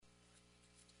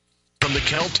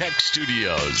Keltec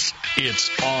Studios. It's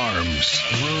Arms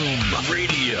Room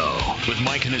Radio with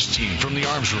Mike and his team from the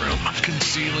Arms Room.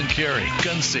 Conceal and carry,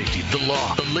 gun safety, the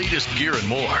law, the latest gear, and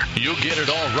more. You'll get it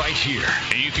all right here.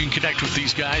 And you can connect with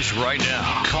these guys right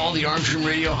now. Call the Arms Room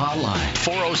Radio hotline,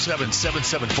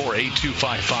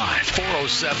 407-774-8255.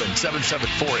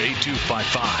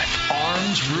 407-774-8255.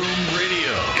 Arms Room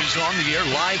Radio is on the air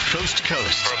live coast to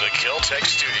coast from the Keltec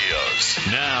Studios.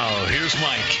 Now, here's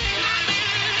Mike.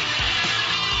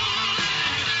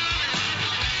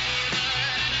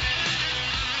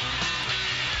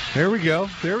 There we go.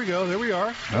 There we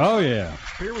are. Oh, yeah.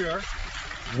 Here we are.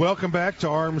 Welcome back to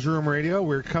Arms Room Radio.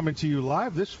 We're coming to you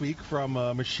live this week from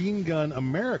Machine Gun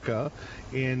America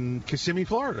in Kissimmee,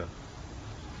 Florida.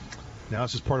 Now,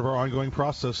 this is part of our ongoing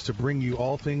process to bring you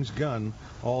all things gun,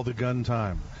 all the gun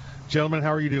time. Gentlemen,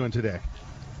 how are you doing today?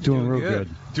 Doing real good.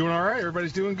 Doing all right?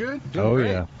 Everybody's doing good?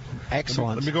 Yeah.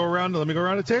 Excellent. Let me go around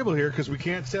the table here because we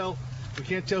can't tell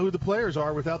who the players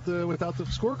are without the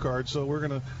scorecard. So we're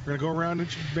gonna go around and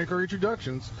make our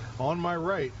introductions. On my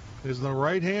right is the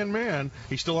right-hand man.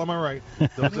 He's still on my right.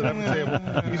 Those that have the table.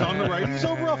 He's on the right. He's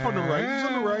over off on the right. He's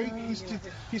on the right.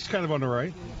 He's kind of on the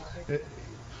right.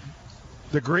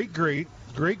 The great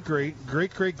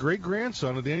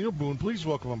grandson of Daniel Boone. Please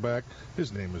welcome him back.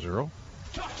 His name is Earl.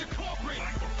 Dr. Corporate,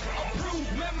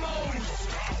 approved memos,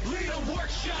 lead a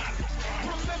workshop,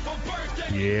 remember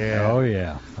birthday. Yeah. Oh,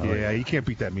 yeah. Yeah, you can't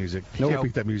beat that music. You can't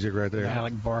beat that music right there. Yeah,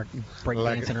 like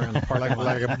breakdancing around the parking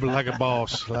lot. like a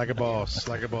boss. Break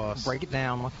it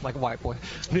down like a white boy.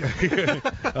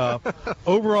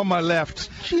 Over on my left,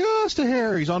 just a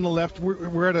hair. He's on the left.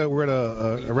 We're at a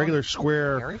regular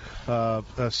square,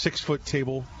 6-foot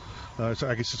table. So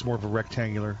I guess it's more of a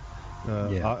rectangular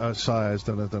size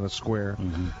than a square.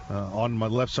 Mm-hmm. On my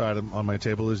left side on my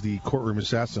table is the courtroom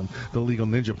assassin, the legal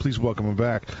ninja. Please welcome him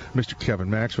back, Mr.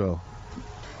 Kevin Maxwell.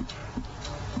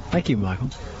 Thank you, Michael.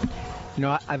 You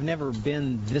know, I've never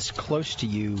been this close to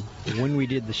you when we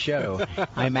did the show.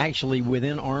 I'm actually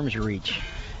within arm's reach.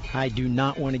 I do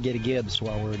not want to get a Gibbs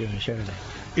while we're doing the show today.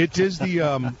 It is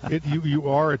the you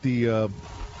are at the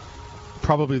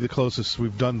probably the closest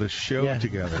we've done the show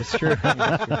together. It's true.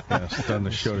 Yes, done the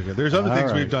show together. There's other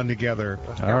things we've done together.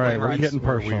 All right, we're getting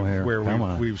personal here. Where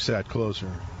we've sat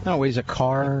closer. No, he's a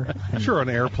car. Sure, an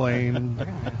airplane.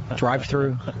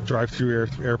 Drive-through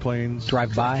airplanes.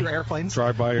 Drive-by airplanes.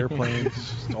 Drive-by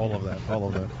airplanes. all of that.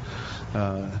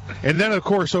 And then, of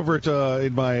course, over at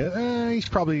in my, he's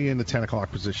probably in the 10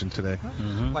 o'clock position today.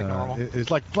 Mm-hmm. Like normal. It's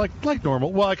like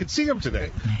normal. Well, I could see him today,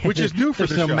 which is new for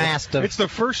the show. It's the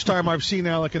first time I've seen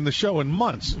Alec in the show in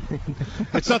months.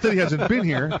 It's not that he hasn't been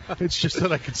here. It's just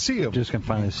that I could see him. Just can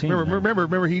finally see him.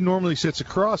 Remember, he normally sits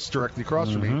directly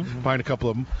across from me, behind a couple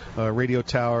of radio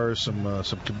towers, some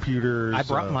computers. I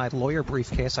brought my lawyer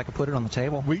briefcase. I could put it on the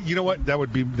table. You know what? That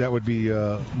would be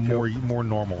more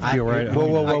normal. You're right.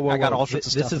 Whoa. I got all sorts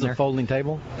of stuff This is in there. a folding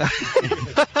table,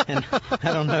 and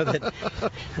I don't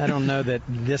know that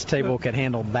this table could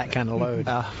handle that kind of load.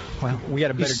 Well, we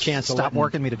got a better chance of stop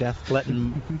working me to death.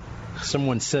 letting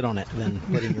someone sit on it than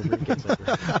letting your briefcase up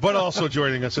there. But also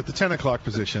joining us at the 10 o'clock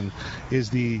position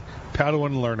is the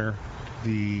Padawan learner,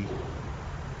 the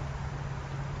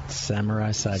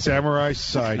Samurai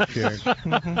sidekick.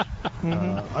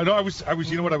 I know I was.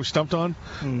 You know what I was stumped on?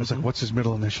 I was like, "What's his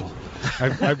middle initial?"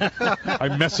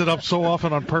 I mess it up so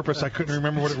often on purpose. I couldn't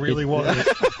remember what it really was.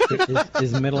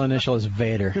 His middle initial is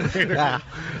Vader.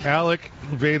 Alec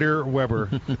Vader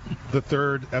Weber, the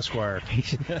third Esquire.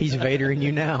 He's Vadering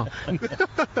you now. Let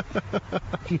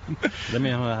me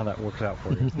know how that works out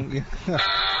for you.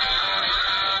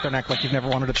 Don't act like you've never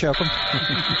wanted to choke him.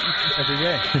 Every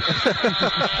day.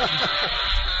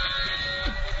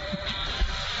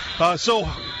 So,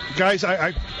 guys,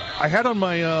 I had on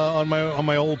my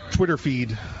old Twitter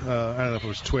feed. I don't know if it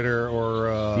was Twitter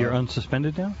or. You're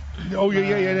unsuspended now? Oh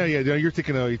yeah. You're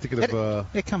thinking of.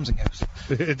 It comes and goes.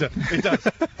 It does.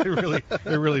 It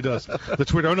really does. The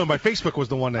Twitter. Oh no, my Facebook was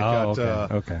the one that got.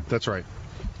 Okay. That's right.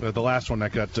 The last one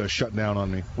that got shut down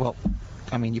on me. Well,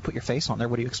 I mean, you put your face on there.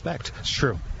 What do you expect? It's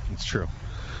true.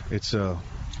 It's we're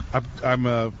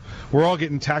all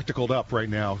getting tacticaled up right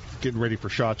now, getting ready for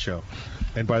SHOT Show,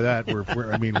 and by that we're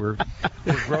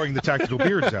growing the tactical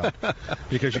beards out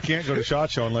because you can't go to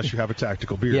SHOT Show unless you have a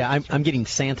tactical beard. Yeah, I'm getting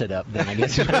Santa'd up then, I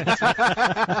guess.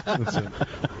 That's it.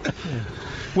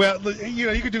 Well,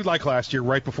 you could do like last year,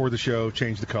 right before the show,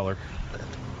 change the color.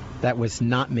 That was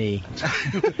not me.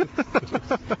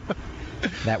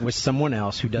 That was someone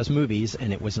else who does movies,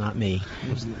 and it was not me.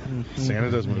 Santa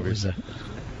does movies.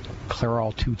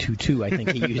 Clairol 222, I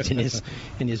think he used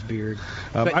in his beard.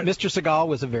 But Mr. Seagal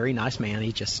was a very nice man.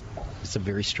 It's a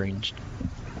very strange.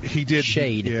 He did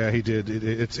shade. Yeah, he did.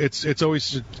 It's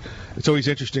always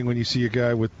interesting when you see a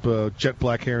guy with jet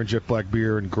black hair and jet black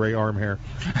beard and gray arm hair.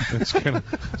 It's kind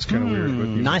of weird. But,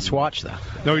 nice watch though.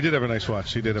 No, he did have a nice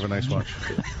watch.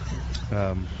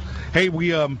 Hey,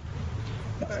 we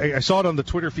I saw it on the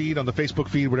Twitter feed, on the Facebook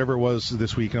feed, whatever it was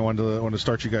this week, and I wanted to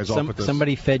start you guys off with this.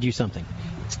 Somebody fed you something.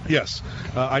 Yes,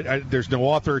 there's no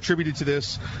author attributed to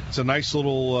this. It's a nice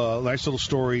little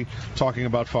story talking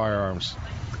about firearms.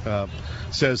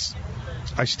 Says,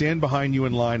 I stand behind you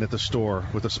in line at the store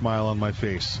with a smile on my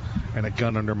face and a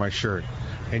gun under my shirt,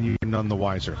 and you're none the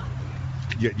wiser.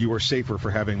 Yet you are safer for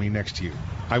having me next to you.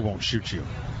 I won't shoot you.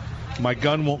 My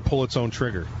gun won't pull its own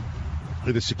trigger.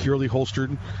 It is securely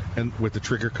holstered and with the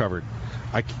trigger covered.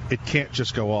 It can't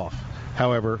just go off.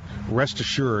 However, rest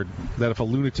assured that if a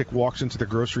lunatic walks into the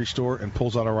grocery store and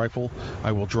pulls out a rifle,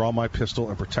 I will draw my pistol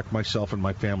and protect myself and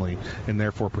my family, and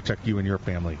therefore protect you and your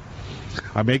family.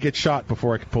 I may get shot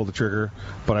before I can pull the trigger,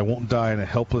 but I won't die in a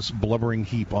helpless, blubbering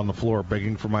heap on the floor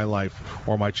begging for my life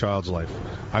or my child's life.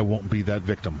 I won't be that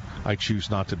victim. I choose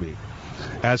not to be.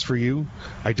 As for you,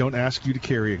 I don't ask you to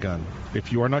carry a gun.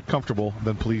 If you are not comfortable,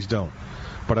 then please don't.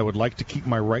 But I would like to keep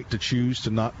my right to choose to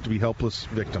not to be a helpless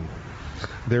victim.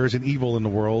 There is an evil in the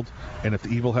world, and if the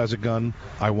evil has a gun,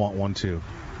 I want one too.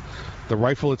 The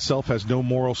rifle itself has no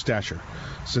moral stature.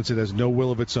 Since it has no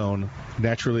will of its own,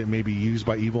 naturally it may be used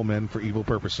by evil men for evil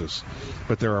purposes.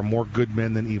 But there are more good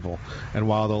men than evil, and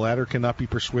while the latter cannot be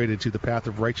persuaded to the path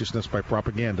of righteousness by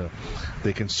propaganda,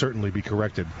 they can certainly be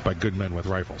corrected by good men with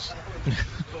rifles.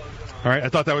 All right, I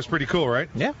thought that was pretty cool, right?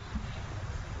 Yeah.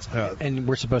 And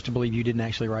we're supposed to believe you didn't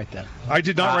actually write that. I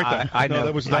did not write that. I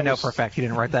know. I know for a fact you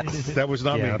didn't write that. That was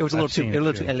not me. It was a little too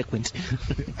eloquent.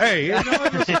 Hey,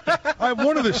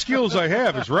 one of the skills I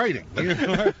have is writing.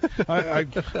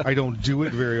 I don't do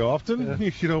it very often, but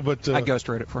I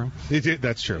ghostwrote it for him.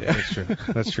 That's true.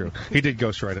 That's true. He did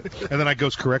ghostwrite it, and then I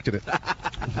ghost corrected it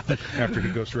after he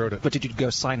ghostwrote it. But did you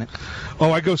ghost sign it?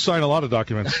 Oh, I ghost sign a lot of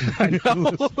documents. I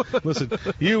know. Listen,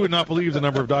 you would not believe the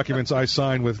number of documents I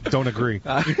sign with "don't agree."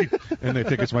 And they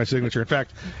think it's my signature. In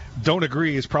fact, "don't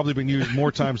agree" has probably been used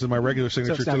more times than my regular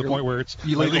signature, to the point where it's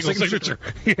my legal signature.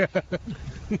 Yeah.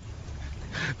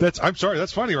 I'm sorry,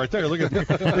 that's funny right there. Look at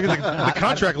the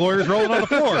contract lawyers rolling on the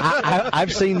floor.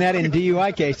 I've seen that in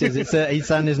DUI cases. It said he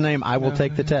signed his name, "I will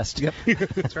take the test." Yep,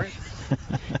 that's right.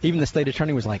 Even the state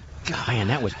attorney was like, "God, man,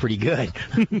 that was pretty good."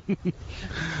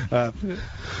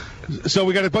 So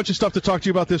we got a bunch of stuff to talk to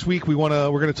you about this week. We're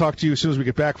going to talk to you as soon as we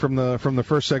get back from the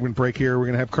first segment break here. We're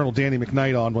going to have Colonel Danny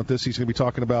McKnight on with this. He's going to be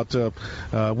talking about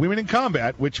women in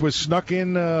combat, which was snuck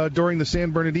in during the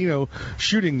San Bernardino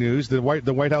shooting news. The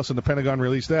White House and the Pentagon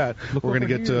released that. We're going to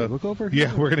get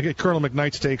we're going to get Colonel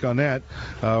McKnight's take on that.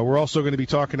 We're also going to be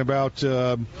talking about.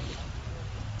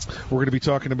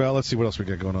 Let's see what else we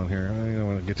got going on here. I don't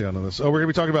want to get down to this. We're going to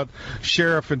be talking about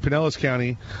Sheriff in Pinellas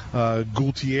County,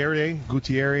 Gutierrez,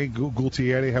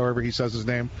 however he says his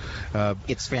name.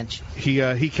 It's French.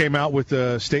 He came out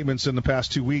with statements in the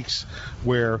past 2 weeks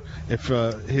where if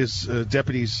his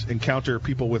deputies encounter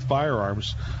people with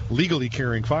firearms, legally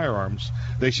carrying firearms,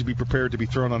 they should be prepared to be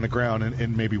thrown on the ground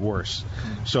and maybe worse.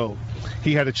 So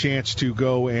he had a chance to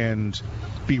go and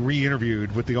be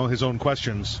re-interviewed with his own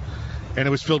questions. And it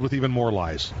was filled with even more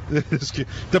lies.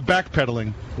 The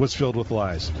backpedaling was filled with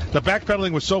lies. The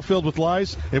backpedaling was so filled with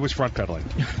lies, it was front pedaling.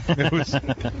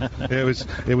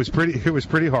 It was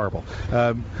pretty horrible.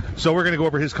 So we're going to go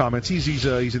over his comments. He's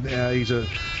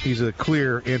a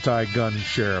clear anti-gun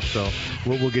sheriff. So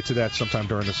we'll get to that sometime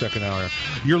during the second hour.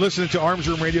 You're listening to Arms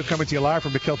Room Radio, coming to you live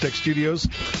from the Keltec Studios,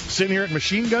 sitting here at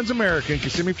Machine Guns America in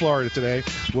Kissimmee, Florida today.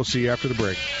 We'll see you after the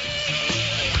break.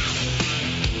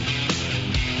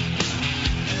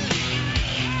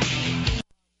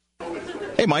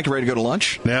 Hey, Mike, ready to go to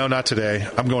lunch? No, not today.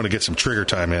 I'm going to get some trigger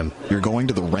time in. You're going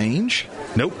to the range?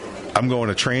 Nope. I'm going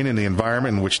to train in the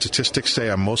environment in which statistics say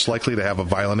I'm most likely to have a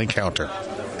violent encounter.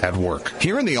 At work.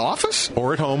 Here in the office?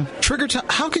 Or at home. Trigger time?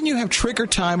 How can you have trigger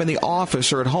time in the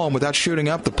office or at home without shooting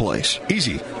up the place?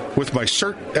 Easy. With my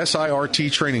SIRT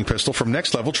SIRT training pistol from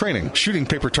Next Level Training. Shooting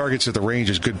paper targets at the range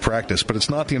is good practice, but it's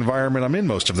not the environment I'm in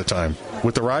most of the time.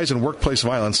 With the rise in workplace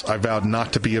violence, I vowed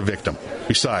not to be a victim.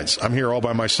 Besides, I'm here all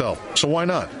by myself, so why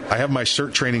not? I have my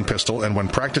SIRT training pistol, and when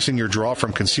practicing your draw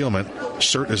from concealment,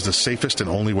 SIRT is the safest and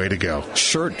only way to go.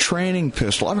 SIRT training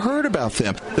pistol. I've heard about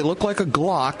them. They look like a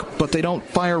Glock, but they don't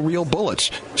fire real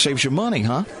bullets. Saves you money,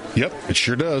 huh? Yep, it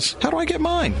sure does. How do I get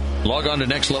mine? Log on to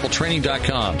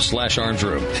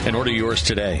nextleveltraining.com/armsroom and order yours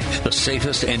today. The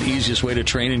safest and easiest way to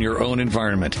train in your own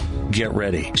environment. Get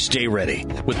ready. Stay ready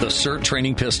with the CERT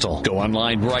Training Pistol. Go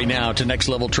online right now to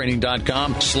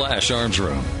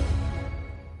nextleveltraining.com/armsroom.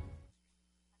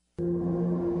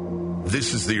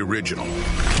 This is the original.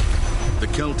 The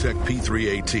Kel-Tec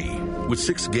P3AT. With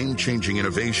 6 game-changing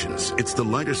innovations, it's the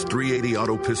lightest .380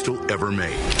 auto pistol ever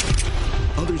made.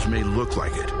 Others may look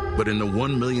like it, but in the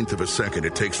 1/1,000,000th of a second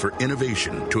it takes for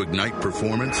innovation to ignite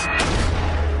performance,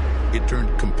 it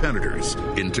turned competitors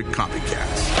into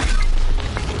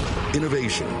copycats.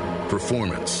 Innovation,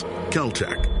 performance,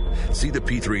 Kel-Tec. See the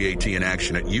P3AT in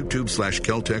action at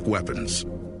YouTube/Kel-Tec Weapons.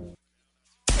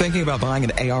 Thinking about buying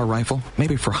an AR rifle?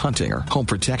 Maybe for hunting or home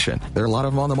protection. There are a lot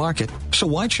of them on the market. So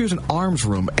why choose an Arms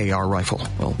Room AR rifle?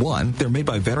 Well, 1, they're made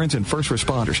by veterans and first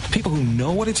responders, people who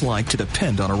know what it's like to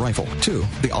depend on a rifle. 2,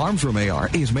 the Arms Room AR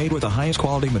is made with the highest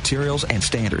quality materials and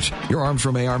standards. Your Arms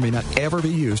Room AR may not ever be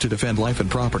used to defend life and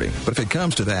property, but if it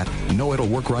comes to that, know it'll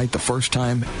work right the first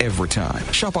time, every time.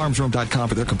 Shop armsroom.com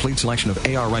for their complete selection of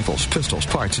AR rifles, pistols,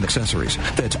 parts, and accessories.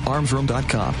 That's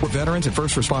armsroom.com, where veterans and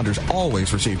first responders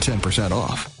always receive 10%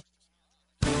 off.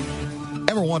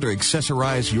 Ever want to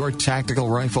accessorize your tactical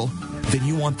rifle? Then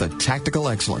you want the tactical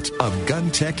excellence of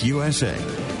GunTech USA.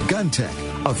 GunTech,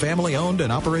 a family-owned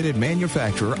and operated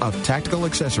manufacturer of tactical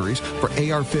accessories for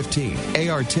AR-15,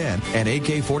 AR-10, and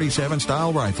AK-47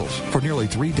 style rifles. For nearly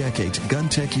 3 decades,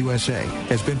 GunTech USA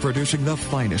has been producing the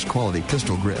finest quality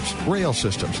pistol grips, rail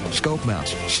systems, scope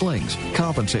mounts, slings,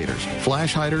 compensators,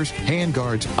 flash hiders, hand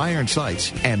guards, iron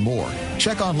sights, and more.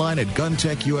 Check online at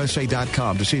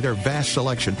GunTechUSA.com to see their vast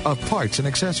selection of parts and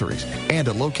accessories, and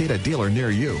to locate a dealer near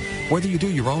you. Whether you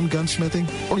do your own gunsmithing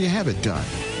or you have it done,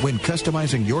 when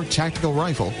customizing your tactical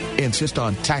rifle, insist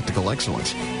on tactical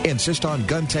excellence. Insist on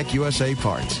GunTech USA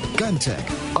parts. GunTech,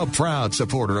 a proud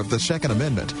supporter of the Second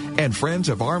Amendment and friends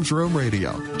of Arms Room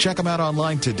Radio. Check them out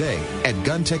online today at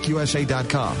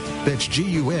GunTechUSA.com. That's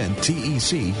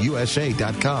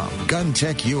GUNTECUSA.com.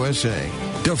 GunTech USA,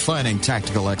 defining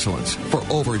tactical excellence for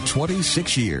over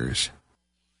 26 years.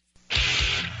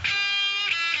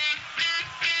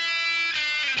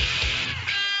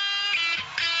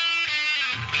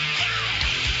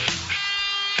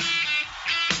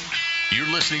 You're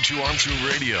listening to Arms Room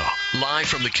Radio, live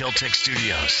from the Kel-Tec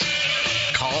studios.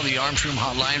 Call the Arms Room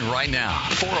hotline right now,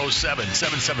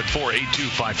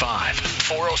 407-774-8255.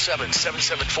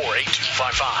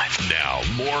 407-774-8255. Now,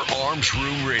 more Arms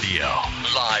Room Radio,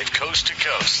 live coast to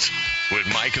coast, with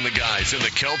Mike and the guys in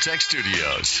the Kel-Tec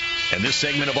studios. And this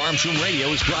segment of Arms Room Radio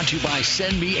is brought to you by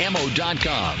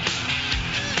SendMeAmmo.com.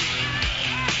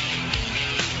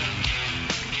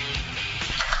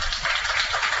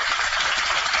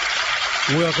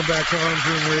 Welcome back to Arms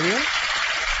Room Radio.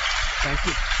 Thank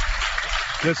you.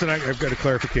 Listen, I've got a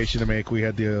clarification to make. We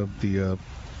had the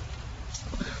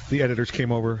editors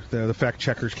came over, the fact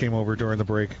checkers came over during the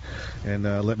break, and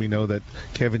let me know that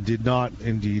Kevin did not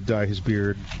indeed dye his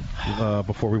beard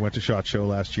before we went to SHOT Show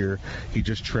last year. He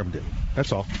just trimmed it.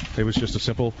 That's all. It was just a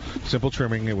simple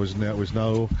trimming. It was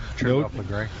no Trimmed out the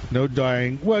gray. No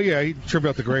dyeing. Well, yeah, he trimmed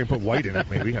out the gray and put white in it,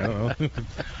 maybe. I don't know.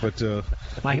 But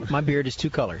My beard is 2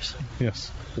 colors.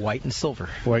 yes. White and silver.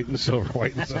 White and silver.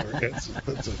 White and silver. Yes,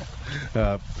 that's it.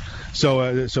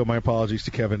 So my apologies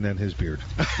to Kevin and his beard.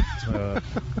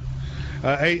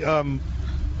 Hey,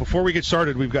 before we get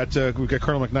started, we've got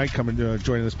Colonel McKnight coming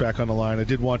joining us back on the line. I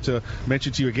did want to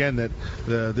mention to you again that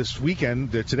this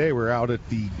weekend, today, we're out at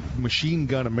the Machine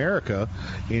Gun America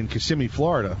in Kissimmee,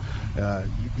 Florida.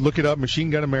 Look it up,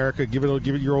 Machine Gun America. Give it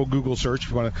your old Google search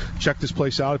if you want to check this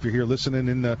place out. If you're here listening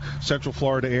in the Central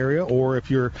Florida area, or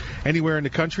if you're anywhere in the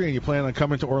country and you plan on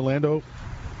coming to Orlando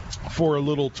for a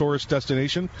little tourist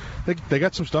destination, they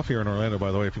got some stuff here in Orlando,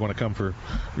 by the way. If you want to come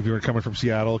if you're coming from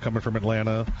Seattle, coming from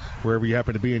Atlanta, wherever you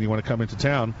happen to be, and you want to come into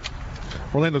town,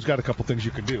 Orlando's got a couple things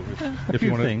you can do if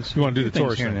you want to do the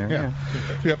tourist thing. Yeah.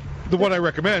 The one I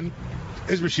recommend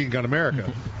is Machine Gun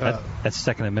America. That's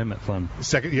Second Amendment fun.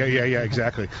 Yeah,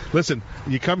 exactly. Listen,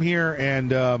 you come here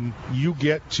and you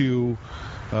get to.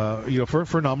 For a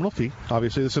phenomenal fee.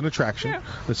 Obviously, it's an attraction. Yeah.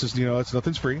 This is,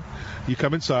 nothing's free. You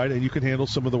come inside and you can handle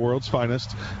some of the world's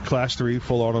finest Class 3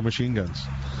 full auto machine guns.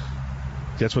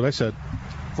 That's what I said.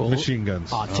 Machine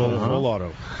guns. Full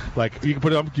auto. Like you can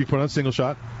put it on single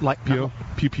shot. Like pew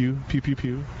pew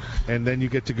pew, and then you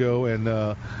get to go and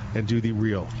do the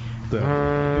real.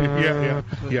 Yeah.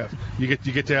 You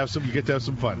get to have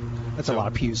some fun. That's a lot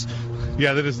of pews.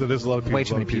 Yeah, that is a lot of pews. Way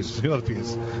too many pews. A lot of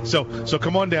pews. So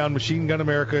come on down, Machine Gun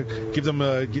America. Give them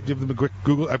a quick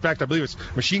Google. In fact, I believe it's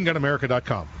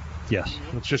MachineGunAmerica.com. Yes.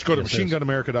 Let's just go to Yes, it is.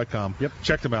 machinegunamerica.com. Yep.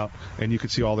 Check them out, and you can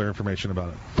see all their information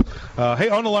about it. Hey,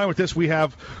 on the line with this, we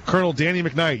have Colonel Danny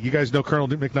McKnight. You guys know Colonel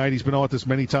McKnight. He's been on with us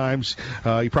many times.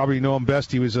 You probably know him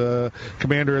best. He was a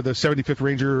commander of the 75th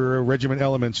Ranger Regiment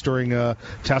Elements during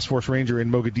Task Force Ranger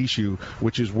in Mogadishu,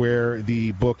 which is where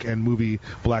the book and movie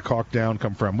Black Hawk Down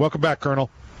come from. Welcome back, Colonel.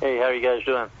 Hey, how are you guys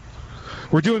doing?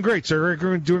 We're doing great, sir.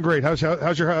 We're doing great. How's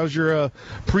your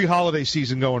pre-holiday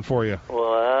season going for you?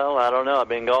 Well, I don't know. I've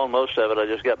been gone most of it. I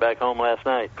just got back home last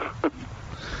night.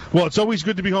 Well, it's always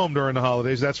good to be home during the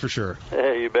holidays, that's for sure.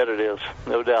 Hey, you bet it is.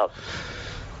 No doubt.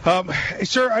 Hey,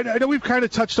 sir, I know we've kind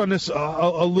of touched on this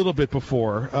a little bit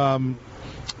before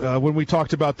when we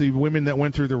talked about the women that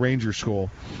went through the Ranger School.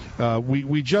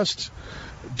 We just,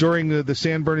 during the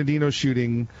San Bernardino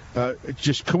shooting,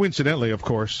 just coincidentally, of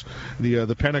course,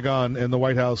 the Pentagon and the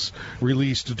White House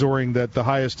released during the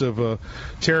highest of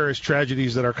terrorist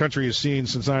tragedies that our country has seen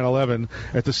since 9/11.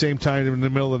 At the same time, in the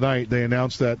middle of the night, they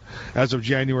announced that as of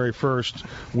January 1st,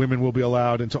 women will be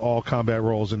allowed into all combat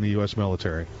roles in the U.S.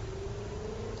 military.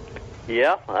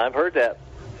 Yeah, I've heard that.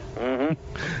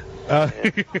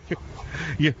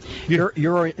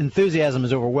 Your enthusiasm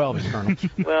is overwhelming, Colonel.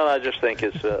 Well, I just think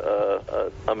it's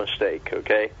a mistake,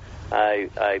 okay?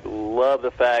 I love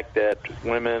the fact that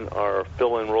women are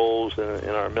filling roles in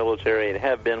our military and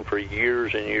have been for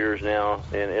years and years now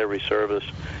in every service,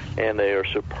 and they are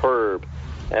superb.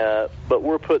 But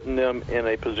we're putting them in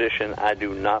a position I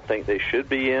do not think they should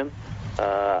be in.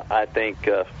 I think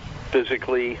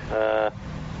physically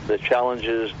the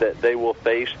challenges that they will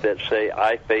face that, say,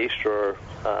 I faced or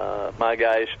my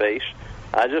guys faced,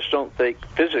 I just don't think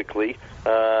physically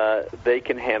they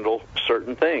can handle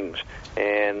certain things.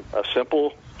 And a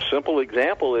simple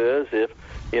example is if,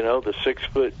 the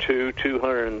 6'2",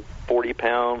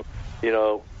 240-pound,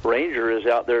 Ranger is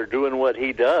out there doing what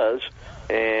he does,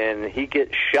 and he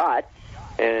gets shot,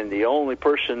 and the only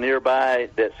person nearby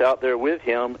that's out there with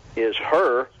him is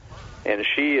her, and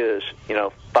she is,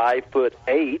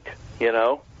 5'8",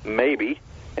 maybe,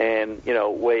 and,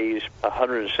 weighs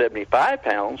 175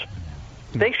 pounds.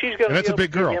 Think she's going to be able to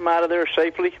get him out of there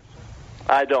safely?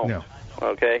 I don't. No.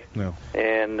 Okay? No.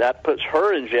 And that puts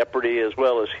her in jeopardy as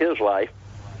well as his life.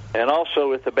 And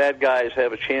also, if the bad guys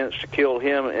have a chance to kill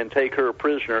him and take her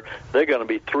prisoner, they're going to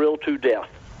be thrilled to death,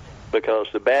 because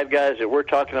the bad guys that we're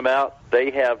talking about,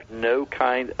 they have no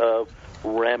kind of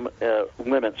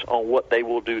limits on what they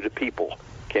will do to people.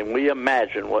 Can we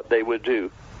imagine what they would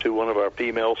do to one of our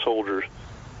female soldiers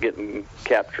getting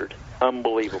captured?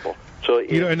 Unbelievable. So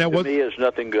to me, there's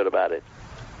nothing good about it.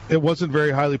 It wasn't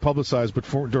very highly publicized, but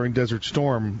during Desert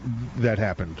Storm, that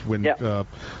happened when Jessica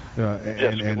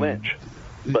Lynch.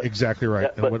 But, exactly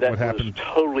right. But what that happened? was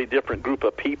a totally different group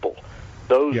of people.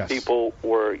 Those people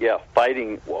were,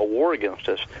 fighting a war against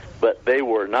us, but they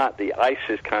were not the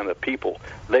ISIS kind of people.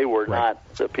 They were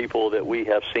not the people that we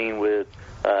have seen with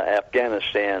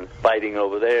Afghanistan fighting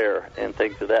over there and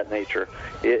things of that nature.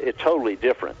 It's totally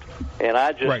different. And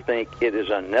I just think it is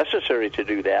unnecessary to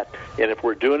do that. And if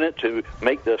we're doing it to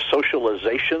make the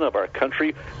socialization of our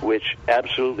country, which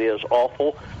absolutely is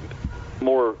awful,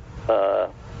 more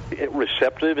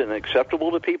receptive and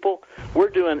acceptable to people, we're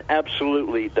doing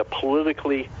absolutely the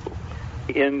politically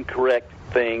incorrect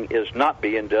thing is not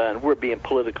being done. We're being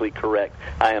politically correct.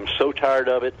 I am so tired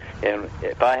of it, and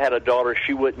if I had a daughter,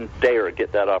 she wouldn't dare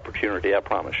get that opportunity, I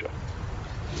promise you.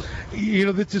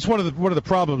 It's one of the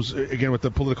problems again with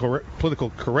the political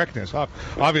correctness.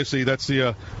 Obviously, that's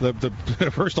the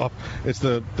first off, it's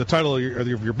the title of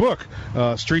your book,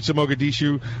 Streets of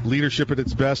Mogadishu: Leadership at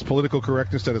its Best, Political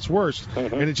Correctness at its Worst,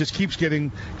 and it just keeps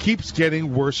getting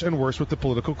worse and worse with the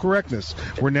political correctness.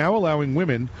 We're now allowing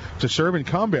women to serve in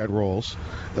combat roles,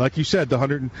 like you said,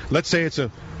 let's say it's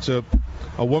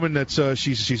a woman that's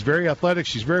she's very athletic,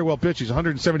 she's very well pitched, she's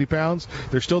 170 pounds.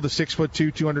 There's still the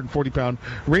 6'2", 240-pound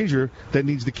Ranger that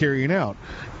needs the carrying out.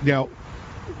 Now,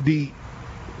 the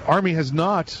Army has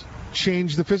not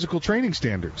changed the physical training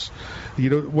standards.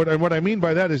 What I mean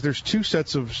by that is there's two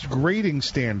sets of grading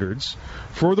standards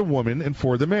for the woman and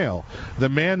for the male. The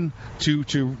man to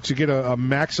get a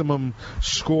maximum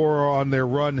score on their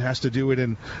run has to do it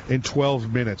in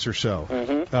 12 minutes or so.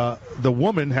 The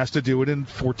woman has to do it in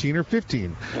 14 or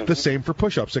 15. The same for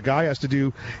push-ups. A guy has to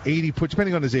do 80,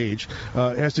 depending on his age,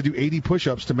 has to do 80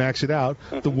 push-ups to max it out.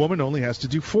 The woman only has to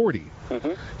do 40.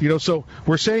 So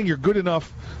we're saying you're good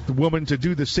enough, the woman, to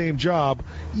do the same job,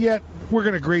 yet we're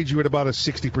going to grade you at about a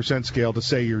 60% scale to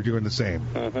say you're doing the same.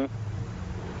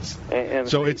 And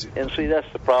see,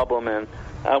 that's the problem, and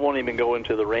I won't even go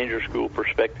into the Ranger School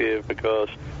perspective because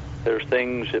there's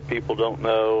things that people don't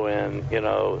know, and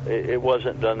it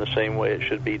wasn't done the same way it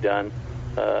should be done.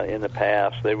 in the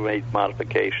past. They made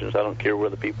modifications. I don't care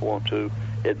whether people want to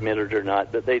admit it or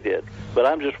not, but they did. But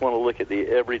I just want to look at the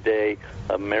everyday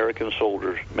American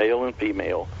soldiers, male and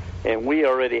female. And we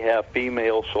already have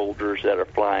female soldiers that are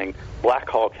flying Black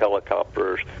Hawk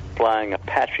helicopters, flying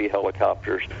Apache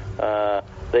helicopters.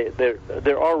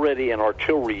 They're already in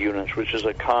artillery units, which is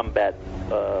a combat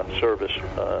service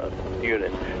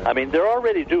unit. I mean, they're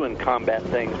already doing combat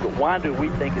things, but why do we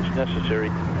think it's necessary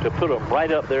to put them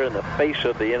right up there in the face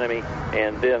of the enemy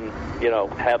and then,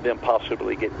 have them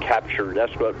possibly get captured?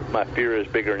 That's what my fear is,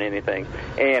 bigger than anything.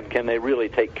 And can they really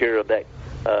take care of that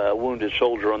wounded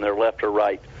soldier on their left or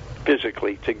right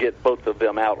physically to get both of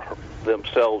them out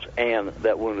themselves and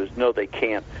that wounded? No, they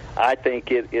can't. I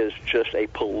think it is just a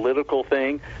political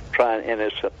thing, and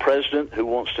it's a president who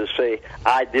wants to say,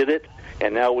 I did it,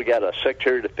 and now we got a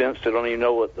Secretary of Defense that don't even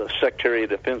know what the Secretary of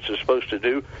Defense is supposed to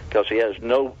do because he has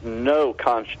no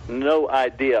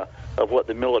idea of what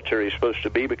the military is supposed to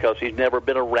be because he's never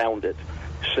been around it.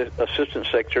 Assistant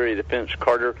Secretary of Defense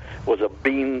Carter was a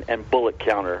bean and bullet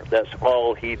counter. That's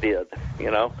all he did,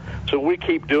 So we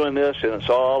keep doing this, and it's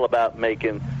all about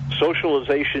making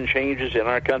socialization changes in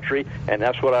our country, and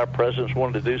that's what our president's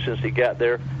wanted to do since he got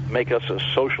there, make us a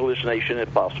socialist nation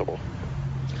if possible.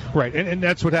 Right, and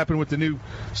that's what happened with the new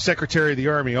Secretary of the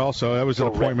Army also. That was an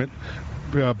appointment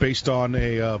based on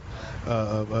a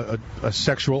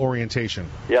sexual orientation.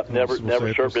 Yep, never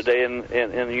served a day in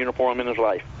a uniform in his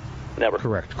life. Never.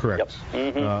 Correct. Yep.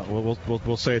 Mm-hmm.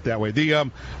 We'll say it that way.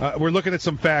 We're looking at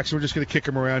some facts. We're just going to kick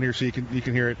them around here so you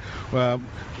can hear it.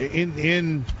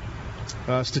 In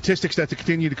statistics that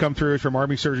continue to come through from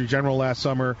Army Surgeon General last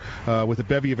summer with a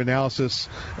bevy of analysis,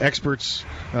 experts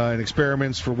and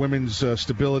experiments for women's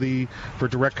stability for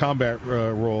direct combat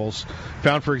roles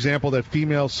found, for example, that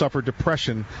females suffer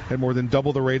depression at more than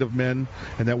double the rate of men,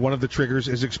 and that one of the triggers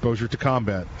is exposure to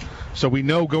combat. So we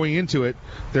know going into it,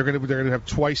 they're going to have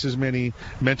twice as many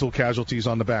mental casualties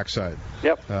on the backside.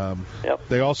 Yep.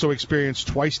 They also experience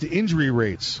twice the injury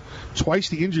rates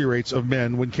of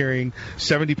men when carrying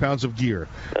 70 pounds of gear.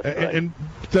 And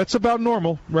that's about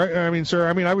normal, right? I mean, sir,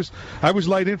 I was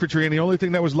light infantry, and the only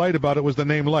thing that was light about it was the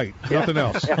name light, nothing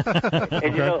else.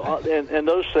 And and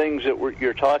those things that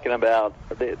you're talking about,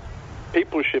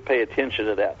 people should pay attention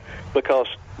to that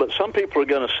but some people are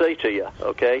going to say to you,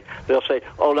 okay, they'll say,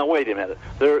 oh, now wait a minute,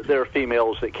 there are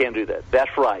females that can do that.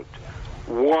 That's right.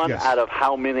 One out of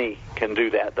how many can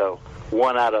do that, though?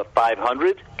 1 out of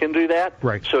 500 can do that.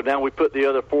 Right. So now we put the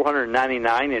other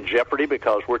 499 in jeopardy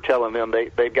because we're telling them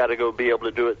they've got to go be able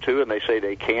to do it too, and they say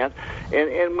they can't.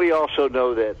 And we also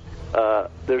know that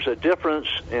there's a difference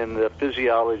in the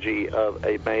physiology of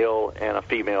a male and a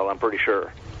female, I'm pretty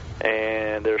sure.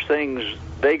 And there's things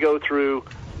they go through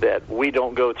that we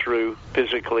don't go through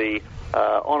physically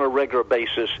on a regular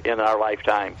basis in our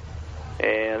lifetime.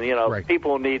 And,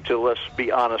 people need to, let's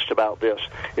be honest about this.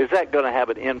 Is that going to have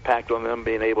an impact on them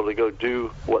being able to go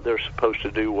do what they're supposed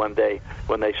to do one day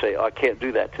when they say, oh, I can't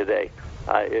do that today?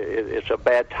 It's a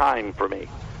bad time for me.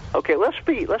 Okay, let's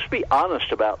be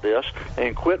honest about this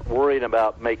and quit worrying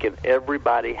about making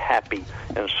everybody happy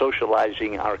and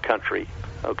socializing our country.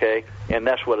 Okay, and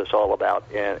that's what it's all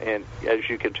about. And as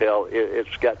you can tell,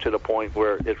 it's got to the point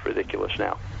where it's ridiculous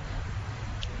now.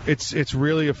 It's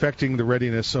really affecting the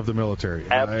readiness of the military.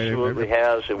 Absolutely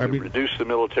has, and we reduced the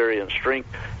military in strength,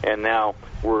 and now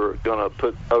we're going to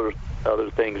put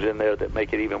other things in there that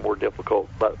make it even more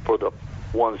difficult. But for the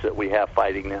ones that we have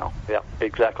fighting now, yeah,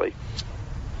 exactly.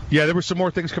 Yeah, there were some more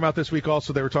things come out this week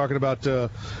also. They were talking about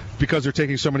because they're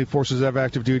taking so many forces out of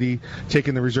active duty,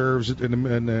 taking the reserves in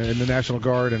the National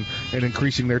Guard and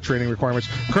increasing their training requirements.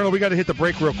 Colonel, we got to hit the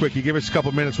break real quick. You give us a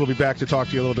couple minutes. We'll be back to talk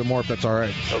to you a little bit more if that's all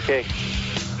right. Okay.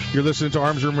 You're listening to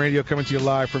Arms Room Radio, coming to you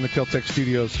live from the Kel-Tec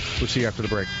Studios. We'll see you after the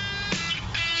break.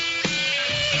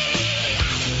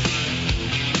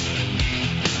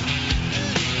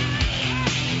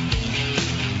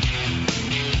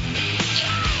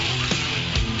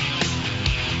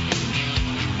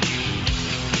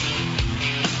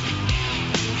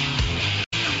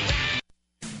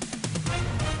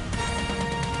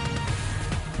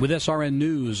 With SRN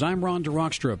News, I'm Ron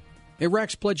DeRockstra.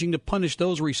 Iraq's pledging to punish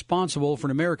those responsible for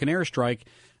an American airstrike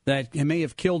that may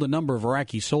have killed a number of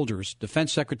Iraqi soldiers.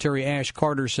 Defense Secretary Ash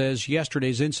Carter says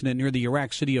yesterday's incident near the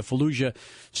Iraq city of Fallujah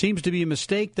seems to be a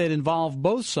mistake that involved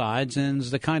both sides and is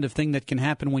the kind of thing that can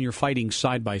happen when you're fighting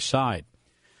side by side.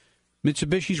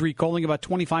 Mitsubishi's recalling about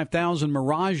 25,000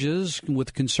 Mirages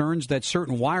with concerns that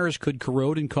certain wires could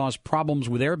corrode and cause problems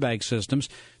with airbag systems.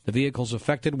 The vehicles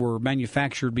affected were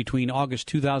manufactured between August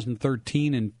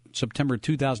 2013 and September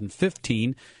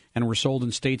 2015 and were sold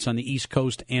in states on the East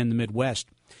Coast and the Midwest.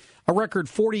 A record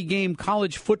 40-game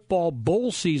college football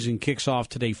bowl season kicks off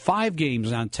today. 5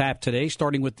 games on tap today,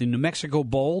 starting with the New Mexico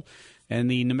Bowl and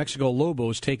the New Mexico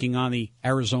Lobos taking on the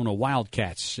Arizona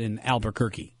Wildcats in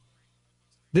Albuquerque.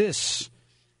 This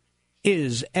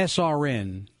is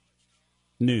SRN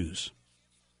News.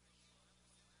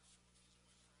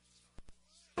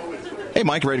 Hey,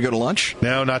 Mike, ready to go to lunch?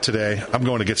 No, not today. I'm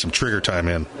going to get some trigger time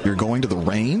in. You're going to the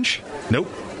range? Nope.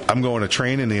 I'm going to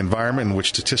train in the environment in which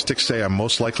statistics say I'm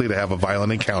most likely to have a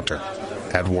violent encounter.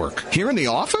 At work. Here in the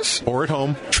office? Or at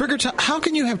home. Trigger time? How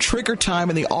can you have trigger time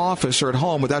in the office or at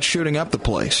home without shooting up the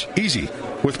place? Easy.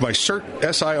 With my CERT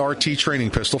SIRT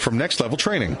training pistol from Next Level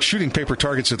Training. Shooting paper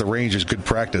targets at the range is good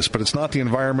practice, but it's not the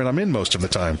environment I'm in most of the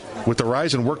time. With the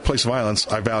rise in workplace violence,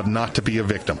 I vowed not to be a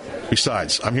victim.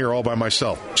 Besides, I'm here all by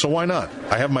myself, so why not?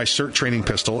 I have my CERT training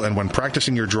pistol, and when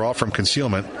practicing your draw from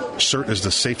concealment, CERT is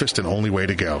the safest and only way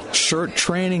to go. CERT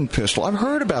training pistol. I've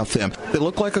heard about them. They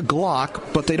look like a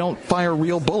Glock, but they don't fire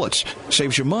real bullets.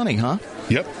 Saves you money, huh?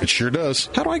 Yep, it sure does.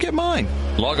 How do I get mine?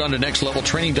 Log on to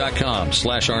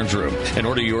nextleveltraining.com/armsroom and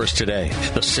order yours today.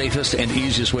 The safest and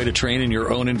easiest way to train in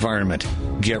your own environment.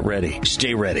 Get ready.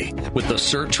 Stay ready with the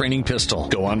CERT training pistol.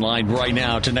 Go online right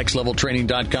now to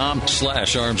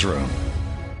nextleveltraining.com/armsroom.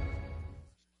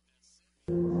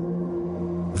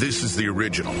 This is the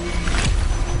original.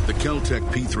 The Kel-Tec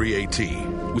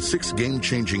P3AT. With 6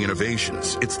 game-changing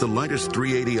innovations, it's the lightest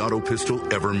 .380 auto pistol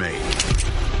ever made.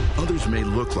 Others may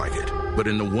look like it, but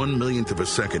in the 1/1,000,000th of a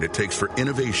second it takes for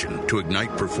innovation to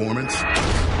ignite performance,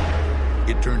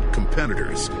 it turned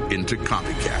competitors into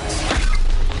copycats.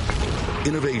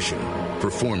 Innovation,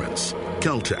 performance,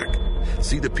 Kel-Tec.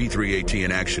 See the P3AT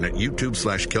in action at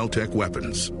YouTube/Kel-Tec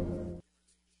Weapons.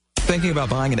 Thinking about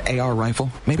buying an AR rifle?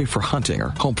 Maybe for hunting or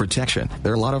home protection.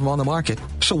 There are a lot of them on the market.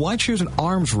 So why choose an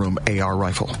Arms Room AR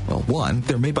rifle? Well, 1,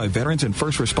 they're made by veterans and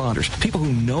first responders, people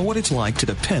who know what it's like to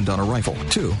depend on a rifle.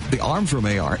 2, the Arms Room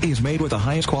AR is made with the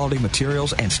highest quality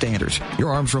materials and standards.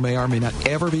 Your Arms Room AR may not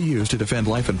ever be used to defend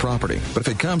life and property, but if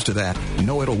it comes to that, you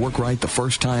know it'll work right the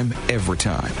first time, every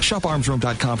time. Shop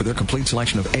armsroom.com for their complete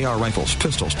selection of AR rifles,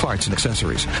 pistols, parts, and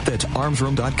accessories. That's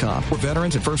armsroom.com, where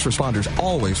veterans and first responders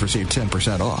always receive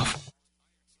 10% off.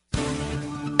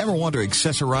 Ever want to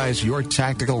accessorize your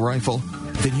tactical rifle?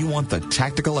 Then you want the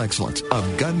tactical excellence of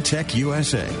GunTech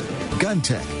USA.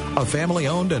 GunTech, a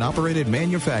family-owned and operated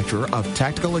manufacturer of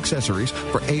tactical accessories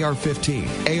for AR-15,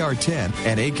 AR-10,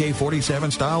 and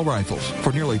AK-47 style rifles.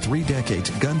 For nearly 3 decades,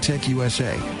 GunTech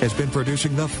USA has been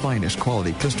producing the finest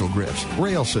quality pistol grips,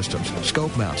 rail systems,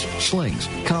 scope mounts, slings,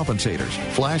 compensators,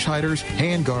 flash hiders,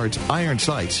 hand guards, iron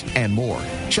sights, and more.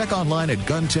 Check online at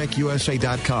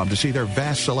GunTechUSA.com to see their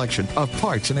vast selection of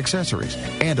parts and accessories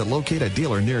and to locate a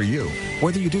dealer near you.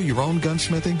 Whether you do your own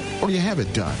gunsmithing or you have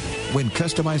it done, when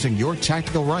customizing your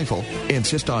tactical rifle,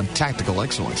 insist on tactical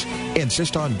excellence.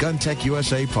 Insist on GunTech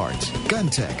USA parts.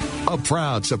 GunTech, a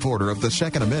proud supporter of the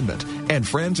Second Amendment and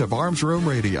friends of Arms Room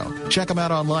Radio. Check them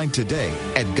out online today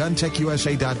at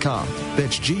GunTechUSA.com.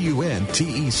 That's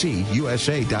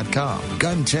GUNTECUSA.com.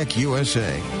 GunTech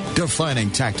USA, defining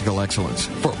tactical excellence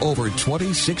for over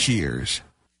 26 years.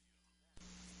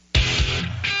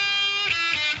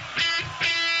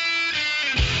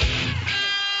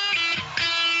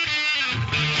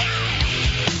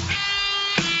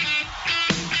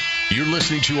 You're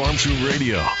listening to Arms Room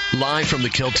Radio, live from the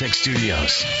Kel-Tec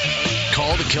Studios.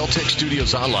 Call the Kel-Tec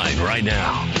Studios hotline right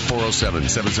now.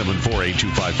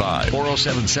 407-774-8255.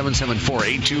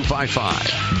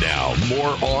 407-774-8255. Now,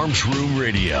 more Arms Room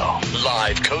Radio,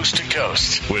 live coast to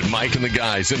coast, with Mike and the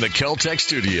guys in the Kel-Tec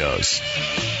Studios.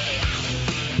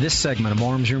 This segment of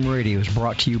Arms Room Radio is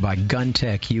brought to you by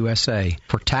GunTech USA.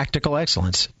 For tactical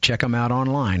excellence, check them out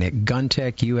online at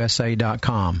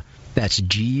GunTechUSA.com. That's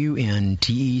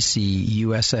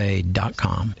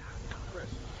GUNTECUSA.com.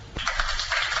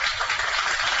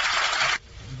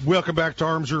 Welcome back to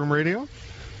Arms Room Radio,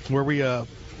 where we,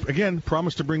 again,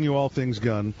 promise to bring you all things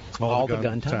gun. All the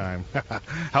gun time.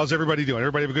 How's everybody doing?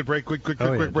 Everybody have a good break? Quick break.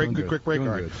 All right.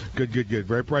 Good.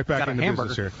 Right back into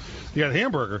business here. You got a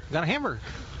hamburger? Got a hamburger.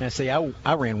 Yeah, see, I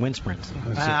ran wind sprints.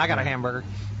 I got a hamburger.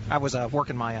 I was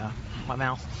working my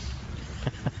mouth.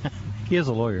 He is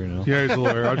a lawyer, you know. Yeah, he's a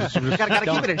lawyer. I just gotta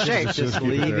keep it in shape. Just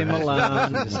leave him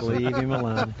alone. Just leave him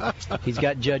alone. He's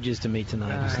got judges to meet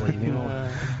tonight. Just leave him alone.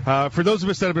 For those of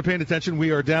us that have been paying attention,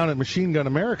 we are down at Machine Gun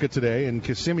America today in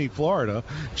Kissimmee, Florida.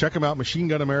 Check them out,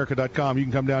 machinegunamerica.com. You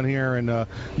can come down here and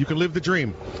you can live the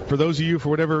dream. For those of you, for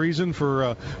whatever reason,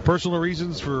 for personal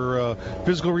reasons, for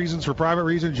physical reasons, for private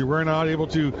reasons, you were not able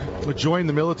to join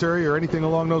the military or anything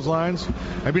along those lines.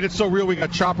 I mean, it's so real. We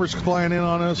got choppers flying in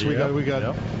on us. We got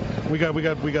We got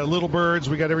little birds.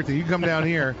 We got everything. You can come down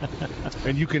here,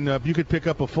 and you could pick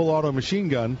up a full auto machine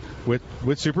gun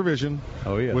with supervision.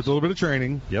 Oh yeah. With a little bit of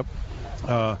training. Yep.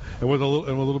 And with a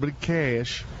little bit of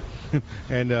cash.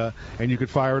 And you could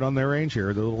fire it on their range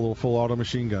here, the little full auto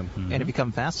machine gun. And if you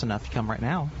come fast enough, you come right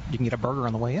now, you can get a burger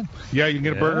on the way in. Yeah, you can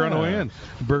get a burger on the way in.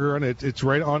 Burger on it. It's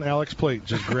right on Alex's plate.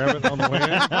 Just grab it on the way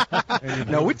in.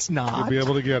 And No, it's not. You'll be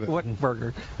able to get it. What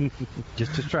burger?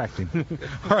 Just distracting.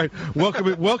 All right,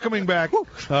 welcoming back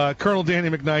Colonel Danny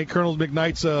McKnight. Colonel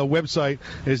McKnight's website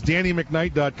is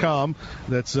DannyMcKnight.com.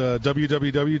 That's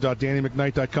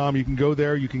www.DannyMcKnight.com. You can go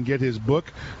there. You can get his book.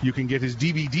 You can get his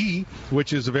DVD,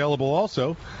 which is available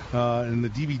also. And the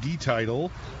DVD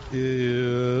title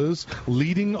is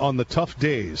Leading on the Tough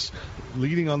Days.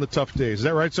 Leading on the Tough Days. Is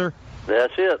that right, sir?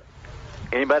 That's it.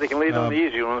 Anybody can lead on the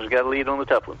easy ones. Got to lead on the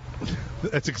tough one.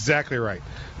 That's exactly right.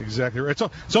 Exactly right.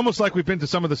 It's almost like we've been to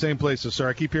some of the same places, sir.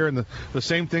 I keep hearing the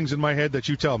same things in my head that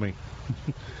you tell me.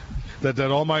 that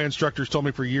all my instructors told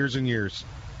me for years and years.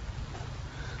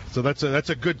 So that's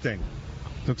a good thing.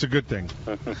 That's a good thing.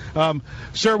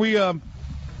 Sir, we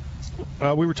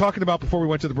were talking about before we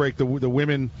went to the break the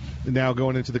women now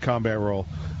going into the combat role.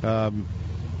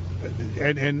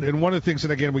 And one of the things,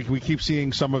 and again, we keep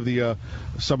seeing some of the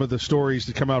stories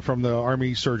that come out from the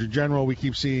Army Surgeon General. We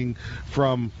keep seeing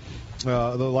from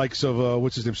the likes of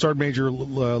what's his name, Sergeant Major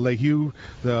Lehue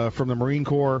from the Marine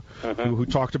Corps, who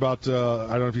talked about. I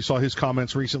don't know if you saw his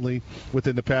comments recently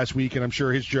within the past week, and I'm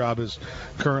sure his job is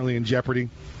currently in jeopardy.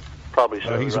 Probably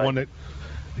so. He's the one that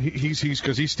he's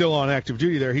because he's still on active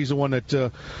duty there. He's the one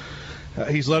that.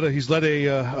 He's led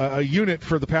a unit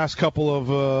for the past couple of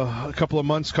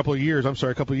years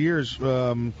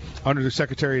under the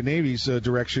Secretary of Navy's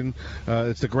direction.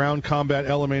 It's the Ground Combat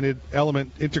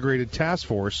Element Integrated Task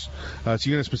Force. It's a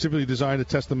unit specifically designed to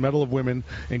test the mettle of women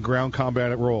in ground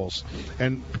combat roles.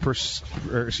 And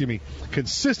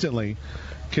consistently,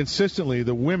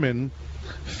 the women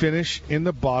finish in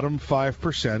the bottom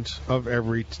 5% of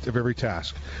every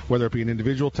task, whether it be an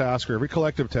individual task or every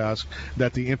collective task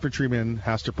that the infantryman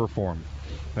has to perform.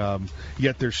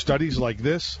 Yet there's studies like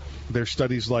this. There's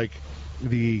studies like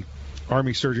the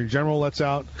Army Surgeon General lets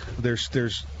out. There's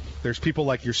people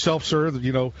like yourself, sir,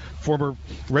 former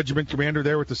regiment commander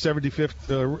there with the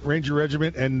 75th Ranger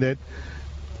Regiment, and that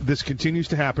this continues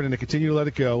to happen, and they continue to let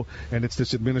it go, and it's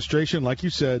this administration, like you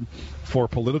said, for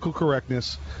political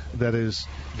correctness that is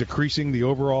decreasing the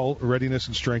overall readiness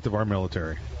and strength of our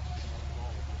military.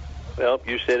 Well,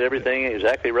 you said everything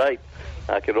exactly right.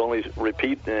 I could only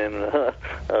repeat and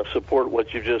support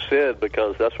what you just said,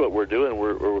 because that's what we're doing.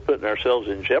 We're putting ourselves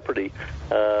in jeopardy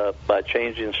by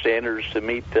changing standards to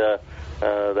meet that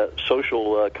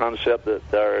social concept that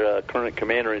our current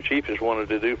commander-in-chief has wanted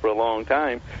to do for a long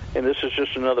time, and this is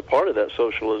just another part of that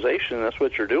socialization. And that's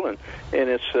what you're doing, and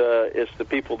it's the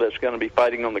people that's going to be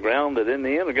fighting on the ground that in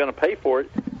the end are going to pay for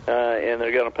it, and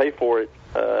they're going to pay for it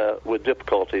with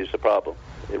difficulty is the problem.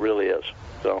 It really is.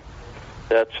 So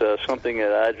that's something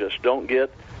that I just don't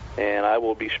get, and I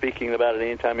will be speaking about it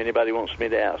anytime anybody wants me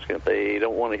to ask. If they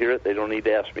don't want to hear it, they don't need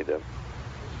to ask me then.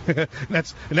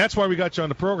 That's why we got you on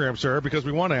the program, sir, because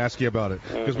we want to ask you about it.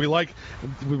 Because we like,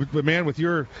 man, with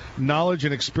your knowledge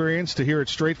and experience, to hear it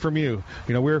straight from you.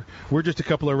 We're just a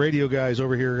couple of radio guys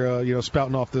over here,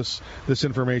 spouting off this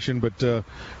information. But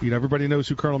everybody knows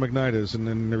who Colonel McKnight is, and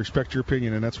they respect your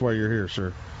opinion, and that's why you're here,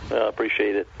 sir. I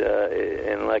appreciate it.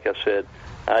 And like I said,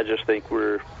 I just think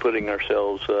we're putting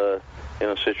ourselves in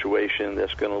a situation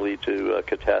that's going to lead to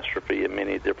catastrophe in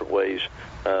many different ways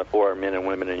for our men and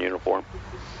women in uniform.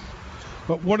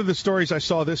 But one of the stories I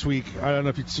saw this week, I don't know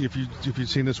if you've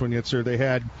seen this one yet, sir. They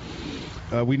had,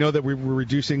 we know that we're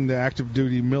reducing the active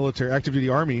duty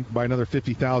Army by another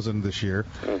 50,000 this year,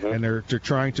 and they're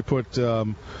trying to put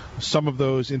some of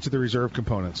those into the reserve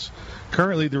components.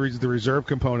 Currently, the reserve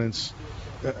components.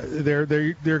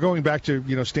 They're going back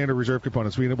to standard reserve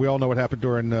components. We all know what happened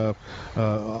during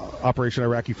Operation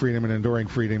Iraqi Freedom and Enduring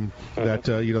Freedom. That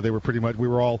they were pretty much, we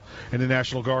were all in the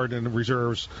National Guard and the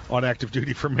reserves on active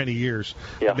duty for many years.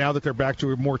 Yeah. Now that they're back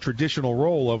to a more traditional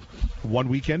role of 1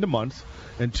 weekend a month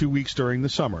and 2 weeks during the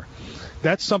summer,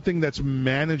 that's something that's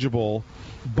manageable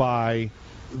by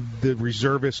the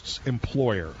reservist's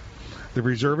employer. The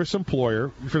reservist's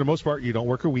employer, for the most part, you don't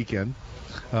work a weekend.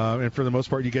 And for the most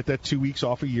part, you get that 2 weeks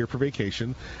off a year for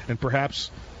vacation. And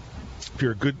perhaps if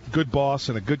you're a good boss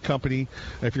and a good company,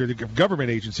 if you're the government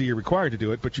agency, you're required to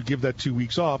do it, but you give that 2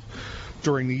 weeks off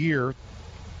during the year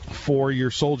for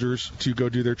your soldiers to go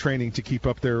do their training to keep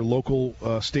up their local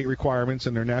state requirements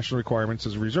and their national requirements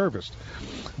as a reservist.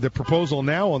 The proposal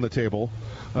now on the table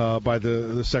by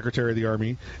the Secretary of the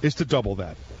Army is to double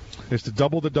that. is to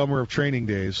double the number of training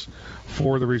days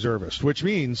for the reservist, which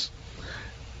means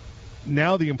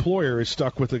now the employer is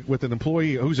stuck with an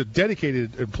employee who's a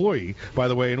dedicated employee, by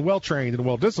the way, and well-trained and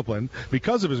well-disciplined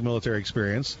because of his military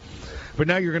experience. But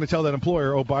now you're going to tell that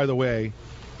employer, oh, by the way,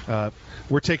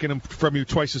 we're taking him from you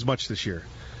twice as much this year.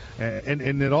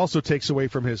 And it also takes away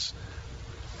from his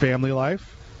family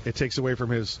life. It takes away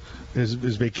from his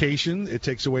vacation. It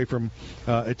takes away from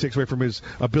his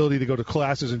ability to go to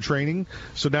classes and training.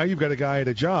 So now you've got a guy at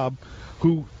a job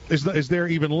who is there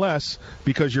even less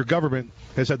because your government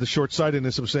has had the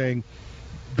short-sightedness of saying,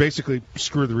 basically,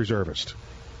 screw the reservist.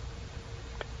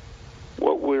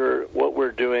 What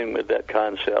we're doing with that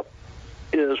concept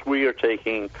is we are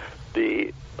taking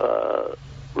the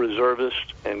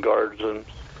reservists and guardsmen,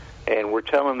 and we're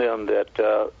telling them that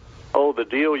the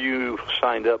deal you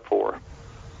signed up for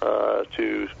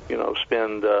to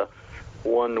spend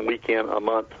 1 weekend a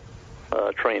month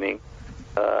training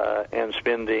and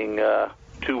spending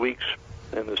 2 weeks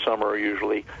in the summer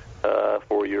usually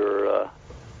for your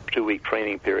 2-week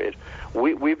training period.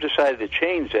 We've decided to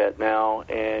change that now,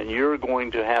 and you're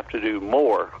going to have to do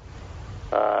more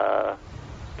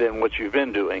than what you've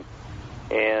been doing.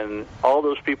 And all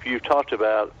those people you've talked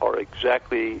about are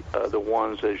exactly the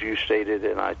ones, as you stated,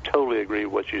 and I totally agree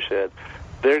with what you said.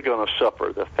 They're going to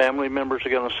suffer. The family members are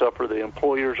going to suffer. The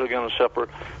employers are going to suffer.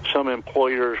 Some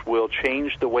employers will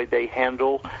change the way they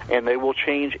handle, and they will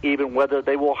change even whether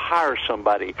they will hire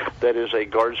somebody that is a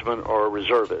guardsman or a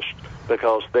reservist,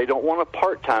 because they don't want a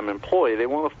part-time employee. They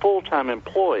want a full-time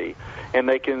employee, and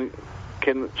they can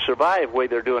survive the way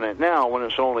they're doing it now when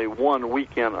it's only 1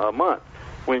 weekend a month.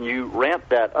 When you ramp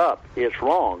that up, it's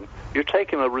wrong. You're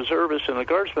taking a reservist and a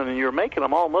guardsman, and you're making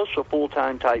them almost a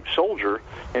full-time type soldier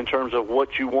in terms of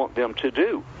what you want them to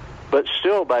do. But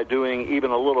still, by doing even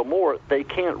a little more, they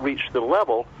can't reach the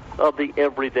level of the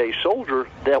everyday soldier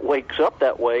that wakes up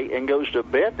that way and goes to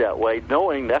bed that way,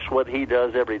 knowing that's what he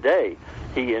does every day.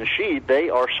 He and she, they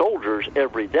are soldiers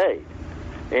every day.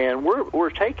 And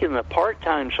we're taking a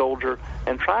part-time soldier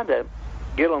and trying to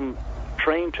get them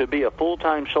trained to be a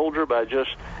full-time soldier by just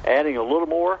adding a little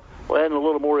more. Well, adding a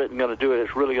little more isn't going to do it.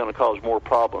 It's really going to cause more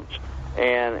problems.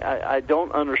 And I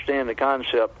don't understand the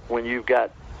concept when you've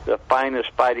got the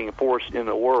finest fighting force in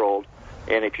the world,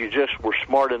 and if you just were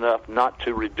smart enough not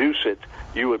to reduce it,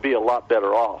 you would be a lot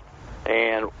better off.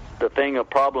 And a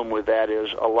problem with that is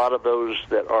a lot of those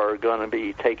that are going to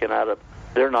be taken out of,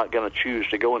 they're not going to choose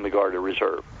to go in the Guard or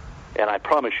Reserve. And I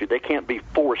promise you, they can't be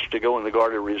forced to go in the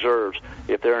Guard or Reserves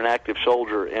if they're an active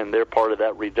soldier and they're part of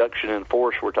that reduction in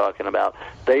force we're talking about.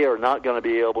 They are not going to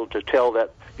be able to tell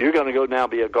that you're going to go now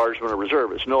be a guardsman or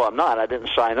reservist. No, I'm not. I didn't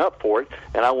sign up for it,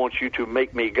 and I want you to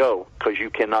make me go, because you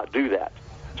cannot do that.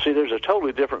 See, there's a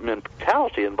totally different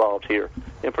mentality involved here.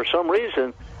 And for some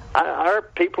reason, our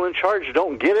people in charge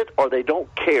don't get it, or they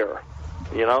don't care.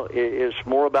 You know, it's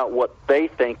more about what they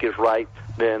think is right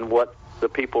than what the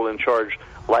people in charge,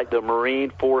 like the Marine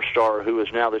 4-star who is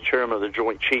now the chairman of the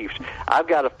Joint Chiefs. I've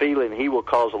got a feeling he will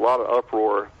cause a lot of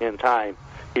uproar in time.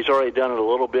 He's already done it a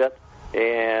little bit,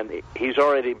 and he's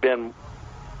already been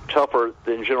tougher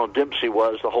than General Dempsey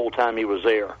was the whole time he was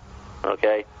there,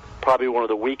 okay? Probably one of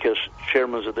the weakest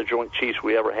chairmen of the Joint Chiefs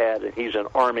we ever had, and he's an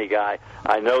Army guy.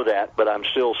 I know that, but I'm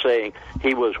still saying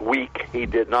he was weak. He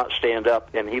did not stand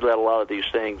up, and he let a lot of these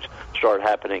things start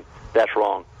happening. That's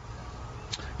wrong.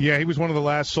 Yeah, he was one of the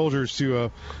last soldiers to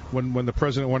when the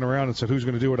president went around and said, "Who's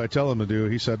going to do what I tell him to do?"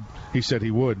 He said he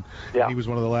would. Yeah. He was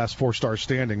one of the last 4-stars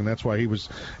standing, and that's why he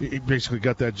basically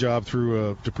got that job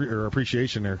through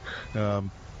appreciation there.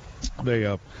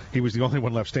 He was the only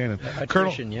one left standing.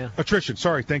 Attrition, yeah. Attrition.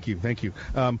 Sorry, thank you.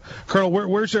 Colonel,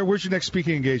 where's your next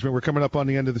speaking engagement? We're coming up on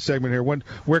the end of the segment here.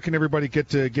 Where can everybody get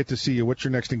to see you? What's your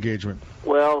next engagement?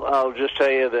 Well, I'll just tell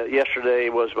you that yesterday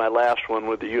was my last one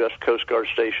with the U.S. Coast Guard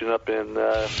station up in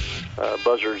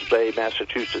Buzzards Bay,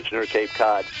 Massachusetts, near Cape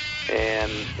Cod.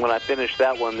 And when I finished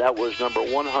that one, that was number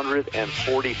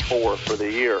 144 for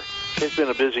the year. It's been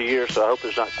a busy year, so I hope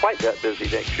it's not quite that busy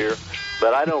next year.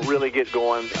 But I don't really get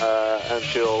going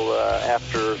until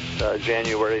after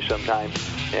January sometime.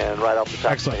 And right off the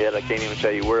top of my head, I can't even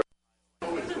tell you where.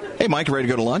 Hey, Mike, ready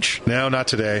to go to lunch? No, not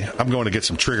today. I'm going to get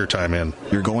some trigger time in.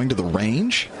 You're going to the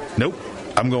range? Nope.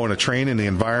 I'm going to train in the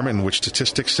environment in which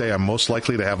statistics say I'm most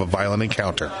likely to have a violent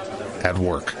encounter. At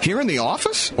work. Here in the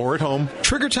office? Or at home.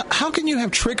 Trigger time? How can you have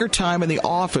trigger time in the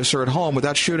office or at home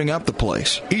without shooting up the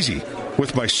place? Easy.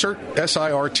 With my SIRT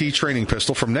SIRT training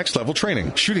pistol from Next Level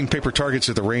Training. Shooting paper targets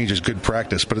at the range is good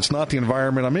practice, but it's not the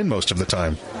environment I'm in most of the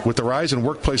time. With the rise in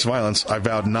workplace violence, I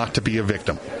vowed not to be a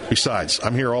victim. Besides,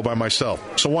 I'm here all by myself,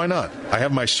 so why not? I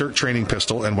have my SIRT training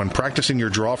pistol, and when practicing your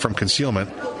draw from concealment,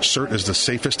 SIRT is the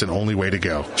safest and only way to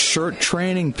go. SIRT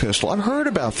training pistol. I've heard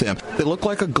about them. They look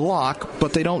like a Glock,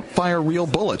 but they don't fire real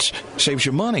bullets. Saves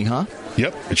you money, huh?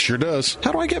 Yep, it sure does.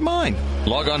 How do I get mine?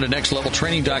 Log on to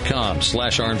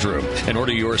nextleveltraining.com/armsroom and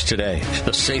order yours today.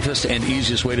 The safest and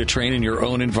easiest way to train in your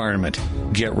own environment.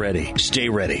 Get ready. Stay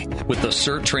ready with the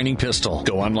SIRT training pistol.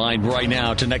 Go online right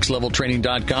now to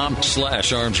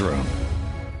nextleveltraining.com/armsroom.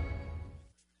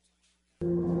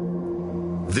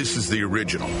 This is the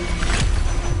original.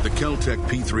 The Kel-Tec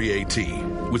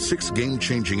P3AT. With 6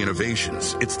 game-changing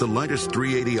innovations, it's the lightest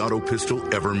 .380 auto pistol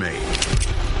ever made.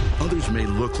 Others may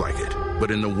look like it,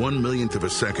 but in the 1/1,000,000th of a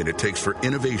second it takes for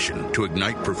innovation to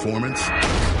ignite performance,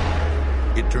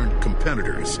 it turned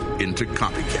competitors into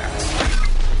copycats.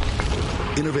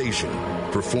 Innovation,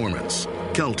 performance,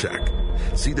 Kel-Tec.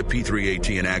 See the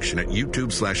P3AT in action at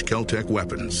YouTube/Kel-Tec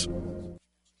Weapons.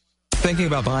 Thinking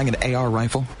about buying an AR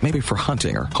rifle? Maybe for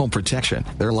hunting or home protection.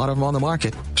 There are a lot of them on the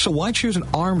market. So why choose an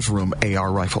Arms Room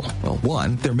AR rifle? Well,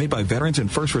 1, they're made by veterans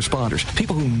and first responders,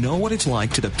 people who know what it's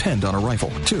like to depend on a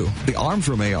rifle. 2, the Arms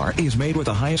Room AR is made with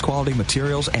the highest quality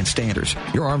materials and standards.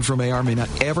 Your Arms Room AR may not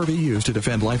ever be used to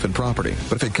defend life and property,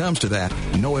 but if it comes to that,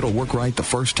 know it'll work right the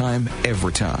first time,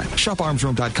 every time. Shop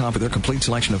armsroom.com for their complete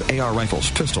selection of AR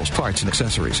rifles, pistols, parts, and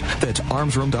accessories. That's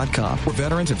armsroom.com, where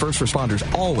veterans and first responders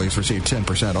always receive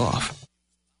 10% off.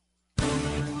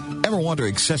 Ever want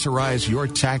to accessorize your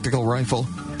tactical rifle?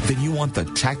 Then you want the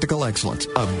tactical excellence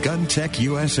of GunTech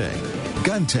USA.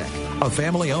 GunTech, a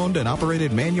family-owned and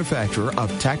operated manufacturer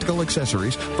of tactical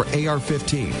accessories for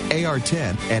AR-15,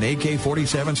 AR-10, and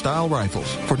AK-47 style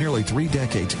rifles. For nearly 3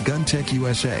 decades, GunTech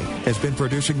USA has been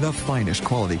producing the finest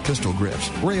quality pistol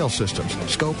grips, rail systems,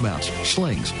 scope mounts,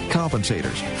 slings,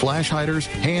 compensators, flash hiders,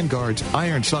 handguards,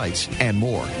 iron sights, and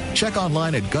more. Check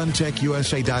online at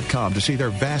GunTechUSA.com to see their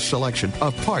vast selection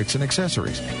of parts and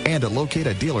accessories and to locate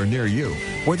a dealer near you.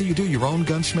 Whether you do your own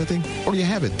gunsmithing or you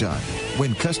have it done,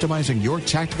 when customizing your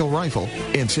tactical rifle,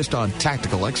 insist on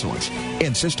tactical excellence.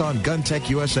 Insist on GunTech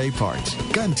USA parts.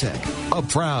 GunTech, a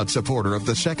proud supporter of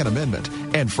the Second Amendment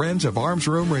and friends of Arms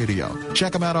Room Radio.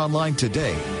 Check them out online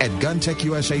today at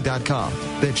GunTechUSA.com.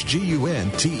 That's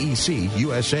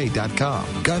GUNTECUSA.com.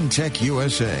 GunTech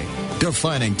USA,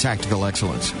 defining tactical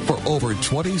excellence for over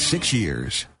 26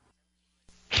 years.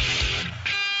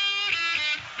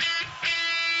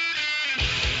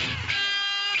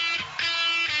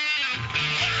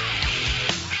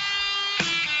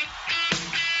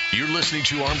 You're listening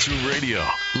to Arms Room Radio,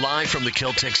 live from the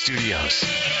Kel-Tec studios.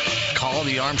 Call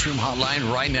the Arms Room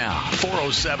hotline right now,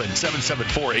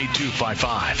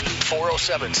 407-774-8255.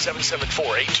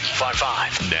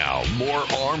 407-774-8255. Now, more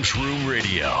Arms Room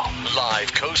Radio,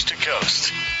 live coast to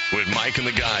coast, with Mike and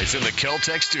the guys in the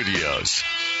Kel-Tec studios.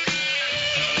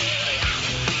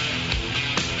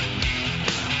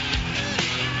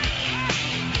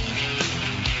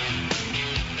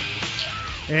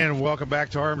 And welcome back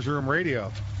to Arms Room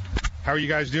Radio. How are you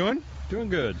guys doing? Doing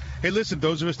good. Hey, listen,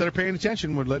 those of us that are paying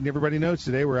attention, we're letting everybody know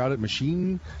today we're out at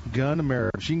Machine Gun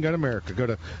America. Machine Gun America. Go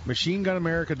to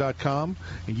machinegunamerica.com,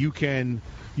 and you can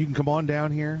come on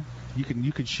down here. You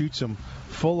can shoot some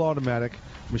full automatic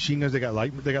machine guns. They got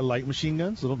light machine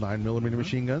guns, little 9mm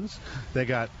machine guns. They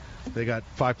got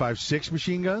 5.56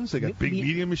 machine guns. They got big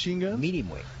medium machine guns.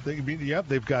 Medium weight.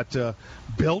 They've got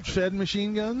belt-fed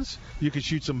machine guns. You can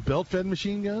shoot some belt-fed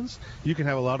machine guns. You can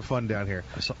have a lot of fun down here.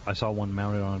 I saw one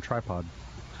mounted on a tripod.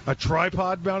 A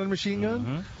tripod-mounted machine gun.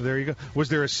 Mm-hmm. There you go. Was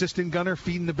there assistant gunner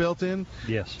feeding the belt in?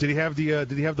 Yes. Did he have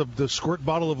the squirt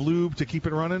bottle of lube to keep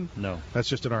it running? No. That's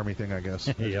just an Army thing, I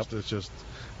guess. Yep.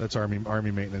 That's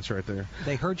Army maintenance right there.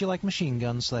 They heard you like machine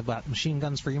guns, so they've got machine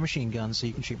guns for your machine guns, so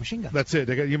you can shoot machine guns. That's it.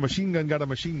 They got your machine gun. Got a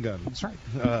machine gun. That's right.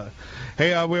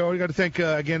 Hey, we got to thank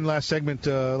again. Last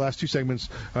two segments.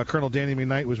 Colonel Danny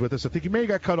McKnight was with us. I think he may have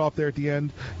got cut off there at the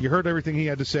end. You heard everything he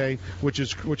had to say, which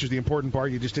is the important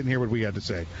part. You just didn't hear what we had to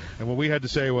say, and what we had to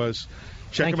say was.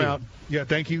 Check him out. Yeah,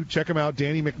 thank you. Check him out.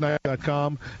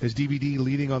 DannyMcKnight.com. His DVD,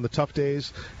 Leading on the Tough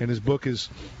Days, and his book is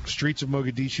Streets of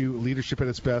Mogadishu, Leadership at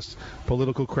its Best,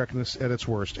 Political Correctness at its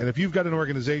Worst. And if you've got an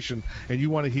organization and you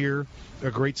want to hear a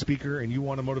great speaker and you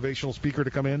want a motivational speaker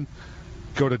to come in,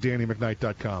 go to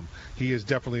DannyMcKnight.com. He is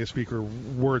definitely a speaker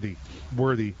worthy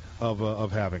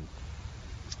of having.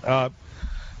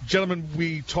 Gentlemen,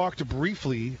 we talked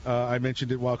briefly, I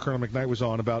mentioned it while Colonel McKnight was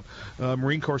on, about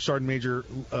Marine Corps Sergeant Major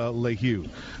LeHue,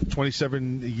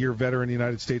 27-year veteran in the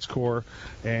United States Corps,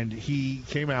 and he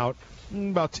came out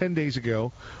about 10 days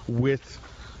ago with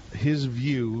his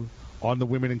view on the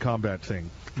women in combat thing.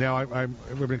 Now, I'm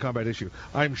women in combat issue.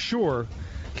 I'm sure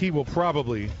he will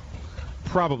probably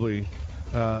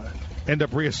end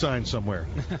up reassigned somewhere.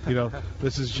 You know,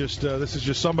 this is just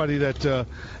somebody that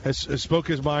has spoke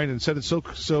his mind and said it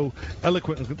so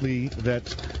eloquently that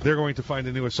they're going to find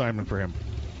a new assignment for him.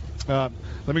 Let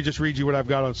me just read you what I've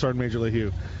got on Sergeant Major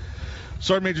LeHue.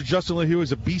 Sergeant Major Justin LeHue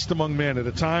is a beast among men. At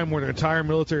a time when the entire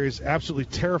military is absolutely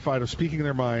terrified of speaking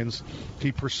their minds,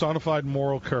 he personified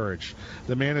moral courage.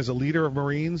 The man is a leader of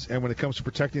Marines, and when it comes to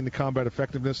protecting the combat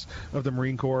effectiveness of the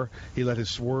Marine Corps, he let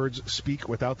his words speak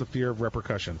without the fear of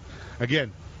repercussion.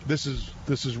 Again, this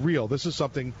is real. This is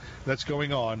something that's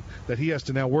going on that he has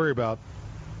to now worry about.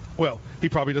 Well, he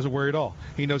probably doesn't worry at all.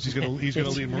 He knows he's going to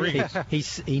lead Marines.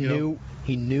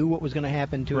 He knew what was going to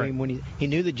happen to him when he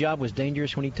knew the job was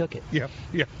dangerous when he took it.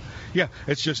 Yeah.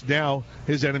 It's just now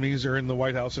his enemies are in the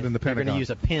White House and in the Pentagon. They're going to use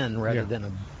a pen rather than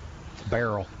a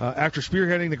barrel. After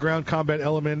spearheading the Ground Combat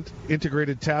Element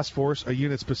Integrated Task Force, a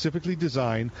unit specifically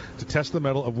designed to test the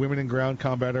mettle of women in ground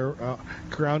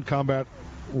combat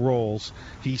roles,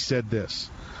 he said this.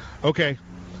 Okay,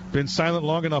 been silent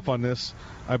long enough on this.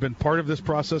 I've been part of this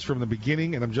process from the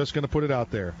beginning, and I'm just going to put it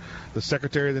out there. The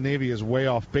Secretary of the Navy is way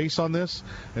off base on this,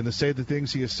 and to say the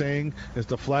things he is saying is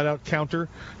the flat-out counter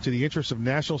to the interests of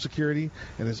national security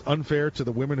and is unfair to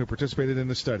the women who participated in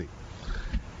the study.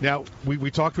 Now,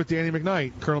 we talked with Danny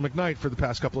McKnight, Colonel McKnight, for the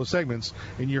past couple of segments,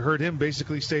 and you heard him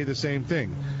basically say the same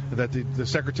thing, that the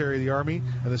Secretary of the Army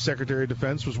and the Secretary of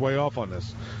Defense was way off on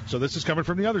this. So this is coming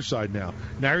from the other side now.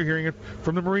 Now you're hearing it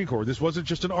from the Marine Corps. This wasn't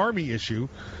just an Army issue.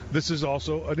 This is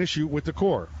also an issue with the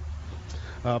Corps.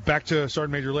 Back to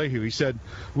Sergeant Major LeHue. He said,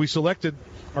 we selected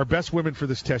our best women for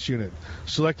this test unit,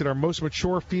 selected our most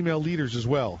mature female leaders as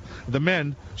well. The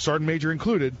men, Sergeant Major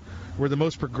included, were the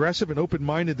most progressive and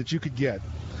open-minded that you could get.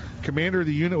 Commander of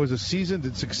the unit was a seasoned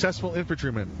and successful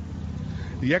infantryman.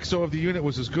 The XO of the unit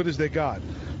was as good as they got,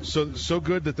 so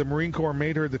good that the Marine Corps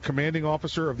made her the commanding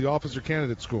officer of the Officer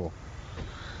Candidate School.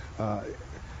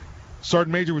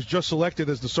 Sergeant Major was just selected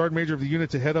as the Sergeant Major of the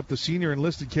unit to head up the Senior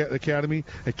Enlisted Academy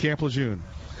at Camp Lejeune.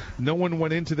 No one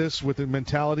went into this with the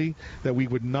mentality that we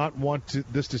would not want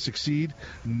this to succeed.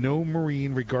 No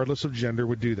Marine, regardless of gender,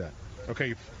 would do that.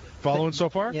 Okay, following so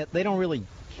far? Yeah, they don't really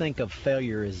think of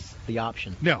failure as the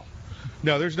option. No,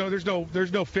 there's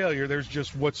no failure. There's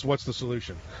just what's the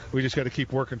solution. We just got to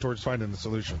keep working towards finding the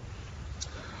solution.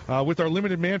 With our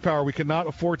limited manpower, we cannot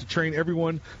afford to train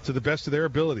everyone to the best of their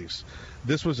abilities.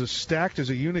 This was as stacked as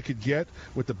a unit could get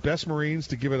with the best Marines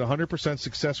to give it 100%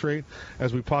 success rate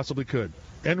as we possibly could.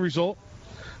 End result,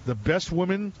 the best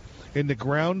women in the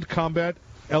Ground Combat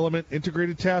Element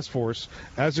Integrated Task Force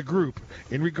as a group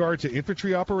in regard to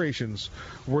infantry operations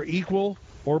were equal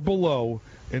or below,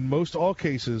 in most all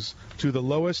cases, to the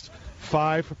lowest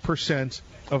 5%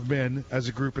 of men as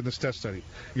a group in this test study.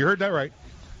 You heard that right.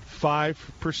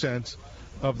 5%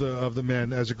 of the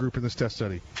men as a group in this test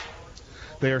study.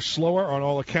 They are slower on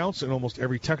all accounts in almost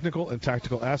every technical and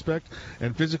tactical aspect,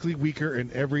 and physically weaker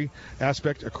in every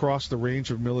aspect across the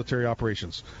range of military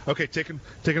operations. Okay, taking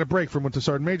a break from what the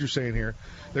Sergeant Major's saying here.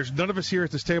 There's none of us here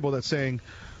at this table that's saying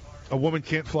a woman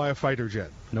can't fly a fighter jet.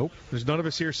 Nope. There's none of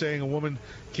us here saying a woman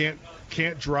can't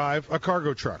drive a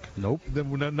cargo truck. Nope.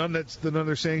 None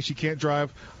they're saying she can't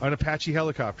drive an Apache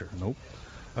helicopter.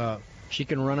 Nope. She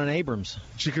can run an Abrams.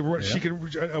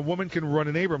 A woman can run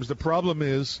an Abrams. The problem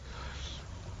is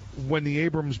when the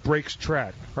Abrams breaks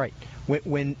track. Right.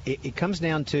 When it comes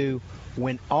down to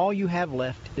when all you have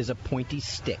left is a pointy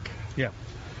stick. Yeah.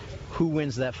 Who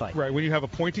wins that fight? Right. When you have a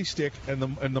pointy stick and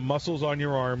the muscles on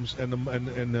your arms and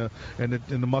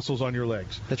the muscles on your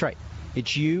legs. That's right.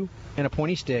 It's you and a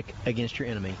pointy stick against your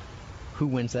enemy. Who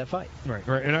wins that fight? Right.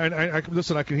 And I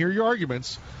listen. I can hear your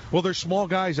arguments. Well, there's small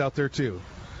guys out there too.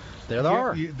 There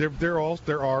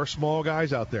are small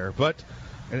guys out there, but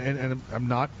and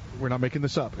we're not making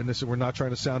this up, and we're not trying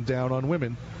to sound down on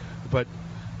women, but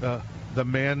the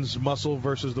man's muscle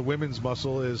versus the women's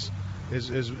muscle is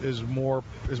more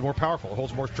powerful. It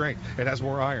holds more strength. It has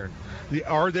more iron.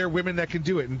 Are there women that can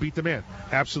do it and beat the man?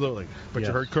 Absolutely. But yes.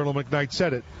 You heard Colonel McKnight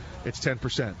said it. It's 10%.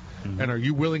 Mm-hmm. And are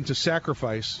you willing to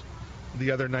sacrifice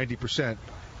the other 90%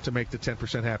 to make the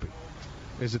 10% happy?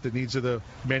 Is it the needs of the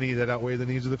many that outweigh the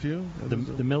needs of the few?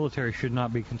 The military should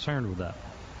not be concerned with that.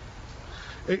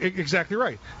 Exactly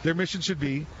right. Their mission should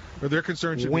be, or their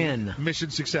concern should Win. be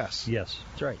mission success. Yes.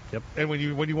 That's right. Yep. And when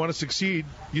you want to succeed,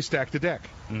 you stack the deck.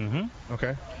 Mm-hmm.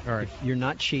 Okay. All right. You're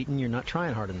not cheating. You're not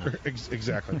trying hard enough.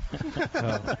 Exactly.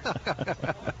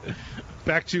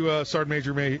 Back to Sergeant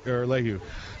Major Leahy.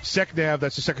 SecNav,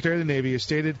 that's the Secretary of the Navy, has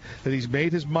stated that he's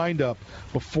made his mind up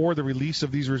before the release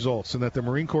of these results and that the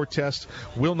Marine Corps test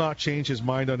will not change his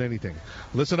mind on anything.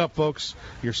 Listen up, folks.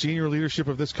 Your senior leadership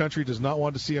of this country does not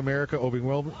want to see America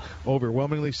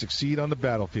overwhelmingly succeed on the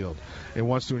battlefield. It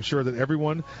wants to ensure that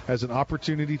everyone has an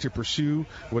opportunity to pursue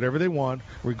whatever they want,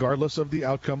 regardless of the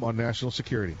outcome on national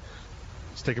security.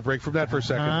 Let's take a break from that for a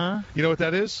second. You know what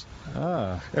that is?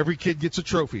 Every kid gets a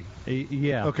trophy.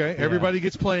 Yeah. Okay. Yeah. Everybody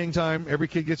gets playing time. Every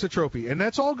kid gets a trophy, and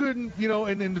that's all good.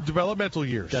 In the developmental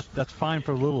years. That's fine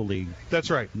for Little League. That's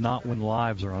right. Not when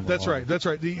lives are on the line. That's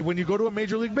right. When you go to a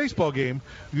Major League Baseball game,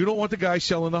 you don't want the guy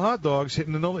selling the hot dogs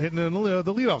hitting the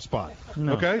leadoff spot.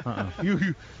 No. Okay.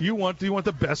 You want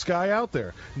the best guy out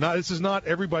there. This is not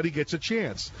everybody gets a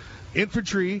chance.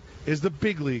 Infantry is the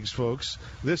big leagues, folks.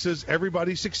 This is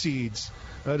everybody succeeds.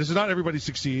 This is not everybody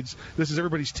succeeds. This is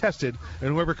everybody's tested, and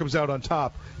whoever comes out on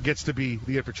top gets to be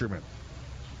the infantryman.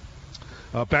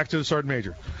 Back to the Sergeant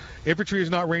Major. Infantry is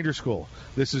not Ranger School.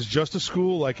 This is just a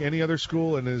school like any other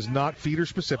school, and it is not feeder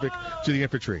specific to the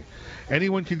infantry.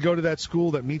 Anyone can go to that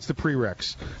school that meets the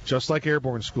prereqs, just like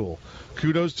Airborne School.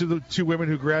 Kudos to the 2 women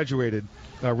who graduated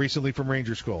recently from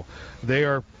Ranger School. They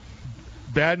are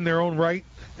bad in their own right.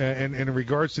 And in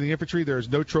regards to the infantry, there is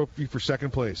no trophy for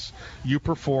second place. You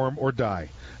perform or die.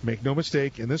 Make no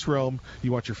mistake, in this realm,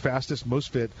 you want your fastest,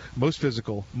 most fit, most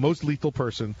physical, most lethal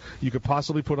person you could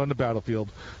possibly put on the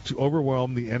battlefield to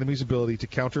overwhelm the enemy's ability to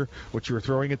counter what you are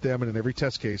throwing at them. And in every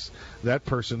test case, that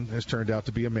person has turned out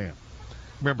to be a man.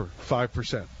 Remember,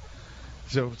 5%.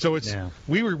 So it's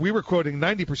we were quoting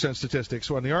 90% statistics.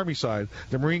 So on the Army side,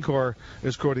 the Marine Corps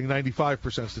is quoting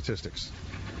 95% statistics.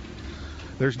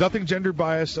 There's nothing gender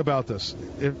biased about this.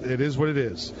 It is what it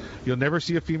is. You'll never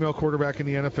see a female quarterback in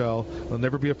the NFL. There'll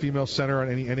never be a female center on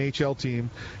any NHL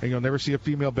team. And you'll never see a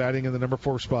female batting in the number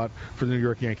 4 spot for the New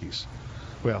York Yankees.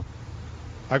 Well,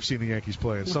 I've seen the Yankees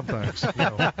play, and sometimes,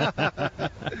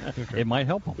 It might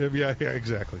help them. Yeah,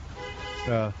 exactly.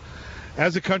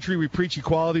 As a country, we preach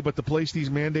equality, but to place these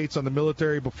mandates on the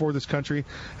military before this country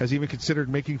has even considered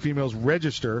making females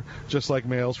register, just like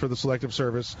males, for the selective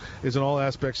service is in all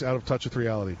aspects out of touch with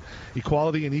reality.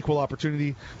 Equality and equal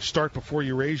opportunity start before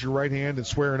you raise your right hand and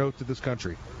swear an oath to this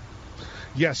country.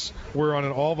 Yes, we're on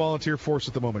an all-volunteer force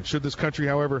at the moment. Should this country,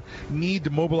 however, need to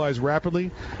mobilize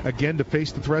rapidly, again, to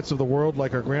face the threats of the world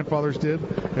like our grandfathers did,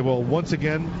 it will once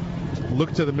again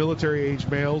look to the military-age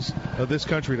males of this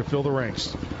country to fill the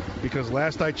ranks. Because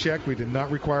last I checked, we did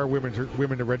not require women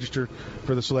to register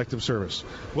for the selective service.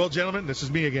 Well, gentlemen, this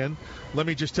is me again. Let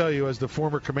me just tell you, as the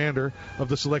former commander of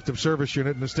the selective service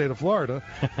unit in the state of Florida,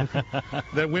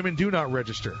 that women do not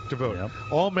register to vote. Yep.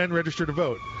 All men register to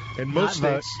vote. In most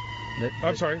states...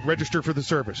 register for the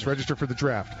service, register for the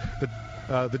draft.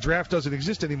 The draft doesn't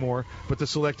exist anymore, but the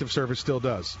selective service still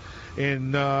does.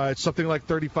 In it's something like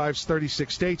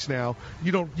 36 states now.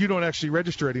 You don't actually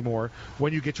register anymore.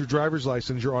 When you get your driver's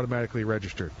license, you're automatically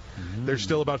registered. Mm-hmm. There's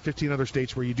still about 15 other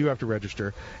states where you do have to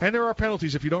register, and there are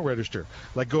penalties if you don't register.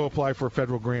 Like go apply for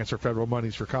federal grants or federal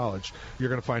monies for college. You're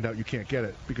going to find out you can't get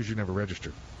it because you never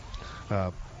registered.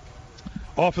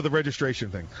 Off of the registration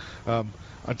thing.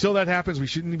 Until that happens, we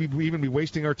shouldn't even be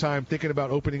wasting our time thinking about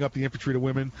opening up the infantry to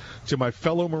women. To my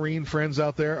fellow Marine friends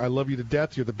out there, I love you to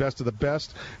death. You're the best of the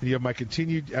best, and you have my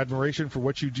continued admiration for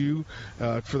what you do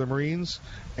for the Marines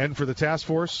and for the task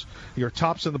force. You're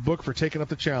tops in the book for taking up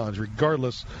the challenge.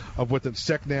 Regardless of what the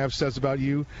SecNav says about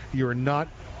you, you are not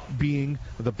being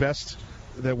the best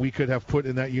that we could have put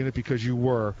in that unit because you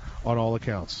were on all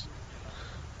accounts.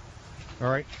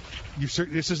 All right?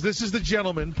 This is the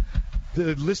gentleman,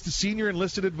 the senior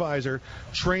enlisted advisor,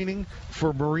 training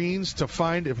for Marines to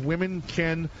find if women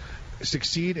can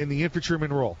succeed in the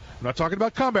infantryman role. I'm not talking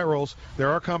about combat roles. There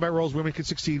are combat roles women can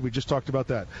succeed. We just talked about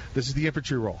that. This is the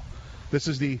infantry role. This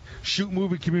is the shoot,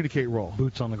 move, and communicate role.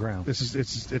 Boots on the ground.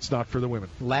 It's not for the women.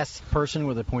 Last person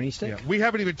with a pointy stick? Yeah. We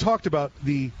haven't even talked about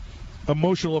the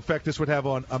emotional effect this would have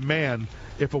on a man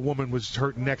if a woman was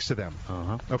hurt next to them.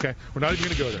 Okay? We're not even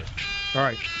going to go there. All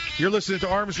right. You're listening to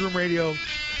Arms Room Radio,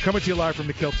 coming to you live from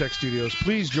the Kel-Tec Studios.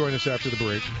 Please join us after the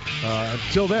break.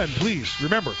 Until then, please,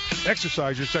 remember,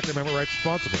 exercise your Second Amendment rights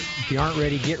responsibly. If you aren't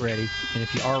ready, get ready. And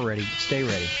if you are ready, stay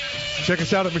ready. Check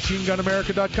us out at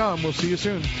MachineGunAmerica.com. We'll see you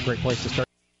soon. Great place to start.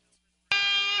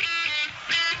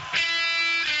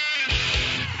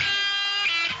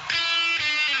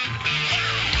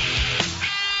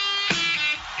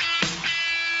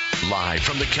 Live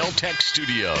from the Keltec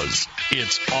studios,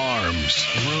 it's Arms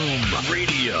Room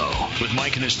Radio with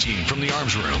Mike and his team from the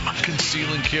Arms Room.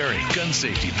 Conceal and carry, gun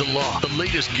safety, the law, the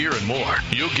latest gear, and more.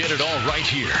 You'll get it all right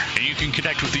here. And you can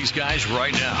connect with these guys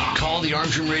right now. Call the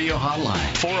Arms Room Radio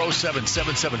hotline,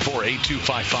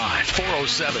 407-774-8255.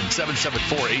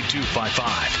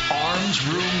 407-774-8255. Arms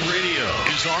Room Radio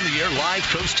is on the air live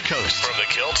coast to coast from the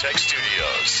Keltec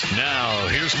studios. Now,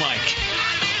 here's Mike.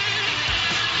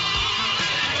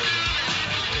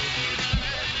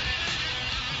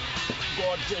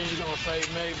 God damn, you're going to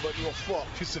save me, but you're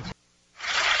fucked.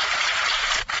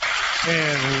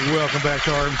 And welcome back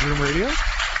to Arms Room Radio.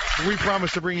 We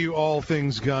promise to bring you all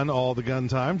things gun, all the gun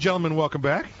time. Gentlemen, welcome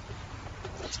back.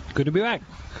 Good to be back.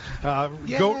 Let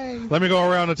me go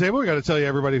around the table. We got to tell you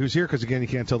everybody who's here because, again, you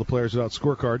can't tell the players without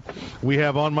scorecard. We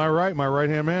have on my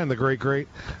right-hand man, the great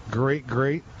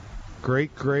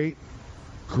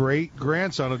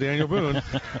grandson of Daniel Boone.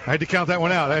 I had to count that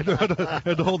one out. I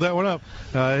had to hold that one up.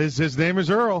 His name is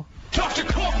Earl. Dr.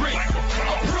 Corporate,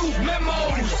 approved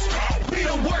memos.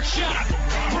 Leader workshop,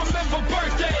 remember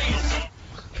birthdays.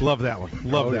 Love that one.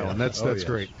 Love that one. That's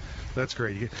great. That's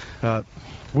great.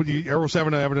 Errol's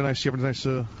having a nice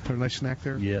snack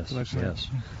there. Yes. Yes.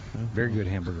 Very good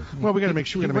hamburger. Well, we got to make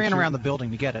sure. We ran around the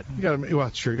building to get it. Well,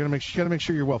 that's true. You got to make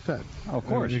sure you're well fed. Oh, of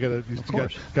course. You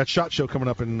got SHOT Show coming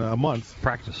up in a month.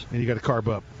 Practice. And you got to carb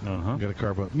up. Uh-huh. You got to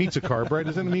carb up. Meat's a carb, right?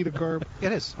 Isn't meat a carb?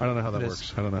 It is. I don't know how that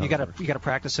works. I don't know. You got to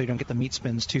practice so you don't get the meat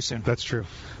spins too soon. That's true.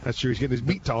 He's getting his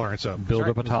meat tolerance up. Build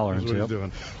up a tolerance. That's what he's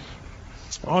doing.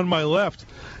 On my left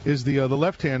is the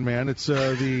left-hand man. It's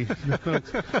he's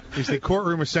the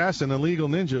courtroom assassin, a legal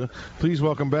ninja. Please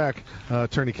welcome back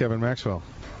Attorney Kevin Maxwell.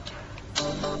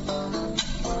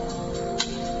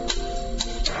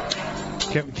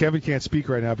 Kevin can't speak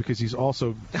right now because he's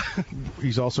also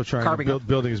trying to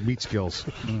building his meat skills.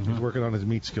 Mm-hmm. He's working on his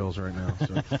meat skills right now.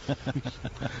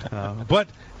 So. But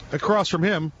across from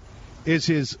him is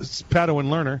his Padawan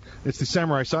learner. It's the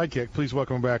samurai sidekick. Please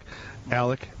welcome back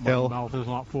Alec L. My mouth is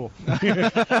not full.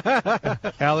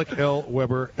 Alec L.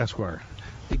 Weber, Esquire.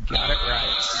 You got it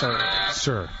right,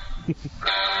 sir.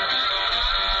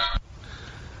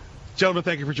 Gentlemen,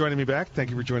 thank you for joining me back.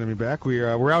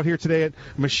 We're out here today at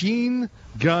Machine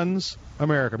Gun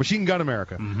America.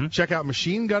 Mm-hmm. Check out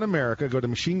Machine Gun America. Go to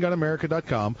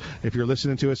machinegunamerica.com. If you're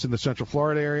listening to us in the Central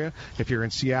Florida area, if you're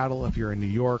in Seattle, if you're in New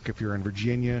York, if you're in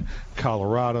Virginia,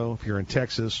 Colorado, if you're in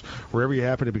Texas, wherever you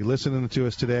happen to be listening to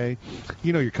us today,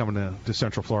 you know you're coming to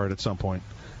Central Florida at some point.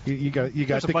 You got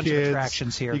There's the a bunch kids. of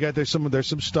attractions here. There's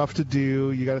some stuff to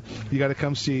do. You got to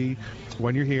come see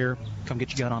when you're here. Come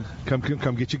get your gun on. Come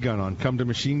get your gun on. Come to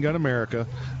Machine Gun America.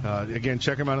 Again,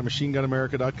 check them out at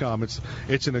machinegunamerica.com. It's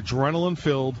an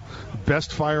adrenaline-filled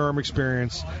best firearm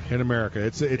experience in America.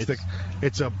 It's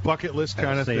a bucket list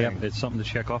kind of thing. It's something to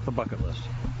check off the bucket list.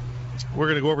 We're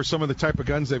going to go over some of the type of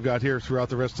guns they've got here throughout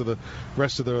the rest of the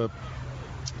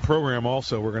program.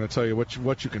 Also, we're going to tell you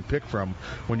what you can pick from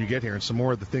when you get here and some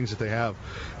more of the things that they have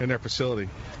in their facility.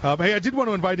 Hey, I did want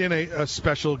to invite in a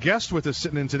special guest with us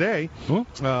sitting in today.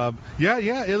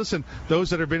 Hey, listen,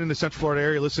 those that have been in the Central Florida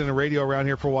area listening to radio around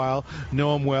here for a while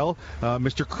know him well.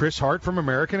 Mr. Chris Hart from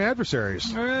American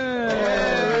Adversaries.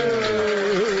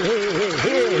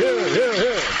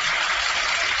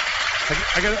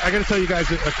 I got to tell you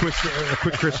guys a quick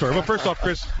Chris story. Well, first off,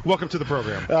 Chris, welcome to the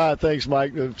program. Thanks,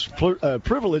 Mike. It's a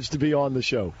privilege to be on the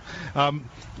show.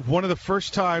 One of the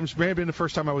first times, may have been the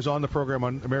first time I was on the program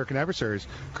on American Adversaries,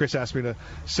 Chris asked me to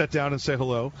sit down and say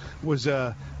hello. Was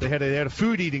they had a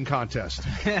food eating contest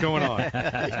going on,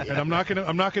 and I'm not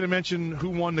gonna mention who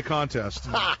won the contest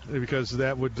because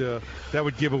that would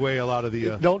give away a lot of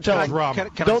the don't tell him.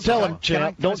 Don't tell him,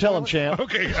 champ. Don't tell him, champ.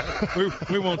 Okay,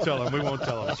 we won't tell him.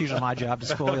 It's usually my job to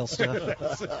spoil stuff.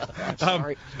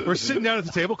 We're sitting down at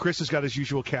the table. Chris has got his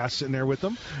usual cast sitting there with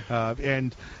him,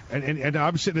 and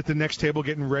I'm sitting at the next table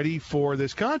getting ready for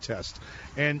this contest.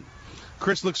 And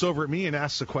Chris looks over at me and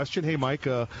asks a question. Hey, Mike,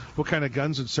 what kind of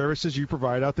guns and services you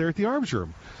provide out there at the Arms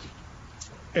Room?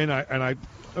 And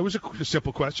it was a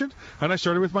simple question, and I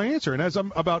started with my answer. And as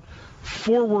I'm about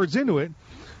 4 words into it,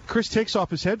 Chris takes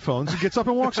off his headphones and gets up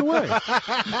and walks away.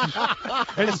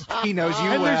 And he knows you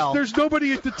well. There's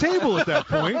nobody at the table at that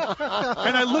point.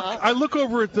 And I look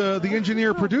over at the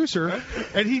engineer producer,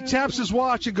 and he taps his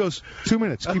watch and goes, 2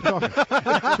 minutes. Keep talking. 2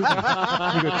 minutes. We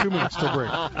got 2 minutes till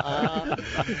break.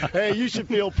 Hey, you should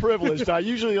feel privileged. I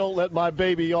usually don't let my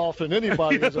baby off in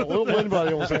anybody's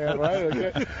hand, right?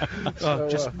 Okay. So,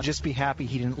 just be happy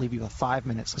he didn't leave you with 5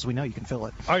 minutes because we know you can fill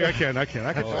it. I can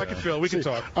fill it. We can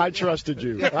talk. I trusted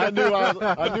you.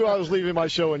 I knew I was leaving my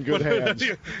show in good hands.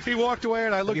 He walked away,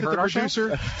 and I looked at the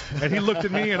producer, and he looked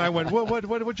at me, and I went,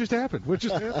 "What just happened? What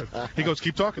just happened?" He goes,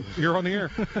 "Keep talking. You're on the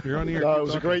air. You're on the air." It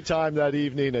was a great time that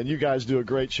evening, and you guys do a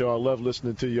great show. I love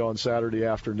listening to you on Saturday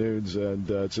afternoons, and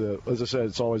as I said,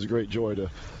 it's always a great joy to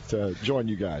join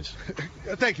you guys.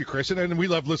 Thank you, Chris, and we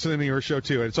love listening to your show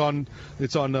too. It's on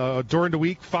during the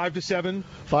week, 5 to 7.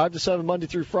 5 to 7 Monday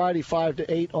through Friday, 5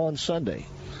 to 8 on Sunday.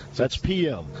 That's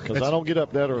p.m. because I don't get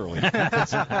up that early.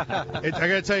 I got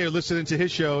to tell you, listening to his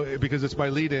show, because it's my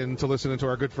lead-in to listening to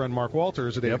our good friend Mark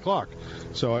Walters at 8 o'clock.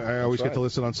 So I always get to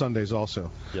listen on Sundays also.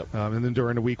 Yep. And then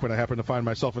during the week when I happen to find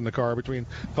myself in the car between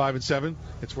 5 and 7,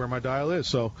 it's where my dial is.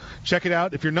 So check it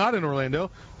out. If you're not in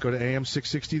Orlando, go to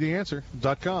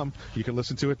am660theanswer.com. You can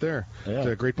listen to it there. Yeah. It's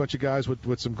a great bunch of guys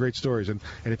with some great stories. And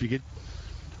if you get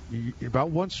about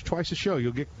once, twice a show,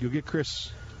 you'll get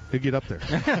Chris. He'll get up there.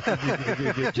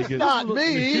 Not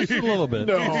me. Just a little bit.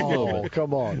 No,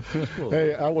 come on.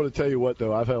 Hey, I want to tell you what,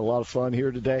 though. I've had a lot of fun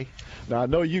here today. Now, I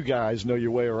know you guys know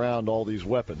your way around all these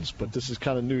weapons, but this is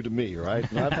kind of new to me, right?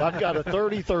 And I've got a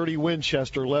 30-30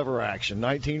 Winchester lever action,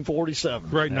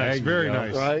 1947. Right, nice. Very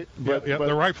nice. Right? But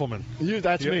the rifleman.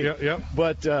 That's me. Yep.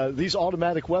 But these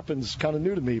automatic weapons kind of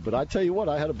new to me, but I tell you what,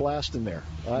 I had a blast in there.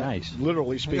 Nice.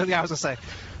 Literally speaking. Yeah, I was going to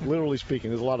say. Literally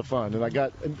speaking, it was a lot of fun.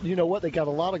 And you know what? They got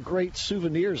a lot of great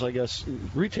souvenirs, I guess,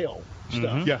 retail stuff.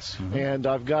 Mm-hmm. Yes. Mm-hmm. And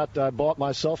I bought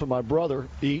myself and my brother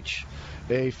each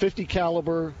a 50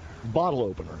 caliber bottle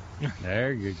opener.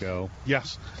 There you go.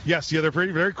 Yes. Yeah, they're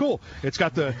very cool. It's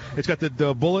got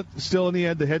the bullet still in the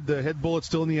end, the head bullet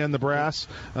still in the end, the brass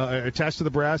attached to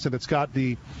the brass, and it's got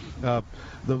the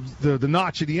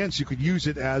notch at the end, so you could use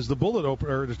it as the bullet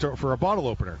opener for a bottle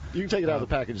opener. You can take it out of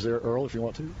the package there, Earl, if you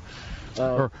want to.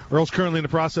 Earl's currently in the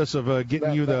process of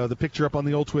getting you the picture up on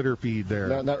the old Twitter feed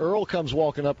there. Now Earl comes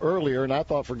walking up earlier, and I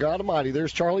thought, for God Almighty,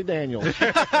 there's Charlie Daniels.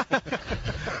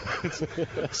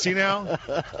 See now,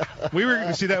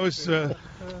 that was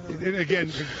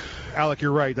again. Alec,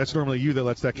 you're right. That's normally you that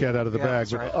lets that cat out of the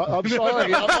bag. Right. I'm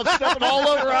sorry. I'm stepping all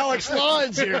over Alec's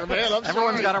lines here, man.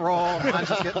 Everyone's got a roll. I'm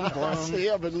just getting blown. See,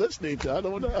 I've been listening to. I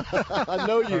don't know. I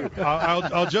know you.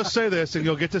 I'll just say this, and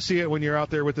you'll get to see it when you're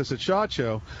out there with us at SHOT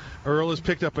Show. Earl has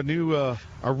picked up a new, a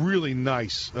really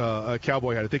nice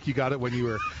cowboy hat. I think you got it when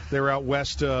they were out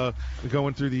west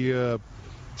going through the.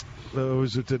 You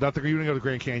didn't go to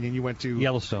Grand Canyon. You went to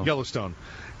Yellowstone,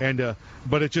 and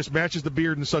but it just matches the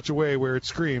beard in such a way where it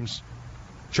screams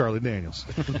Charlie Daniels.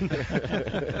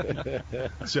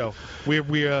 So we'll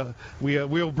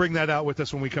bring that out with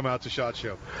us when we come out to SHOT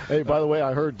Show. Hey, by the way,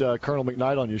 I heard Colonel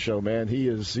McKnight on your show, man.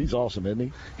 He's awesome, isn't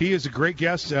he? He is a great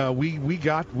guest. We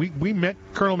met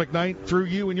Colonel McKnight through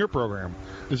you and your program.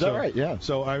 Is that right? Yeah.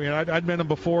 So I mean, I'd met him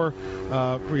before,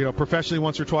 professionally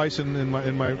once or twice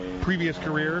in my previous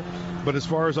career, but as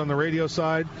far as on the radio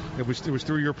side, it was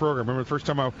through your program. Remember the first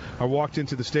time I walked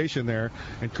into the station there,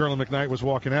 and Colonel McKnight was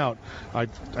walking out, I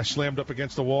slammed up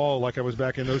against the wall like I was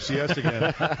back in OCS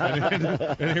again,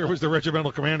 and here was the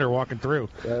regimental commander walking through.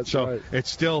 That's so right. It's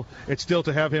still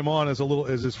to have him on as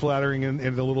flattering and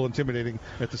a little intimidating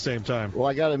at the same time. Well,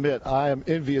 I got to admit, I am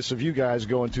envious of you guys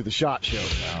going to the SHOT Show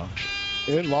now.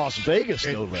 In Las Vegas,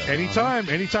 no less. Anytime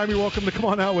you're welcome to come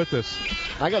on out with us.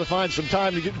 I got to find some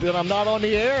time to get that I'm not on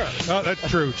the air. Oh, that's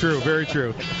true, very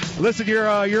true. Listen, you're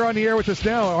on the air with us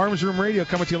now. Arms Room Radio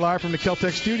coming to you live from the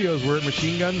Keltec Studios. We're at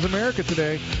Machine Guns America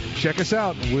today. Check us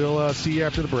out. We'll see you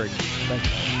after the break.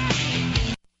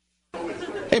 Thanks.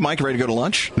 Hey, Mike, ready to go to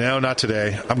lunch? No, not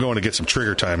today. I'm going to get some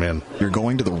trigger time in. You're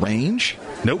going to the range?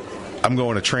 Nope. I'm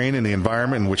going to train in the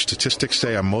environment in which statistics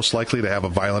say I'm most likely to have a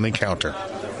violent encounter.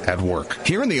 At work.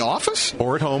 Here in the office?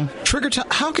 Or at home. Trigger time?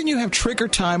 How can you have trigger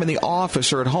time in the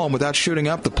office or at home without shooting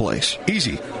up the place?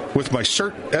 Easy. With my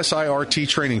SIRT SIRT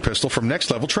training pistol from Next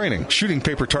Level Training. Shooting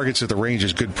paper targets at the range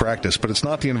is good practice, but it's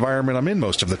not the environment I'm in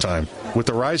most of the time. With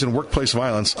the rise in workplace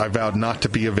violence, I vowed not to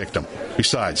be a victim.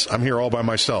 Besides, I'm here all by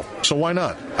myself, so why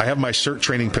not? I have my SIRT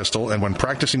training pistol, and when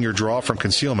practicing your draw from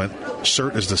concealment,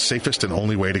 SIRT is the safest and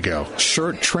only way to go.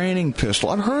 SIRT training pistol.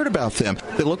 I've heard about them.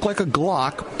 They look like a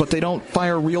Glock, but they don't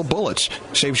fire real bullets.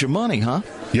 Saves you money, huh?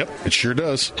 Yep, it sure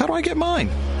does. How do I get mine?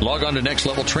 Log on to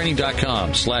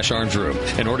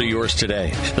nextleveltraining.com/armsroom and order yours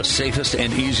today. The safest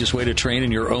and easiest way to train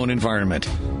in your own environment.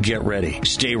 Get ready.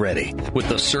 Stay ready with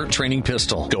the SIRT training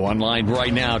pistol. Go online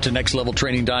right now to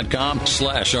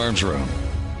nextleveltraining.com/armsroom.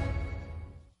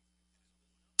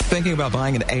 Thinking about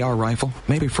buying an AR rifle?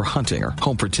 Maybe for hunting or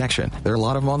home protection. There are a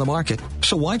lot of them on the market. So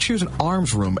So why choose an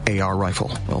Arms Room AR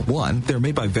rifle? Well, one, they're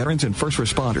made by veterans and first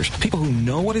responders, people who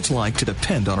know what it's like to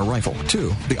depend on a rifle.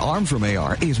 Two, the Arms Room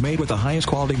AR is made with the highest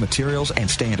quality materials and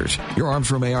standards. Your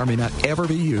Arms Room AR may not ever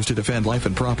be used to defend life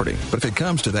and property, but if it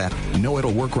comes to that, know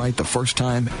it'll work right the first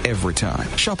time, every time.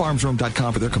 Shop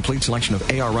armsroom.com for their complete selection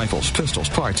of AR rifles, pistols,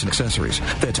 parts, and accessories.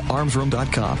 That's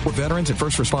armsroom.com, where veterans and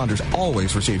first responders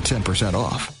always receive 10%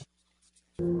 off.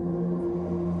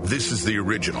 This is the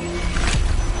original.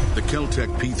 The Kel-Tec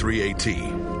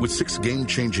P3AT. With 6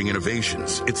 game-changing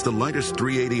innovations, it's the lightest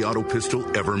 .380 auto pistol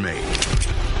ever made.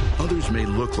 Others may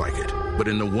look like it, but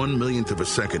in the 1/1,000,000th of a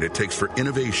second it takes for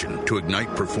innovation to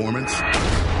ignite performance,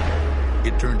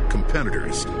 it turned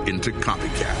competitors into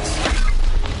copycats.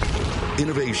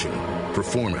 Innovation,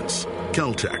 performance,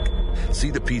 Kel-Tec.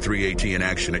 See the P3AT in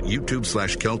action at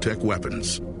YouTube/Kel-Tec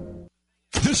Weapons.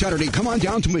 This Saturday, come on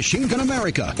down to Machine Gun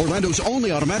America, Orlando's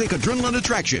only automatic adrenaline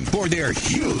attraction, for their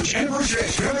huge anniversary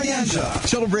extravaganza.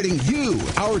 Celebrating you,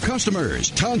 our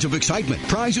customers. Tons of excitement,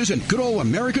 prizes, and good old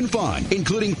American fun,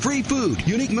 including free food,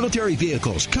 unique military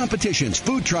vehicles, competitions,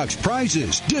 food trucks,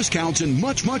 prizes, discounts, and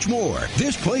much, much more.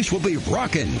 This place will be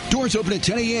rockin'. Doors open at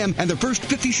 10 a.m., and the first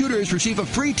 50 shooters receive a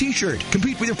free T-shirt.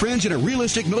 Compete with your friends in a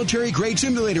realistic military-grade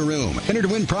simulator room. Enter to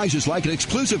win prizes like an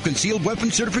exclusive concealed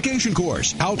weapons certification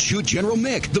course. Outshoot General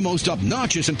Mick, the most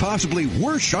obnoxious and possibly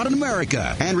worst shot in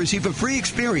America, and receive a free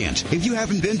experience. If you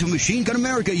haven't been to Machine Gun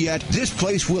America yet, this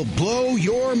place will blow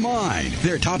your mind.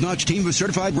 Their top-notch team of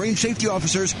certified range safety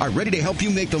officers are ready to help you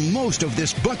make the most of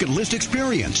this bucket list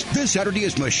experience. This Saturday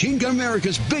is Machine Gun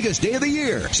America's biggest day of the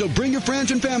year, so bring your friends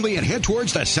and family and head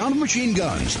towards the sound of machine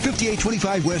guns.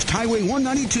 5825 West Highway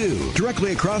 192,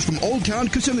 directly across from Old Town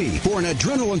Kissimmee, for an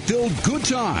adrenaline-filled good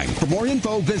time. For more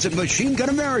info, visit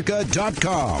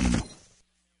MachineGunAmerica.com.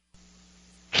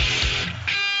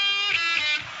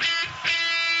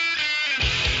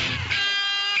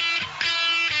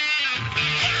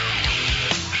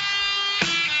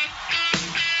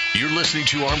 You're listening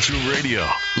to Arms Room Radio,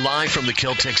 live from the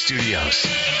Kel-Tec studios.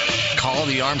 Call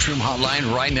the Arms Room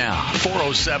hotline right now,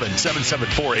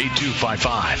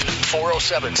 407-774-8255.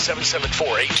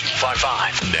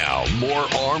 407-774-8255. Now, more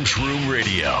Arms Room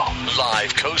Radio,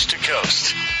 live coast to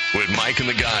coast, with Mike and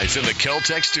the guys in the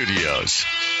Kel-Tec studios.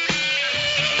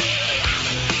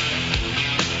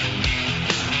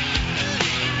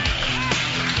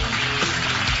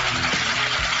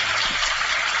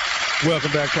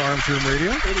 Welcome back to Arms Room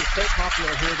Radio. It is so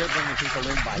popular here, they're bringing people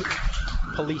in by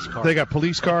police cars. They got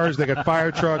police cars, they got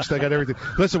fire trucks, they got everything.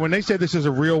 Listen, when they say this is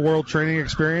a real-world training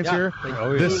experience here,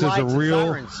 this is a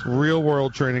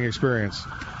real-world training experience.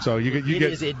 So you get. It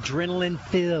is adrenaline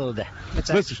filled.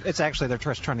 It's actually they're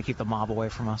just trying to keep the mob away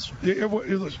from us. Yeah.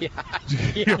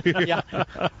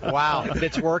 Wow,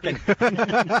 it's working.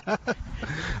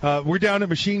 We're down at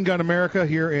Machine Gun America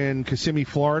here in Kissimmee,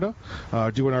 Florida,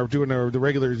 doing the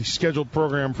regular scheduled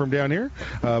program from down here.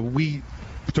 We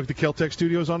took the Kel-Tec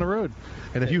studios on the road,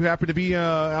 and if you happen to be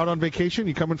out on vacation,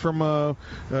 you're coming from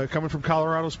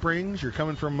Colorado Springs, you're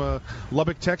coming from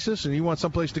Lubbock, Texas, and you want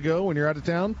someplace to go when you're out of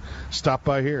town, stop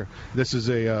by here. This is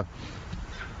a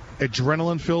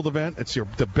adrenaline-filled event. It's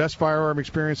the best firearm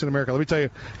experience in America. Let me tell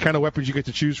you kind of weapons you get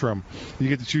to choose from. You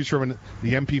get to choose from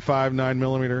the MP5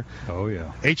 9mm. Oh,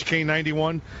 yeah.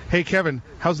 HK91. Hey, Kevin,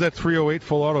 how's that 308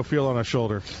 full auto feel on a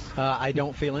shoulder? I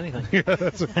don't feel anything.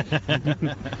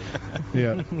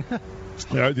 Yeah.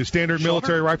 The standard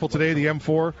military rifle today, the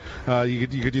M4. You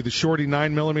could do the Shorty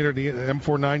 9mm, the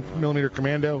M4 9mm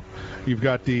Commando. You've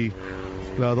got the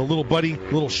little buddy,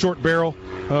 little short barrel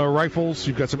rifles.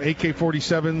 You've got some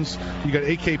AK-47s. You've got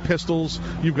AK pistols.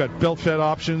 You've got belt-fed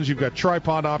options. You've got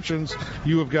tripod options.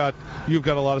 You've got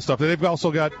a lot of stuff. They've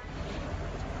also got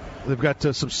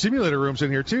some simulator rooms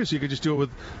in here too, so you can just do it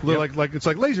with like it's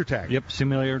like laser tag. Yep,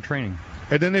 simulator training.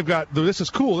 And then they've got, this is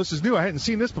cool, this is new, I hadn't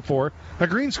seen this before, a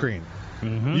green screen.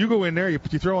 Mm-hmm. You go in there, you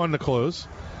throw on the clothes,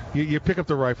 you pick up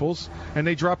the rifles, and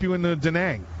they drop you in the Da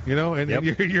Nang, and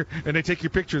you're and they take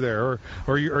your picture there,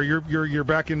 or you're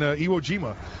back in Iwo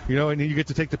Jima, and you get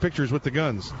to take the pictures with the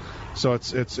guns. So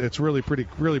it's really pretty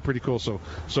cool. So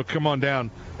come on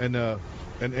down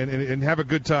and have a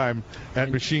good time at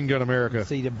Machine Gun America.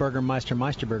 See the Burgermeister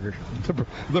Burger.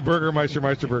 The Burgermeister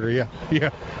Burger, yeah,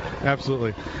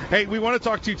 absolutely. Hey, we want to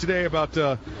talk to you today about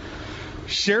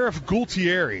Sheriff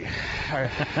Gualtieri.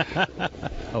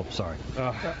 Oh, sorry.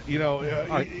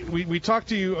 We talked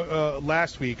to you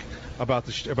last week about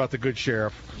the good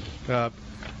sheriff.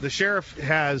 The sheriff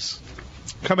has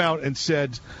come out and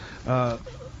said that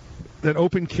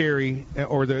open carry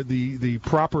or the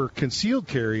proper concealed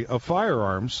carry of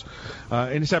firearms,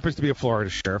 and this happens to be a Florida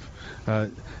sheriff,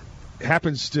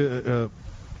 happens to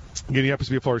Again, you have to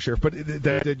be a Florida sheriff, but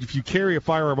that if you carry a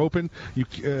firearm open,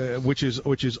 which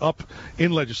is up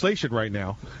in legislation right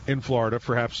now in Florida,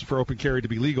 perhaps for open carry to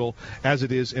be legal, as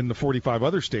it is in the 45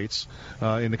 other states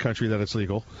in the country that it's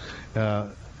legal.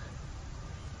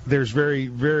 There's very,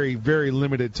 very, very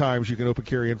limited times you can open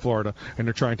carry in Florida, and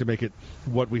they're trying to make it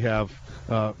what we have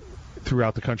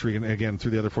throughout the country, and again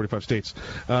through the other 45 states.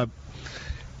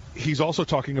 He's also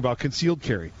talking about concealed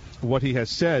carry. What he has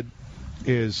said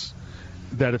is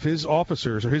that if his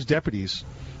officers or his deputies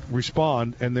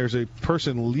respond and there's a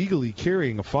person legally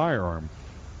carrying a firearm,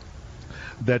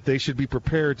 that they should be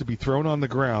prepared to be thrown on the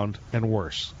ground and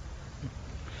worse.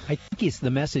 I think it's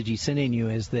the message he's sending you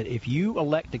is that if you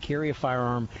elect to carry a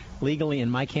firearm legally in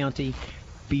my county,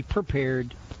 be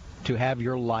prepared to have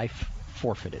your life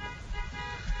forfeited.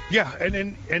 Yeah,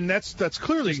 and that's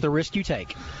clearly it's the risk you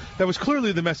take. That was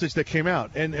clearly the message that came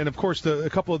out, and of course a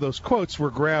couple of those quotes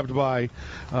were grabbed by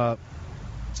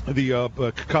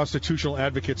the constitutional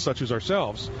advocates such as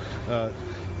ourselves,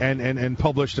 and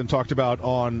published and talked about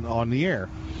on the air,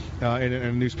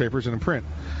 in newspapers and in print.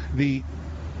 The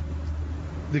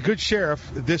good sheriff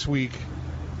this week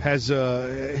has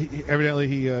evidently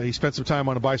he spent some time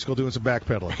on a bicycle doing some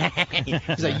backpedaling.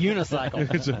 It's a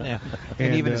unicycle.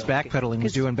 And even his backpedaling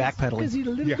was doing backpedaling. Because he's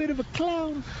a little bit of a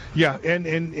clown. Yeah,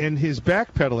 and his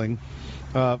backpedaling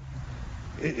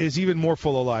is even more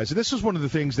full of lies. And this is one of the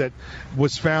things that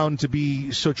was found to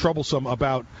be so troublesome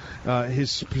about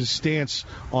his stance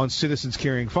on citizens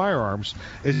carrying firearms,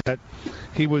 is that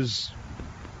he wasn't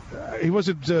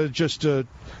just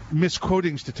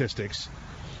misquoting statistics.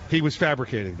 He was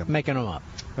fabricating them, making them up.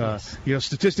 Yes.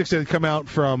 Statistics that had come out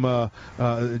from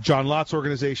John Lott's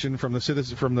organization, from the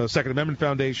Second Amendment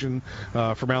Foundation,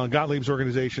 from Alan Gottlieb's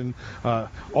organization.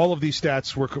 All of these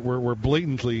stats were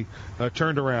blatantly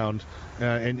turned around,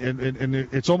 and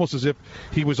it's almost as if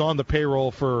he was on the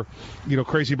payroll for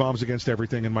Crazy Moms Against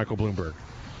Everything and Michael Bloomberg.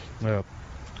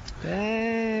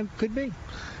 Could be.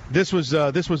 This was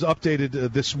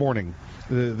updated this morning.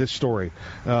 This story.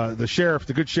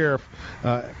 The good sheriff,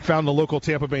 found the local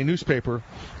Tampa Bay newspaper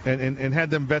and had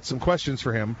them vet some questions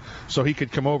for him so he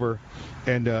could come over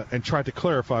and try to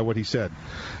clarify what he said.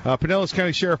 Pinellas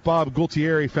County Sheriff Bob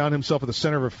Gualtieri found himself at the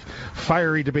center of a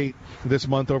fiery debate this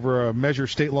month over a measure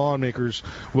state lawmakers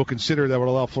will consider that would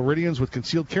allow Floridians with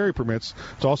concealed carry permits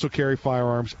to also carry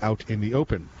firearms out in the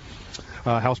open.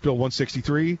 House Bill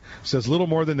 163 says little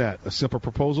more than that. A simple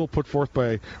proposal put forth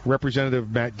by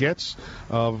Representative Matt Getz,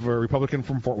 of a Republican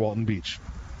from Fort Walton Beach.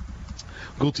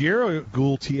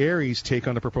 Gualtieri's take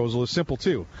on the proposal is simple,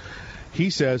 too.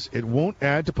 He says it won't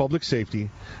add to public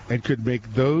safety and could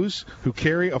make those who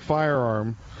carry a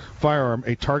firearm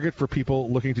a target for people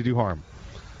looking to do harm.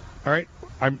 All right,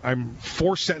 I'm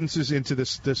 4 sentences into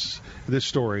this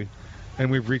story, and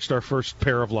we've reached our first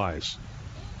pair of lies.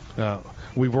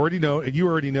 You already know,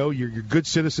 you're good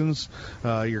citizens,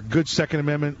 you're good Second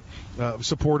Amendment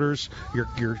supporters,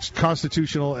 you're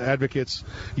constitutional advocates.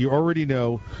 You already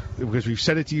know, because we've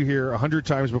said it to you here 100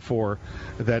 times before,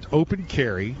 that open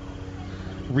carry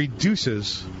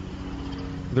reduces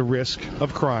the risk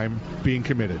of crime being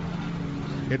committed.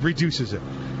 It reduces it.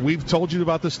 We've told you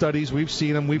about the studies. We've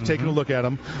seen them. We've taken a look at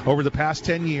them over the past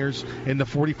 10 years in the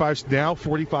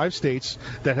 45 states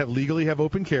that legally have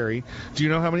open carry. Do you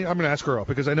know how many? I'm going to ask Earl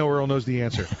because I know Earl knows the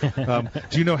answer.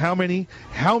 Do you know how many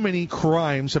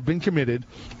crimes have been committed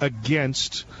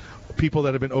against people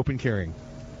that have been open carrying?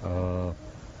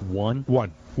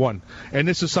 One. And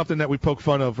this is something that we poke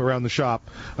fun of around the shop.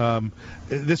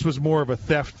 This was more of a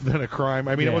theft than a crime.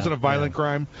 I mean, it wasn't a violent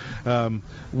crime.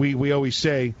 We always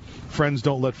say, friends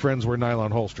don't let friends wear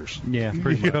nylon holsters. Yeah,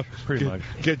 pretty much.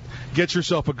 Get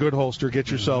yourself a good holster.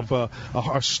 Get yourself a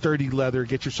sturdy leather.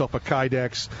 Get yourself a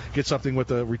Kydex. Get something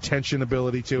with a retention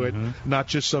ability to it, not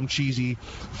just some cheesy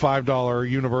 $5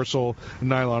 universal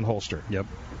nylon holster. Yep.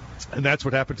 And that's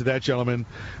what happened to that gentleman.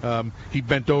 He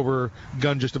bent over,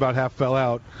 gun just about half fell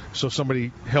out, so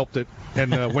somebody helped it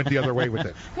and went the other way with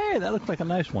it. Hey, that looked like a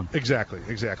nice one. Exactly.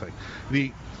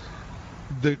 The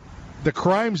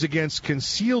crimes against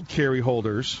concealed carry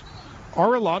holders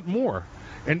are a lot more.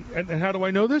 And how do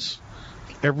I know this?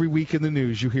 Every week in the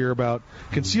news you hear about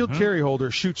concealed carry holder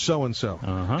shoots so-and-so.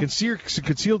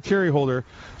 Concealed carry holder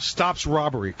stops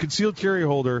robbery. Concealed carry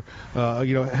holder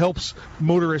helps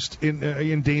motorist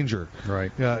in danger.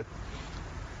 Right.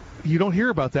 You don't hear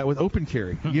about that with open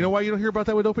carry. You know why you don't hear about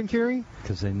that with open carry?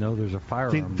 Because they know there's a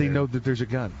firearm. They know that there's a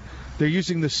gun. They're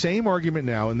using the same argument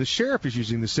now, and the sheriff is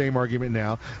using the same argument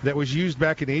now that was used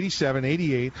back in 87,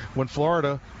 88, when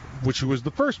Florida, which was the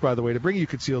first, by the way, to bring you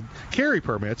concealed carry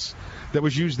permits, that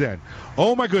was used then.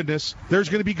 Oh my goodness, there's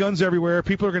going to be guns everywhere.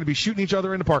 People are going to be shooting each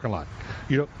other in the parking lot.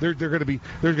 You know, there's going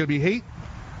to be hate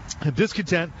and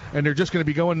discontent, and they're just going to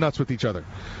be going nuts with each other.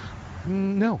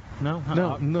 No, not at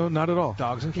all.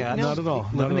 Dogs and cats, not at all.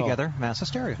 Living together, mass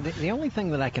hysteria. The only thing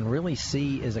that I can really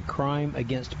see as a crime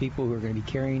against people who are going to be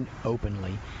carrying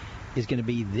openly is going to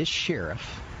be this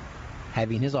sheriff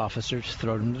having his officers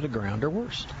thrown into the ground or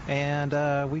worse. And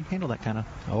we handle that kind of.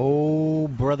 Oh,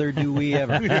 brother, do we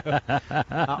ever.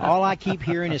 All I keep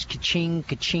hearing is ka-ching,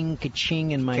 ka-ching,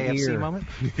 ka-ching in my KFC ear. moment?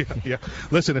 Yeah.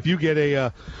 Listen, if you get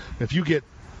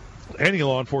any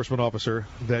law enforcement officer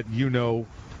that you know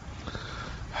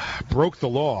broke the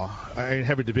law, I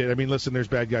have a debate. I mean, listen, there's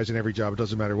bad guys in every job. It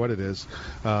doesn't matter what it is.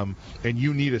 And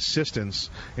you need assistance,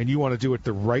 and you want to do it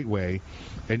the right way,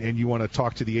 and you want to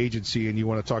talk to the agency, and you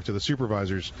want to talk to the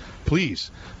supervisors,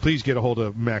 please get a hold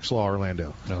of Max Law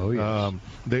Orlando. Oh, yes.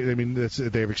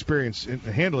 They have experience in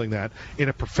handling that in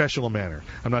a professional manner.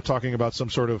 I'm not talking about some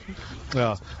sort of,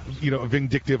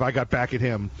 vindictive, I got back at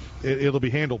him. It'll be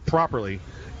handled properly.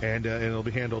 And it'll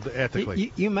be handled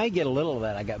ethically. You may get a little of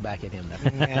that. I got back at him.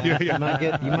 You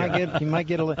might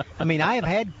get a little. I mean, I have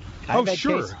had.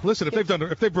 Sure. Listen,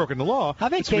 if they've broken the law,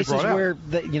 I've had cases where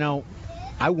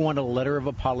I want a letter of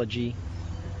apology,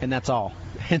 and that's all.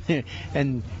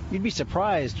 And you'd be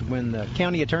surprised when the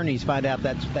county attorneys find out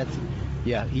that's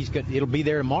he's good. It'll be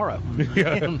there tomorrow.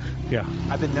 Yeah.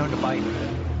 I've been known to bite.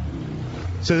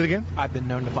 Say that again. I've been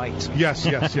known to bite. Yes.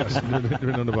 Been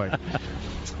known to bite.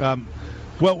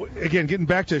 Well, again, getting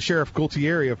back to Sheriff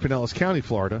Gualtieri of Pinellas County,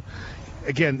 Florida,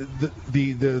 again, the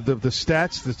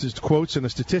stats, the quotes, and the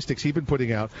statistics he's been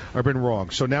putting out have been wrong.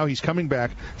 So now he's coming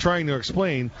back, trying to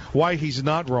explain why he's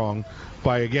not wrong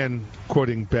by, again,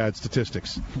 quoting bad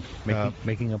statistics.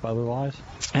 Making up other lies?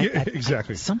 Yeah,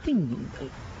 exactly.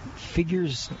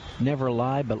 Figures never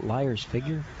lie, but liars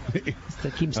figure.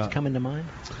 That keeps coming to mind.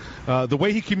 The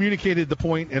way he communicated the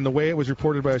point and the way it was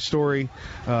reported by a story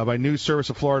by News Service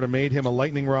of Florida made him a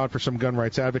lightning rod for some gun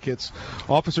rights advocates.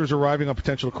 Officers arriving on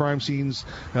potential crime scenes,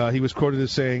 he was quoted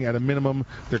as saying, at a minimum,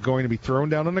 they're going to be thrown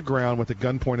down on the ground with a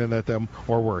gun pointed at them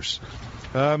or worse.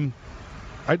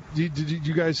 Did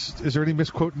you guys, is there any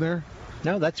misquote in there?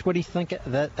 No, that's what he think.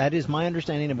 That is my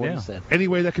understanding of what he said. Any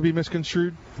way that could be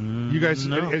misconstrued? You guys,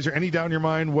 no. Is there any doubt in your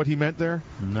mind what he meant there?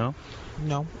 No.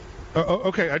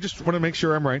 Okay, I just want to make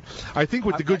sure I'm right. I think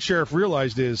what the good sheriff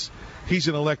realized is he's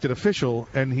an elected official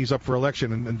and he's up for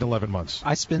election in 11 months.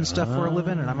 I spin stuff for a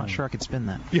living, and I'm not sure I could spin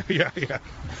that.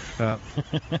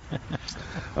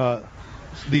 Yeah.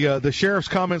 The sheriff's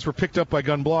comments were picked up by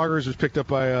gun bloggers, was picked up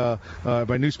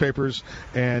by newspapers,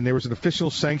 and there was an official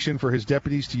sanction for his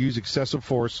deputies to use excessive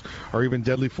force or even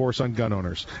deadly force on gun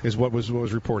owners, is what was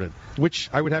reported. Which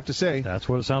I would have to say, that's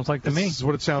what it sounds like to me. This is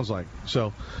what it sounds like.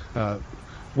 So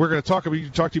we're going to talk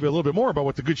to you a little bit more about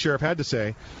what the good sheriff had to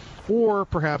say, or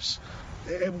perhaps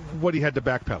what he had to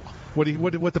backpedal,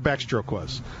 what the backstroke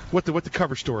was, what the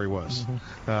cover story was.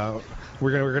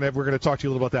 We're gonna talk to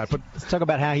you a little about that. But let's talk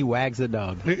about how he wags the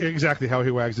dog. Exactly how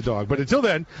he wags the dog. But until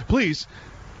then, please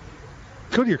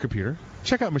go to your computer,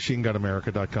 check out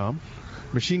MachineGunAmerica.com.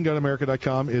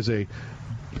 MachineGunAmerica.com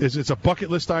it's a bucket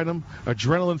list item,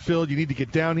 adrenaline filled. You need to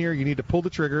get down here. You need to pull the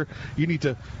trigger.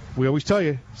 We always tell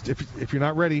you, if you're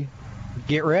not ready,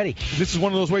 get ready. This is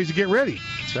one of those ways to get ready.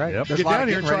 That's right. Yep. Get down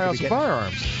here and try out some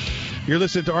firearms. You're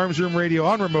listening to Arms Room Radio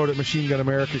on remote at Machine Gun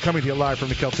America, coming to you live from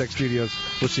the Keltec studios.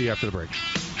 We'll see you after the break.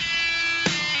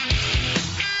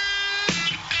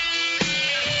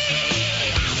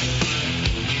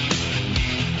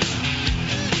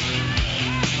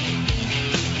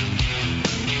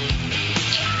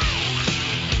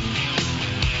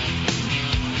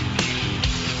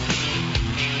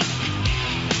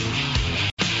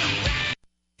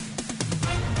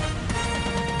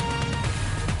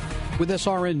 With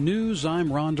SRN News, I'm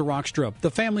Rhonda Rockstrup.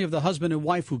 The family of the husband and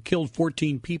wife who killed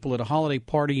 14 people at a holiday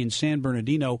party in San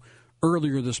Bernardino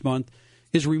earlier this month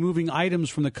is removing items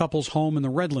from the couple's home in the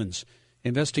Redlands.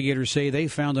 Investigators say they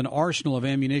found an arsenal of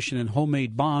ammunition and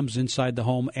homemade bombs inside the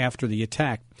home after the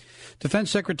attack. Defense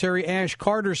Secretary Ash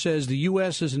Carter says the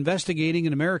U.S. is investigating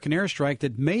an American airstrike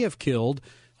that may have killed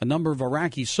a number of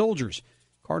Iraqi soldiers.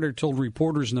 Carter told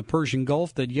reporters in the Persian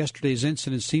Gulf that yesterday's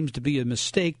incident seems to be a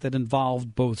mistake that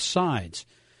involved both sides.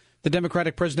 The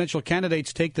Democratic presidential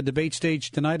candidates take the debate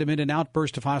stage tonight amid an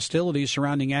outburst of hostility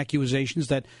surrounding accusations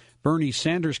that Bernie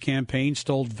Sanders' campaign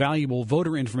stole valuable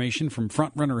voter information from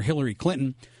frontrunner Hillary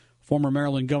Clinton. Former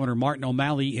Maryland Governor Martin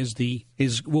O'Malley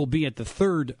will be at the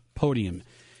third podium.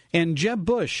 And Jeb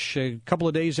Bush, a couple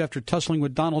of days after tussling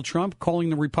with Donald Trump, calling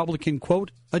the Republican,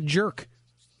 quote, a jerk.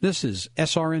 This is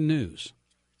SRN News.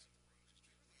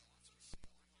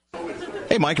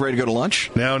 Hey, Mike, ready to go to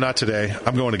lunch? No, not today.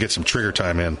 I'm going to get some trigger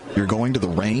time in. You're going to the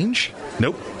range?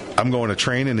 Nope. I'm going to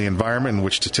train in the environment in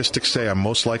which statistics say I'm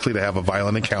most likely to have a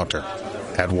violent encounter.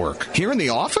 At work. Here in the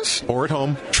office? Or at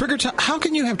home. Trigger time? How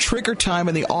can you have trigger time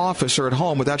in the office or at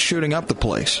home without shooting up the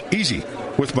place? Easy.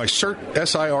 With my SIRT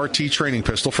SIRT training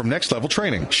pistol from Next Level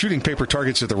Training. Shooting paper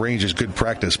targets at the range is good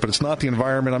practice, but it's not the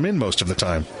environment I'm in most of the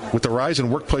time. With the rise in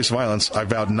workplace violence, I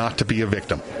vowed not to be a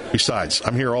victim. Besides,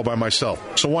 I'm here all by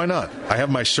myself, so why not? I have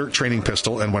my SIRT training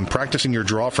pistol, and when practicing your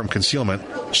draw from concealment,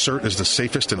 SIRT is the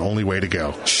safest and only way to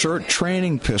go. SIRT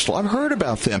training pistol. I've heard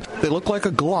about them. They look like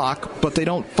a Glock, but they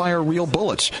don't fire real bullets.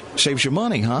 Saves you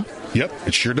money, huh? Yep,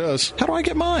 it sure does. How do I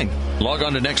get mine? Log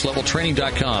on to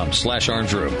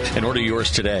nextleveltraining.com/armsroom and order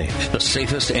yours today. The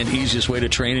safest and easiest way to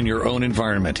train in your own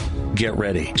environment. Get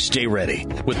ready. Stay ready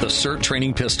with the SIRT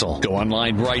training pistol. Go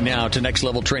online right now to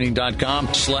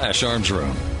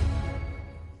nextleveltraining.com/armsroom.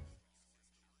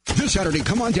 This Saturday,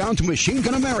 come on down to Machine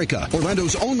Gun America,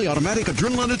 Orlando's only automatic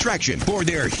adrenaline attraction, for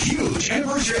their huge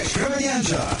anniversary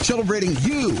extravaganza. Celebrating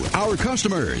you, our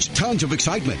customers. Tons of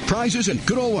excitement, prizes, and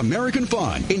good old American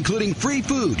fun, including free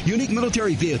food, unique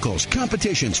military vehicles,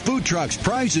 competitions, food trucks,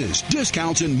 prizes,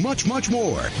 discounts, and much, much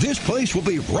more. This place will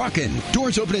be rockin'.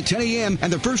 Doors open at 10 a.m.,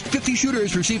 and the first 50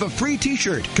 shooters receive a free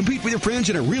T-shirt. Compete with your friends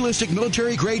in a realistic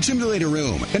military-grade simulator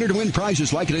room. Enter to win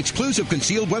prizes like an exclusive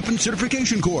concealed weapons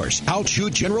certification course.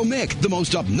 Outshoot General Mick, the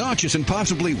most obnoxious and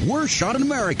possibly worst shot in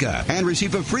America, and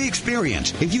receive a free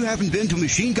experience. If you haven't been to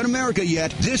Machine Gun America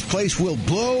yet, this place will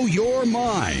blow your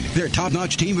mind. Their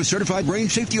top-notch team of certified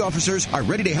range safety officers are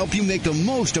ready to help you make the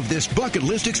most of this bucket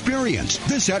list experience.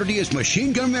 This Saturday is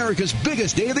Machine Gun America's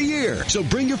biggest day of the year, so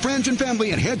bring your friends and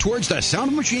family and head towards the sound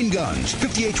of machine guns.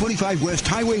 5825 West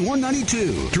Highway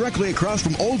 192, directly across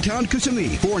from Old Town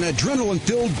Kissimmee, for an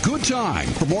adrenaline-filled good time.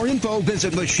 For more info,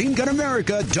 visit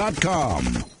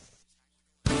MachineGunAmerica.com.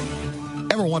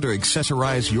 Ever want to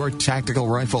accessorize your tactical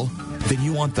rifle? Then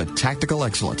you want the tactical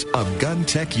excellence of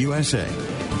GunTech USA.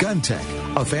 GunTech,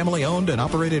 a family-owned and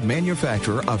operated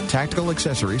manufacturer of tactical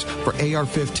accessories for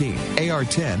AR-15,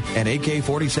 AR-10, and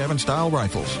AK-47 style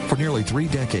rifles. For nearly 3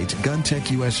 decades, GunTech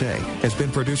USA has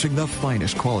been producing the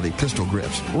finest quality pistol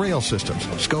grips, rail systems,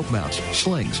 scope mounts,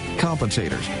 slings,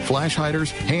 compensators, flash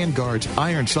hiders, hand guards,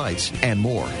 iron sights, and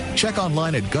more. Check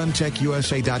online at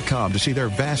GunTechUSA.com to see their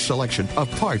vast selection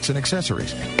of parts and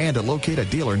accessories, and to locate a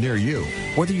dealer near you.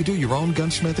 Whether you do your own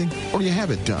gunsmithing or you have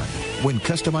it done, when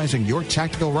customizing your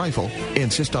tactical rifle,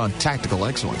 insist on tactical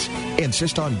excellence.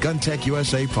 Insist on GunTech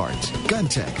USA parts.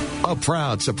 GunTech, a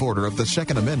proud supporter of the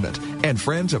Second Amendment and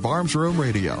friends of Arms Room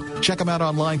Radio. Check them out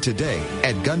online today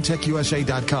at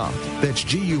GunTechUSA.com. That's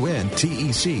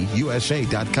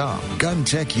GUNTECUSA.com.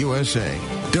 GunTech USA,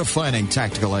 defining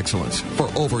tactical excellence for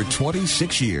over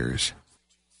 26 years.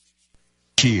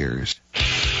 Cheers.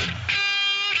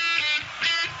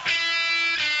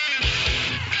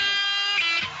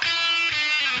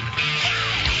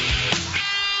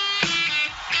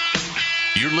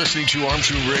 You're listening to Arms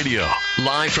Room Radio,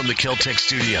 live from the Keltec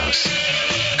studios.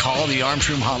 Call the Arms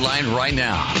Room hotline right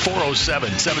now,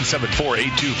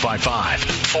 407-774-8255.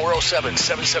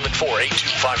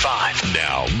 407-774-8255.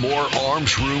 Now, more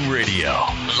Arms Room Radio,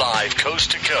 live coast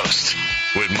to coast,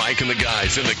 with Mike and the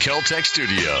guys in the Keltec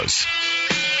studios.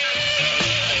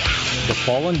 The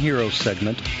Fallen Heroes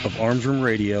segment of Arms Room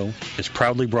Radio is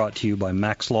proudly brought to you by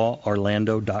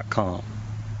MaxLawOrlando.com.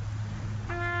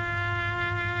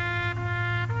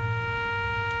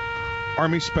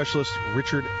 Army Specialist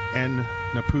Richard N.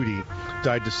 Napudi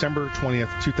died December 20th,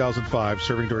 2005,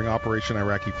 serving during Operation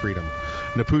Iraqi Freedom.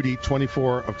 Napudi,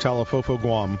 24, of Talafofo,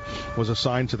 Guam, was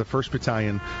assigned to the 1st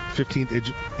Battalion, 15th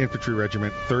Infantry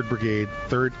Regiment, 3rd Brigade,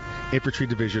 3rd Infantry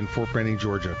Division, Fort Benning,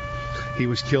 Georgia. He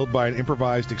was killed by an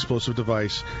improvised explosive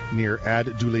device near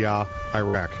Ad-Dulia,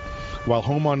 Iraq. While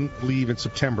home on leave in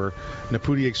September,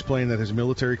 Napudi explained that his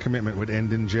military commitment would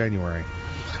end in January.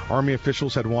 Army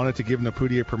officials had wanted to give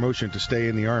Napudi a promotion to stay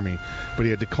in the Army, but he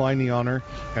had declined the honor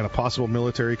and a possible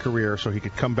military career so he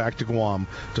could come back to Guam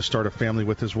to start a family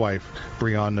with his wife,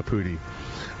 Brianne Napudi.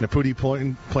 Napudi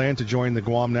planned to join the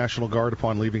Guam National Guard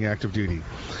upon leaving active duty.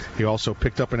 He also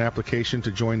picked up an application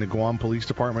to join the Guam Police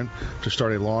Department to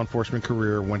start a law enforcement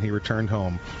career when he returned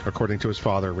home, according to his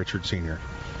father, Richard Sr.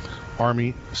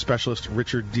 Army Specialist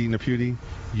Richard D. Napudi,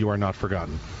 you are not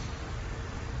forgotten.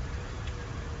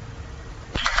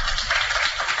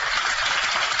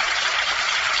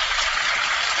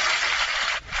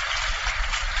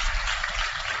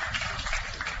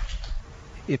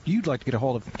 if you'd like to get a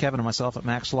hold of Kevin and myself at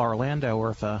Max Law Orlando, or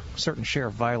if a certain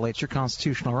sheriff violates your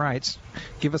constitutional rights,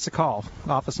 give us a call.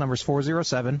 Office number is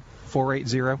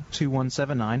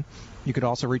 407-480-2179. You could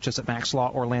also reach us at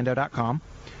maxlaworlando.com.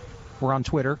 We're on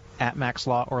Twitter at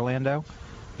maxlaworlando.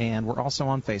 And we're also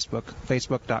on Facebook,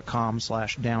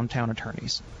 facebook.com/downtown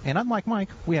attorneys. And unlike Mike,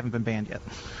 we haven't been banned yet.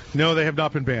 No, they have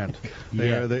not been banned. They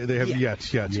have yet.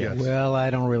 Well, I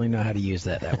don't really know how to use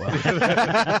that well.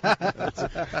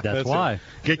 That's why.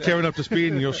 Get Kevin up to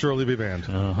speed, and you'll surely be banned.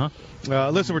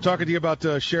 Listen, we're talking to you about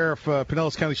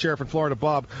Pinellas County Sheriff in Florida,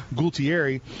 Bob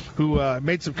Gualtieri, who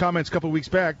made some comments a couple of weeks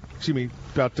back.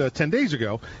 About 10 days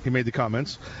ago, he made the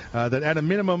comments that at a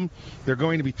minimum, they're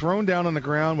going to be thrown down on the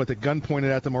ground with a gun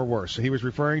pointed at them or worse. So he was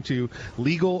referring to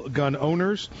legal gun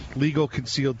owners, legal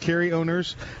concealed carry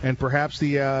owners, and perhaps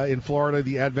in Florida,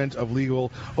 the advent of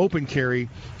legal open carry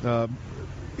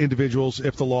individuals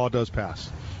if the law does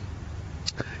pass.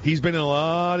 He's been in a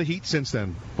lot of heat since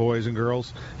then, boys and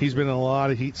girls. He's been in a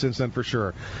lot of heat since then for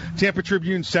sure. Tampa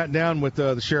Tribune sat down with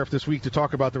the sheriff this week to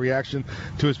talk about the reaction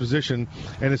to his position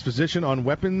and his position on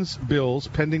weapons bills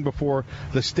pending before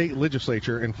the state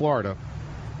legislature in Florida,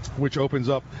 which opens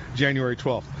up January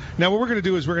 12th. Now, what we're going to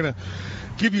do is we're going to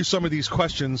give you some of these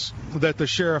questions that the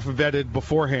sheriff vetted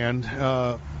beforehand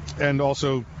and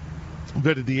also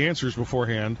vetted the answers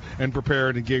beforehand and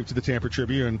prepared and gave to the Tampa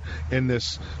Tribune in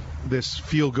this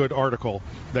feel-good article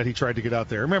that he tried to get out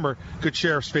there. Remember, good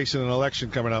sheriff's facing an election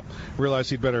coming up.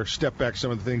 Realized he'd better step back some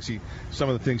of the things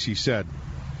he said.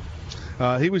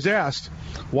 He was asked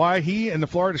why he and the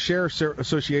Florida Sheriff's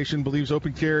Association believes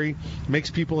open carry makes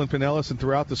people in Pinellas and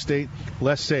throughout the state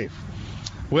less safe.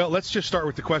 Well, let's just start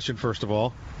with the question first of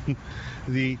all.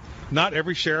 Not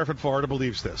every sheriff in Florida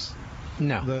believes this.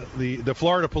 No. The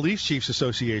Florida Police Chiefs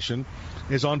Association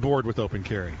is on board with open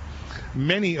carry.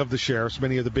 Many of the sheriffs,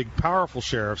 many of the big, powerful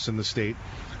sheriffs in the state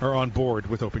are on board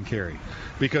with open carry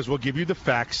because we'll give you the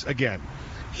facts again.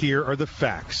 Here are the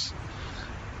facts.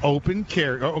 Open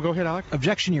carry. Oh, go ahead, Alec.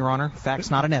 Objection, Your Honor. Facts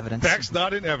not in evidence. Facts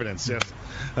not in evidence, yes.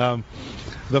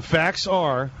 The facts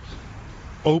are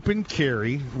open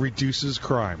carry reduces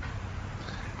crime.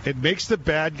 It makes the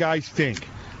bad guy think.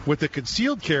 With the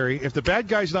concealed carry, if the bad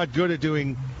guy's not good at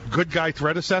doing good guy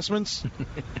threat assessments,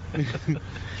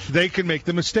 they can make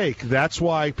the mistake. That's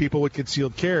why people with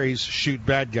concealed carries shoot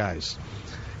bad guys.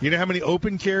 You know how many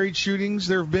open carried shootings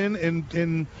there have been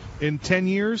in 10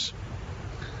 years?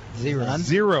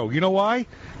 Zero. You know why?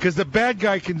 Because the bad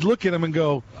guy can look at him and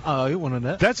go, "Oh, you want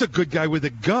that? That's a good guy with a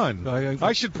gun.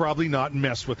 I should probably not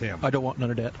mess with him. I don't want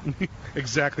none of that."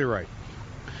 Exactly right.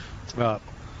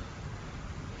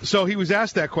 So he was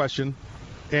asked that question,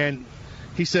 and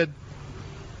he said,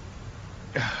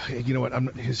 "You know what?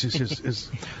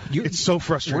 It's so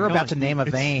frustrating. We're about to name a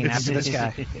vein after this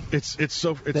guy. It's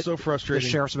so frustrating. The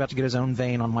sheriff's about to get his own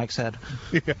vein on Mike's head.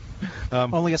 Yeah.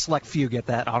 Only a select few get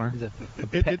that honor.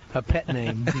 A pet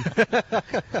name."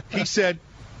 He said,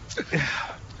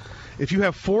 "If you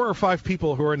have 4 or 5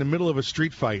 people who are in the middle of a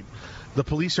street fight, the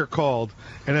police are called,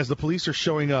 and as the police are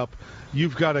showing up,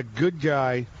 you've got a good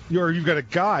guy, or you've got a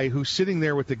guy who's sitting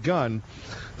there with a gun.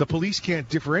 The police can't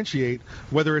differentiate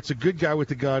whether it's a good guy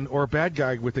with a gun or a bad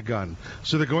guy with a gun,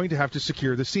 so they're going to have to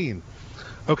secure the scene."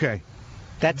 Okay.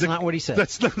 That's not what he said.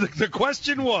 The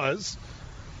question was,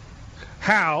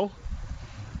 how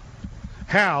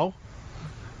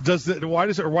does the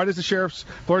Florida Sheriff's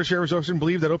Association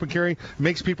believe that open carry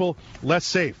makes people less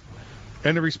safe?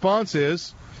 And the response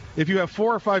is, if you have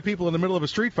 4 or 5 people in the middle of a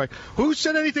street fight. Who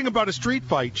said anything about a street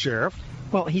fight, Sheriff?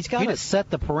 Well, he's got to set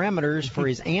the parameters for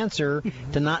his answer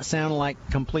to not sound like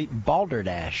complete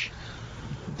balderdash.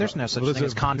 There's no such thing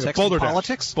as context in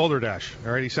politics. Balderdash.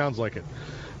 All right, he sounds like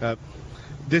it.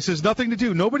 This has nothing to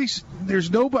do.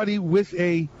 There's nobody with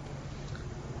a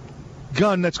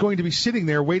gun that's going to be sitting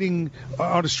there waiting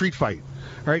on a street fight.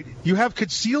 All right, you have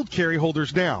concealed carry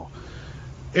holders now.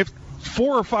 If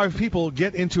 4 or 5 people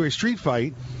get into a street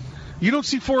fight, you don't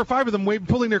see 4 or 5 of them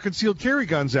pulling their concealed carry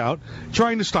guns out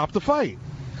trying to stop the fight.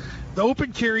 The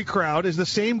open carry crowd is the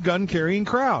same gun carrying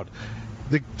crowd.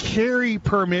 The carry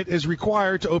permit is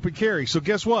required to open carry. So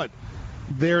guess what?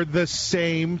 They're the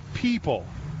same people.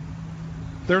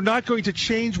 They're not going to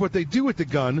change what they do with the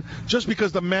gun just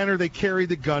because the manner they carry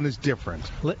the gun is different.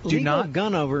 Legal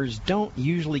gun owners don't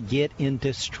usually get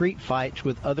into street fights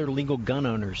with other legal gun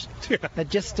owners. Yeah. That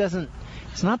just doesn't...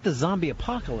 It's not the zombie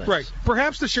apocalypse. Right.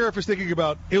 Perhaps the sheriff is thinking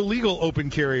about illegal open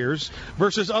carriers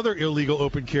versus other illegal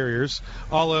open carriers,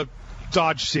 a la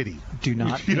Dodge City. Do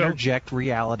not interject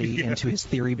reality into his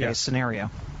theory-based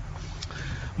scenario.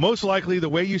 Most likely, the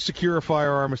way you secure a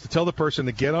firearm is to tell the person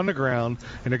to get on the ground,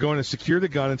 and they're going to secure the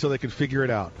gun until they can figure it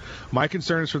out. My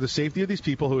concern is for the safety of these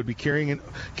people who would be carrying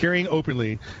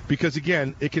openly, because,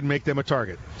 again, it can make them a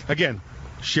target. Again,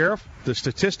 Sheriff, the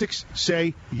statistics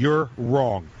say you're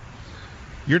wrong.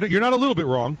 You're not a little bit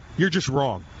wrong. You're just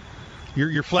wrong.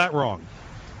 You're flat wrong.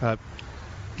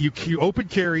 You open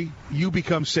carry, you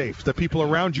become safe. The people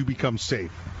around you become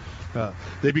safe.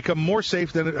 They become more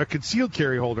safe than a concealed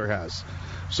carry holder has.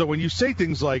 So when you say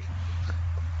things like,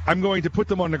 "I'm going to put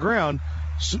them on the ground,"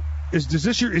 is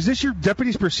this your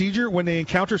deputy's procedure when they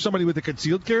encounter somebody with a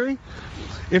concealed carry?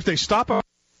 If they stop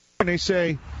and they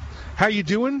say, "How you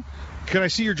doing? Can I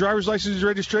see your driver's license and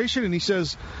registration?" And he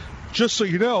says, "Just so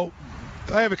you know,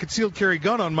 I have a concealed carry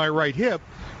gun on my right hip,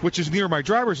 which is near my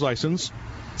driver's license,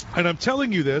 and I'm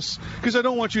telling you this because I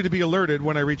don't want you to be alerted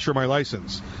when I reach for my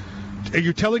license." Are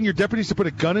you telling your deputies to put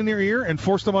a gun in their ear and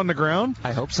force them on the ground?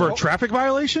 I hope so. For a traffic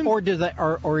violation? Or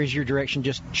is your direction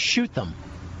just shoot them?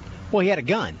 Well, he had a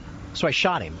gun, so I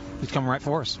shot him. He's coming right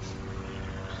for us.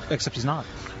 Except he's not.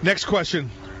 Next question.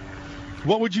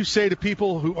 What would you say to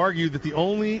people who argue that the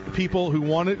only people who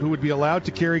would be allowed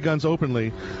to carry guns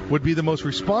openly would be the most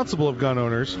responsible of gun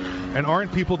owners and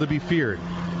aren't people to be feared?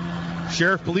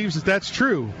 Sheriff believes that that's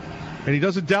true, and he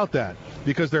doesn't doubt that,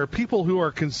 because there are people who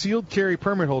are concealed carry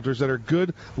permit holders that are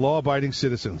good, law-abiding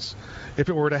citizens. If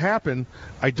it were to happen,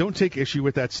 I don't take issue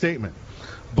with that statement.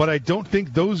 But I don't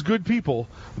think those good people,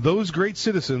 those great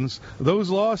citizens, those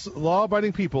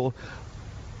law-abiding people,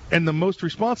 and the most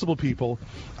responsible people,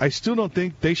 I still don't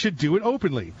think they should do it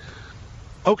openly.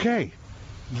 Okay,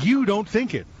 you don't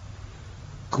think it.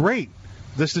 Great.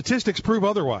 The statistics prove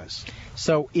otherwise.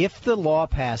 So if the law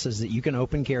passes that you can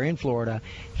open carry in Florida,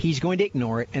 he's going to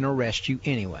ignore it and arrest you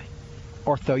anyway,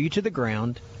 or throw you to the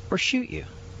ground, or shoot you.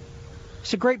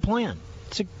 It's a great plan.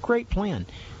 It's a great plan.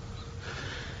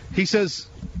 He says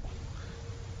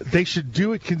they should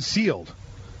do it concealed.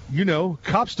 You know,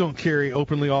 cops don't carry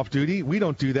openly off duty. We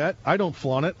don't do that. I don't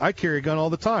flaunt it. I carry a gun all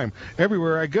the time,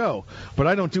 everywhere I go. But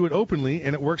I don't do it openly,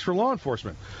 and it works for law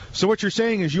enforcement. So what you're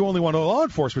saying is you only want law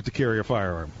enforcement to carry a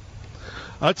firearm.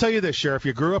 I'll tell you this, Sheriff.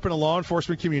 You grew up in a law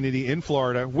enforcement community in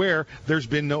Florida where there's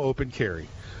been no open carry.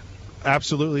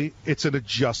 Absolutely. It's an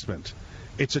adjustment.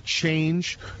 It's a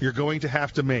change you're going to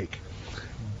have to make.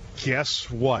 Guess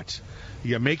what?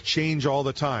 You make change all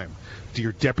the time. Do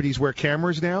your deputies wear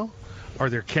cameras now? Are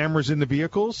there cameras in the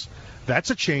vehicles? That's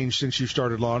a change since you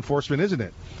started law enforcement, isn't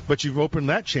it? But you've opened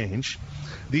that change.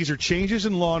 These are changes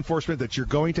in law enforcement that you're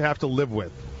going to have to live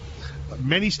with.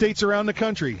 Many states around the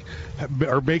country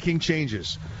are making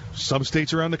changes. Some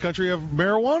states around the country have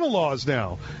marijuana laws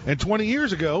now. And 20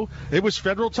 years ago, it was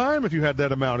federal time if you had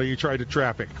that amount or you tried to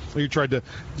traffic or you tried to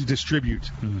distribute.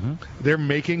 Mm-hmm. They're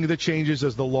making the changes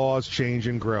as the laws change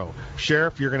and grow.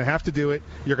 Sheriff, you're going to have to do it.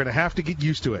 You're going to have to get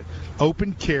used to it.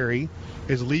 Open carry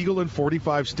is legal in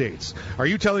 45 states. Are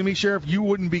you telling me, Sheriff, you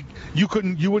wouldn't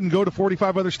go to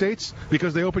 45 other states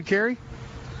because they open carry?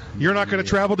 You're not going to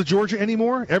travel to Georgia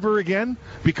anymore, ever again,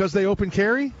 because they open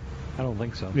carry? I don't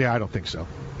think so. Yeah, I don't think so.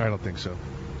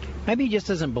 Maybe he just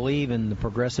doesn't believe in the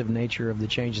progressive nature of the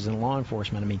changes in law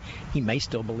enforcement. I mean, he may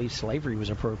still believe slavery was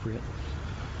appropriate.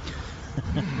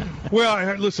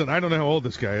 Well, listen, I don't know how old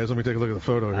this guy is. Let me take a look at the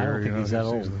photo here. I don't think he's that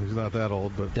old. He's not that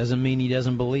old, but doesn't mean he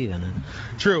doesn't believe in it.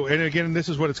 True, and again, this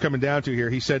is what it's coming down to here.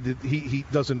 He said that he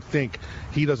doesn't think,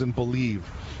 he doesn't believe.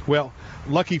 Well,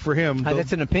 lucky for him.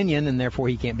 That's an opinion, and therefore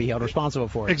he can't be held responsible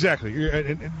for it. Exactly.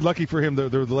 And lucky for him, the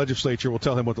legislature will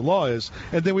tell him what the law is,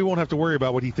 and then we won't have to worry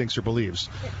about what he thinks or believes.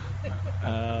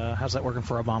 How's that working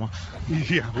for Obama?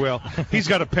 Yeah, well, he's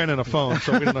got a pen and a phone,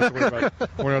 so we don't have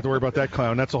to worry about that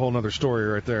clown. That's a whole other story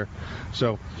right there.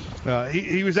 So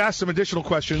he was asked some additional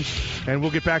questions, and we'll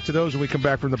get back to those when we come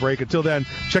back from the break. Until then,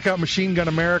 check out Machine Gun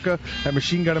America at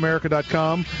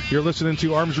machinegunamerica.com. You're listening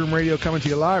to Arms Room Radio coming to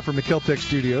you live from the Keltec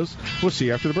studios. We'll see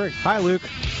you after the break. Hi, Luke.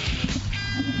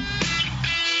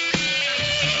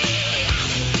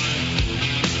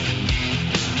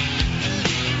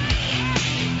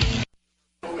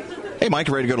 Hey, Mike,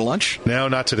 ready to go to lunch? No,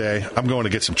 not today. I'm going to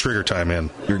get some trigger time in.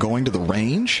 You're going to the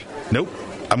range? Nope.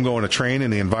 I'm going to train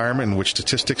in the environment in which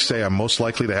statistics say I'm most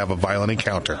likely to have a violent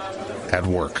encounter. At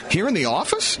work. Here in the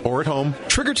office? Or at home.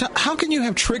 Trigger time? How can you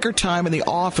have trigger time in the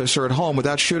office or at home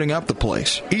without shooting up the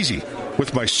place? Easy.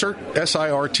 with my SIRT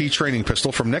SIRT training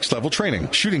pistol from Next Level Training.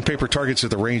 Shooting paper targets at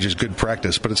the range is good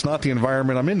practice, but it's not the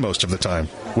environment I'm in most of the time.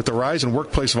 With the rise in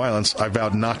workplace violence, I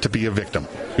vowed not to be a victim.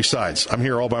 Besides, I'm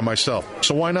here all by myself,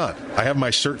 so why not? I have my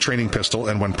SIRT training pistol,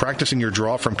 and when practicing your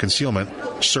draw from concealment,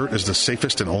 SIRT is the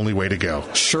safest and only way to go.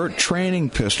 SIRT training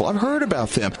pistol. I've heard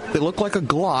about them. They look like a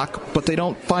Glock, but they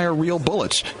don't fire real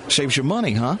bullets. Saves you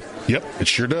money, huh? Yep, it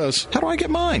sure does. How do I get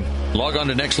mine? Log on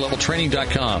to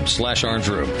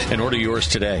nextleveltraining.com/armsroom and order yours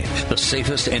today. The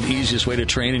safest and easiest way to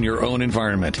train in your own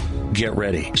environment. Get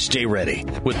ready. Stay ready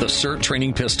with the SIRT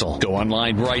training pistol. Go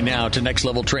online right now to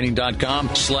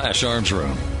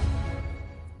nextleveltraining.com/armsroom.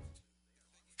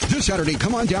 This Saturday,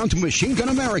 come on down to Machine Gun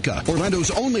America,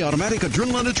 Orlando's only automatic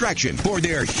adrenaline attraction, for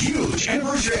their huge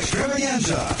anniversary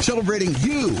extravaganza. Celebrating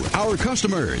you, our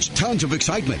customers. Tons of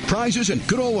excitement, prizes, and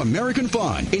good old American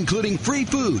fun, including free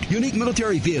food, unique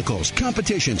military vehicles,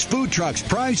 competitions, food trucks,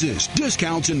 prizes,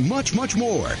 discounts, and much, much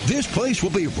more. This place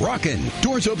will be rockin'.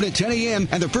 Doors open at 10 a.m.,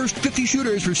 and the first 50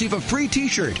 shooters receive a free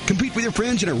T-shirt. Compete with your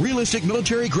friends in a realistic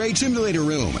military-grade simulator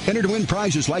room. Enter to win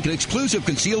prizes like an exclusive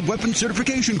concealed weapons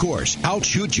certification course.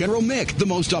 Outshoot General Mick, the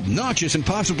most obnoxious and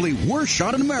possibly worst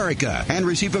shot in America, and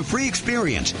receive a free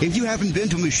experience. If you haven't been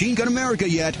to Machine Gun America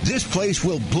yet, this place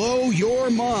will blow your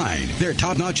mind. Their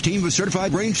top-notch team of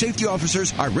certified range safety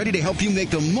officers are ready to help you make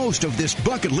the most of this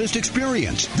bucket list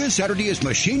experience. This Saturday is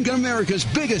Machine Gun America's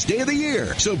biggest day of the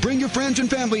year, so bring your friends and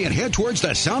family and head towards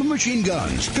the sound of machine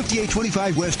guns.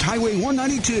 5825 West Highway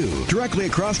 192, directly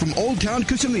across from Old Town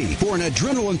Kissimmee, for an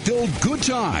adrenaline-filled good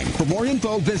time. For more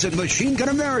info, visit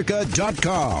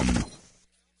machinegunamerica.com.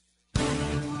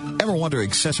 Ever want to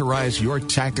accessorize your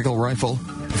tactical rifle?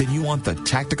 Then you want the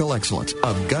tactical excellence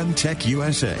of GunTech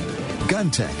USA.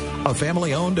 GunTech, a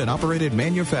family-owned and operated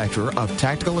manufacturer of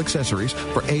tactical accessories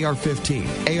for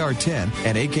AR-15, AR-10,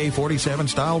 and AK-47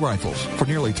 style rifles. For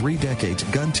nearly 3 decades,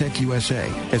 GunTech USA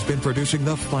has been producing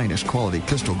the finest quality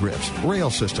pistol grips, rail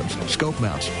systems, scope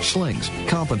mounts, slings,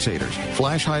 compensators,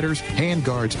 flash hiders, hand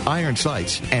guards, iron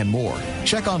sights, and more.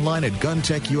 Check online at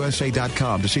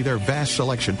GunTechUSA.com to see their vast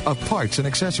selection of parts and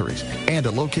accessories, and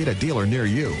to locate a dealer near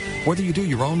you. Whether you do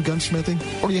your own gunsmithing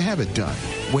or you have it done,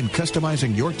 when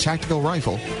customizing your tactical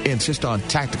rifle, insist on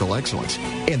tactical excellence.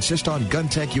 Insist on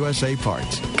GunTech USA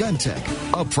parts.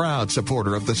 GunTech, a proud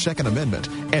supporter of the Second Amendment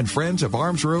and friends of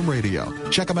Arms Room Radio.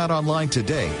 Check them out online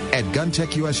today at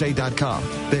GunTechUSA.com.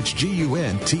 That's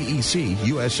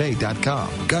GUNTECUSA.com.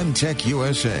 GunTech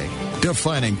USA,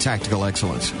 defining tactical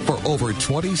excellence for over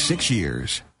 26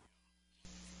 years.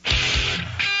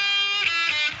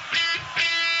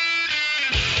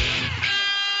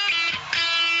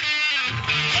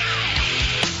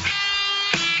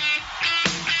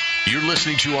 You're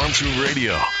listening to Arms Room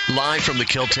Radio, live from the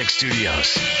Keltec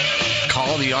studios.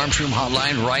 Call the Arms Room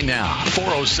hotline right now,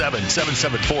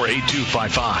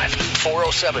 407-774-8255.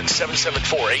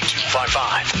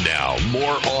 407-774-8255. Now,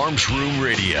 more Arms Room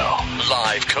Radio,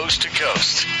 live coast to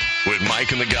coast, with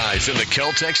Mike and the guys in the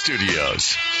Keltec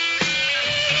studios.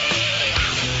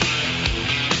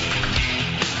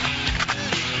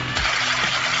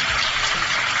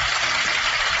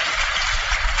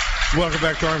 Welcome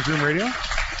back to Arms Room Radio.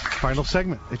 Final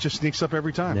segment. It just sneaks up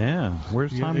every time. Yeah,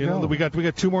 where's time to go? We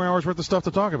got 2 more hours worth of stuff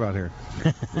to talk about here.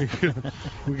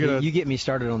 You get me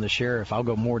started on the sheriff, I'll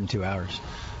go more than 2 hours.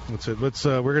 That's it.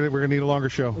 We're gonna need a longer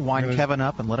show. Wind Kevin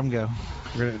up and let him go.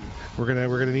 We're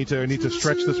gonna need to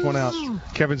stretch this one out.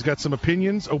 Kevin's got some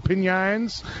opinions, and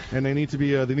they need to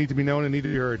be known and need to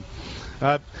be heard.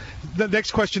 The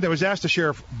next question that was asked to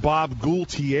Sheriff Bob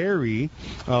Gualtieri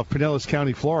of Pinellas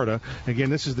County, Florida.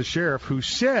 Again, this is the sheriff who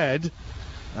said,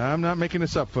 I'm not making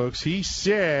this up, folks. He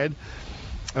said,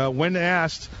 when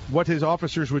asked what his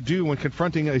officers would do when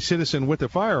confronting a citizen with a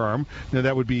firearm, now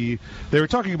that would be, they were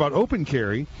talking about open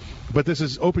carry, but this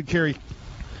is open carry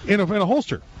in a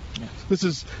holster. This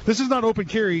is not open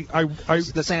carry.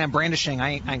 The saying I'm brandishing.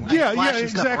 I exactly.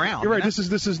 Stuff around, You're right. This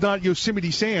is not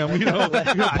Yosemite Sam.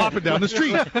 Popping down the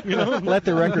street. Let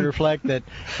the record reflect that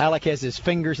Alec has his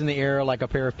fingers in the air like a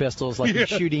pair of pistols, like he's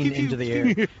shooting into the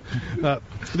air.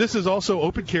 This is also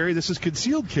open carry. This is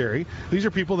concealed carry. These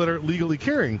are people that are legally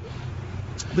carrying.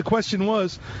 The question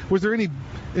is there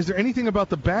anything about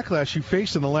the backlash you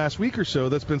faced in the last week or so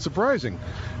that's been surprising?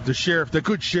 The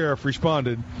good sheriff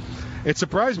responded, it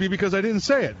surprised me because I didn't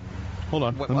say it. Hold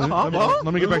on. Let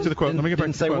me get back to the quote. Let me get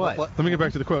back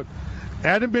to the quote.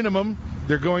 At a minimum,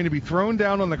 they're going to be thrown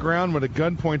down on the ground with a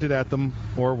gun pointed at them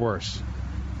or worse.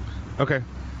 Okay.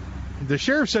 The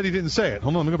sheriff said he didn't say it.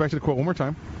 Hold on. Let me go back to the quote one more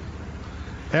time.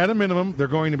 At a minimum, they're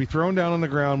going to be thrown down on the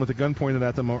ground with a gun pointed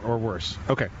at them or worse.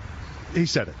 Okay. He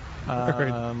said it. All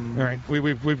right.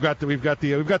 We've got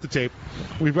the tape.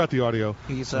 We've got the audio.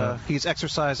 He's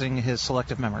exercising his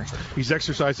selective memory. He's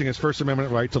exercising his First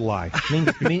Amendment right to lie.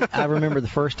 I remember the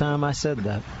first time I said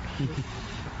that.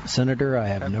 Senator, I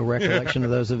have no recollection of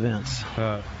those events.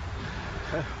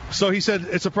 So he said,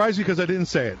 it surprised me because I didn't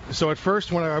say it. So at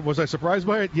first, was I surprised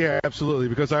by it? Yeah, absolutely,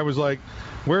 because I was like,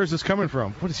 where is this coming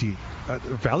from? What is he, a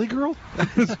Valley Girl?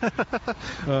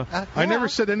 I never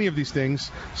said any of these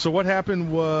things. So what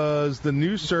happened was the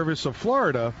news service of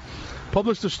Florida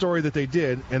published a story that they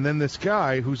did, and then this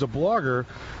guy who's a blogger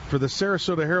for the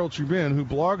Sarasota Herald Tribune, who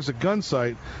blogs a gun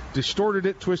site, distorted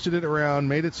it, twisted it around,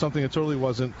 made it something it totally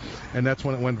wasn't, and that's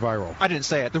when it went viral. I didn't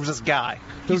say it. There was this guy.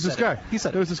 There was this guy. He said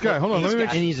it. There was this guy. Hold on.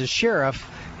 And he's a sheriff,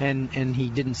 and he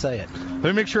didn't say it. Let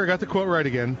me make sure I got the quote right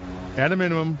again. At a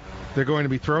minimum, they're going to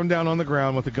be thrown down on the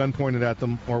ground with a gun pointed at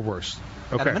them, or worse.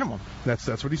 Okay. At a minimum. That's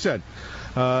what he said.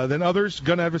 Then others,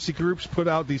 gun advocacy groups, put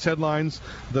out these headlines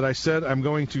that I said I'm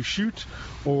going to shoot,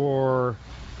 or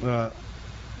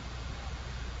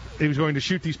he was going to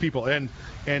shoot these people. And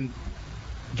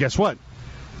guess what?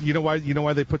 You know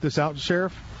why they put this out,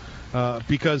 Sheriff?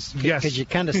 Because you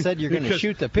kind of said you're going to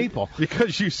shoot the people.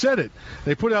 Because you said it.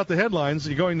 They put out the headlines.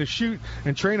 You're going to shoot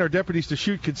and train our deputies to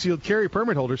shoot concealed carry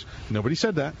permit holders. Nobody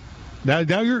said that. Now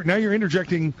you're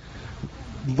interjecting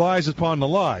lies upon the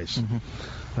lies.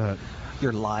 Mm-hmm.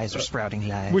 Your lies are sprouting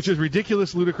lies. Which is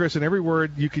ridiculous, ludicrous, and every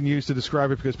word you can use to describe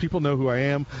it, because people know who I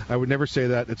am. I would never say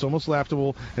that. It's almost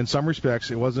laughable in some respects.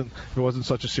 It wasn't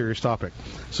such a serious topic.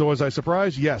 So was I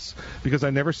surprised? Yes, because I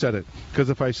never said it.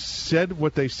 Because if I said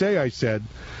what they say I said,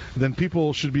 then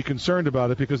people should be concerned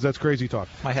about it, because that's crazy talk.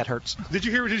 My head hurts. Did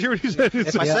you hear what he said?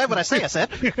 If I said what I say, I said.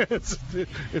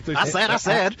 I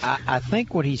said. I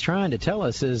think what he's trying to tell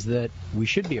us is that we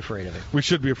should be afraid of it. We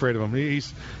should be afraid of him.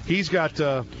 He's got.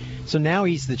 So now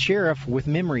he's the sheriff with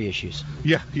memory issues.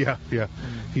 Yeah.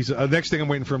 He's next thing I'm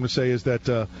waiting for him to say is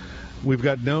that we've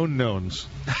got known knowns,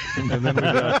 and then we've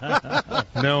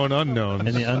got known unknowns,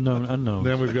 and the unknown unknowns.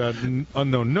 Then we've got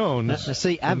unknown knowns.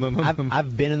 See,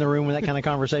 I've been in the room when that kind of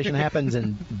conversation happens,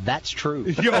 and that's true.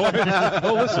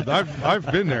 Listen,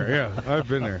 I've been there. Yeah, I've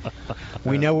been there.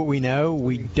 We know what we know.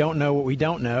 We don't know what we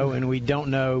don't know, and we don't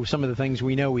know some of the things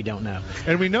we know we don't know.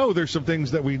 And we know there's some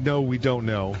things that we know we don't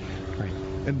know, right?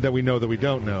 And that we know that we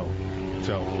don't know.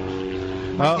 So.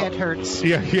 My head hurts.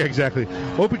 Yeah, exactly.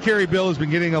 Open carry bill has been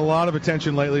getting a lot of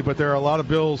attention lately, but there are a lot of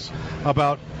bills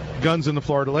about guns in the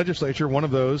Florida legislature. One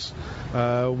of those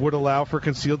would allow for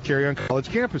concealed carry on college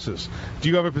campuses. Do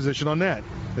you have a position on that?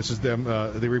 This is them,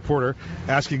 the reporter,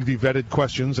 asking the vetted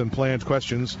questions and planned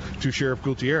questions to Sheriff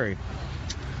Gualtieri.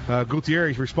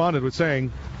 Gualtieri responded with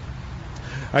saying,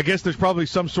 I guess there's probably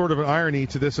some sort of an irony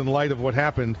to this in light of what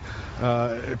happened.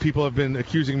 People have been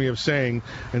accusing me of saying,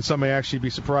 and some may actually be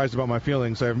surprised about my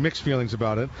feelings. I have mixed feelings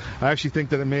about it. I actually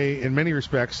think that in many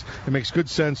respects, it makes good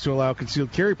sense to allow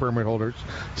concealed carry permit holders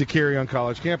to carry on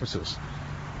college campuses.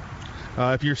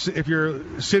 If you're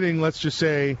sitting, let's just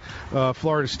say,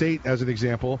 Florida State as an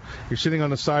example, you're sitting on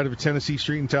the side of a Tennessee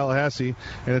street in Tallahassee,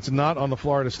 and it's not on the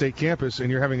Florida State campus,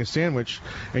 and you're having a sandwich,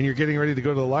 and you're getting ready to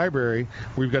go to the library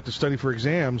where you've got to study for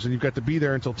exams, and you've got to be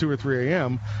there until 2 or 3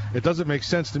 a.m., it doesn't make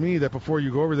sense to me that before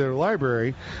you go over there to the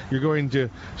library, you're going to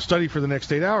study for the next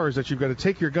 8 hours, that you've got to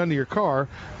take your gun to your car,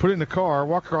 put it in the car,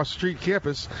 walk across the street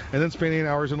campus, and then spend 8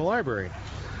 hours in the library.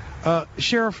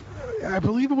 Sheriff, I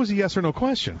believe it was a yes or no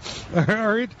question. All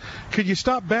right? Could you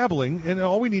stop babbling? And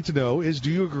all we need to know is, do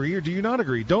you agree or do you not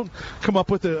agree? Don't come up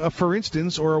with a for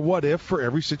instance or a what if for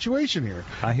every situation here.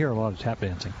 I hear a lot of tap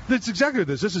dancing. That's exactly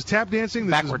this. This is tap dancing.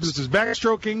 This is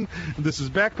backstroking. This is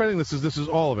backpedaling. This is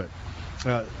all of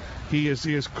it. He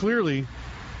is clearly.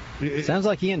 Sounds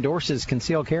like he endorses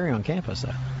concealed carry on campus,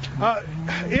 though.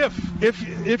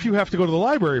 If you have to go to the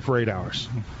library for 8 hours.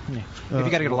 Yeah. If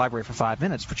you got to go to the library for 5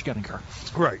 minutes, put your gun in your car.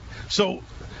 Right. So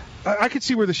I could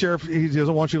see where the sheriff, he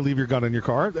doesn't want you to leave your gun in your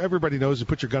car. Everybody knows to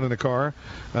put your gun in a car.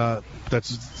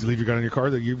 That's leave your gun in your car.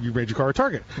 That you made your car a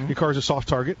target. Mm-hmm. Your car is a soft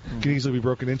target. Mm-hmm. Can easily be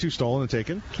broken into, stolen, and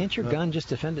taken. Can't your gun just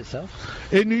defend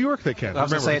itself? In New York, they can. I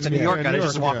was going to say, it's a New York gun. They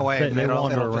just walk away. They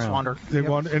wander around. Just wander. They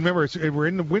wander. And remember, we're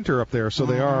in the winter up there, so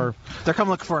they are. They're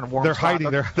coming looking for a warm They're spot. hiding.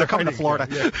 They're coming to Florida.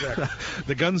 Yeah, exactly.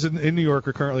 The guns in New York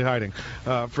are currently hiding.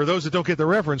 For those that don't get the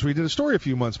reference, we did a story a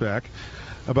few months back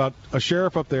about a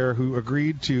sheriff up there who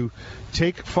agreed to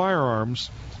take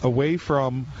firearms away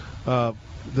from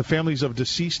the families of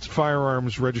deceased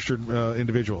firearms registered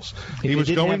individuals. If He was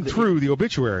they didn't going have the- through the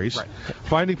obituaries,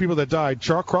 finding people that died,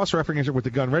 cross-referencing it with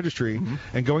the gun registry,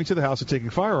 and going to the house and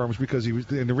taking firearms because he was.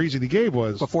 And the reason he gave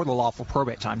was before the lawful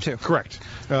probate time too. Correct.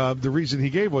 The reason he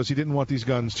gave was he didn't want these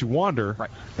guns to wander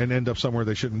and end up somewhere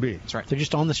they shouldn't be. That's right. They're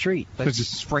just on the street. They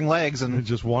just spring legs and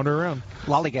just wander around.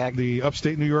 Lollygag. The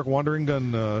upstate New York wandering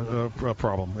gun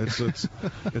problem.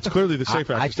 It's clearly the safe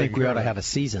act. I think we ought to have a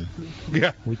season.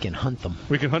 Yeah. We can hunt them.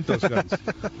 We can hunt those guns.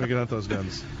 We can hunt those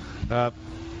guns.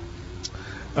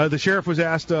 The sheriff was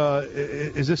asked,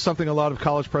 is this something a lot of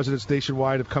college presidents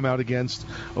nationwide have come out against,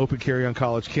 open carry on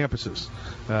college campuses?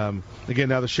 Again,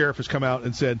 now the sheriff has come out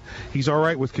and said he's all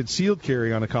right with concealed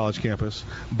carry on a college campus,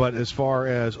 but as far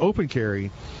as open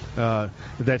carry,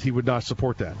 that he would not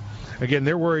support that. Again,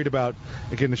 they're worried about,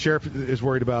 the sheriff is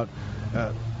worried about,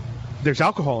 there's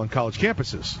alcohol on college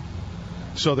campuses.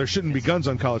 So there shouldn't be guns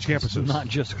on college campuses. Not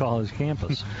just college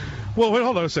campus. Well, wait,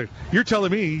 hold on a second. You're telling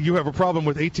me you have a problem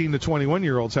with 18 to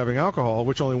 21-year-olds having alcohol,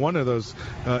 which only one of those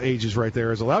ages right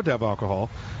there is allowed to have alcohol.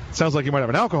 It sounds like you might have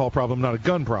an alcohol problem, not a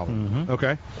gun problem.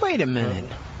 Okay? Wait a minute.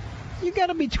 You got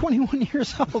to be 21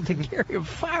 years old to carry a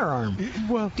firearm.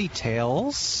 Well,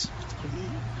 details.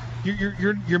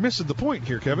 You're missing the point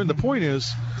here, Kevin. The point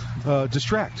is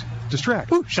distract.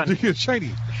 Ooh, shiny.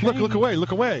 Shiny. Look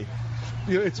away.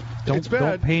 It's bad.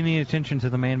 Don't pay any attention to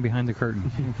the man behind the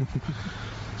curtain.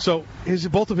 So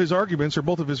both of his arguments or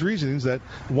both of his reasonings that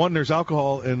one, there's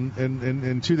alcohol,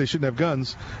 and two, they shouldn't have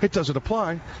guns, it doesn't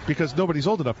apply because nobody's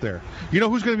old enough there. You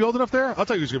know who's going to be old enough there? I'll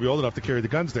tell you who's going to be old enough to carry the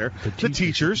guns there. The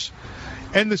teachers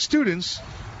and the students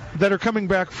that are coming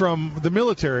back from the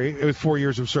military with 4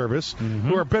 years of service,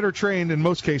 who are better trained in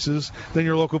most cases than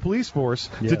your local police force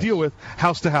to deal with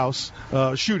house-to-house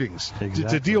shootings,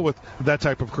 to deal with that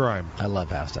type of crime. I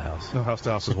love house-to-house. Oh,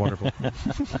 house-to-house is wonderful.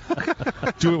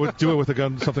 do it with a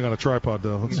gun, something on a tripod,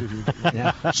 though. Let's see if you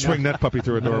can swing that puppy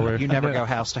through a doorway. You never go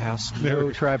house-to-house.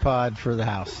 No tripod for the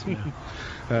house.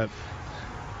 The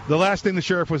last thing the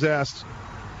sheriff was asked,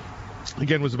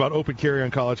 again, was about open carry on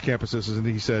college campuses, and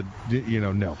he said,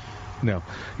 no. You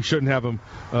shouldn't have them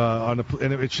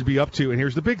and it should be up to, and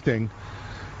here's the big thing,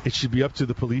 it should be up to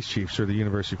the police chiefs or the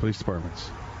university police departments.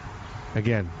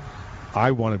 Again,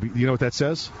 I want to be, you know what that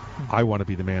says? I want to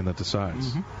be the man that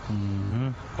decides.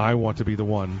 I want to be the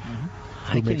one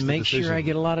who I makes can the make sure decision. I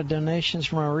get a lot of donations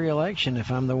for my re-election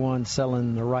if I'm the one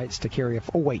selling the rights to carry a...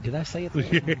 Oh, wait, did I say it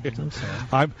there? I'm sorry.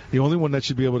 I'm the only one that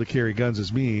should be able to carry guns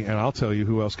is me, and I'll tell you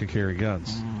who else can carry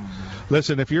guns.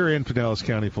 Listen, if you're in Pinellas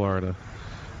County, Florida,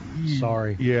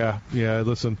 Sorry. Yeah,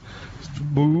 listen,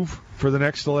 move for the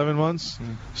next 11 months.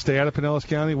 Stay out of Pinellas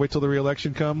County. Wait till the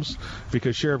re-election comes,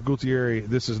 because Sheriff Gutierrez,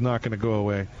 this is not going to go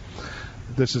away.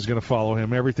 This is going to follow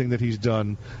him. Everything that he's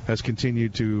done has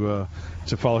continued to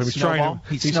follow him. He's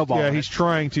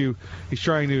trying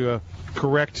to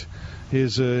correct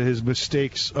his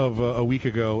mistakes of a week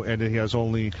ago, and he has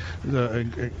only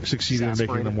succeeded in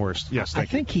making them worse. Yes, I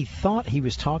think he thought he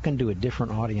was talking to a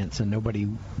different audience, and nobody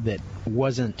that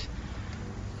wasn't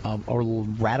a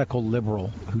radical liberal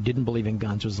who didn't believe in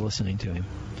guns was listening to him.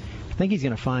 I think he's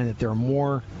going to find that there are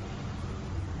more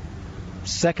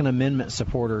Second Amendment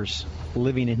supporters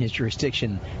living in his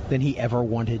jurisdiction than he ever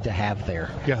wanted to have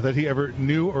there. Yeah, that he ever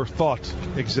knew or thought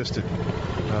existed.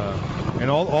 And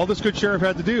all this good sheriff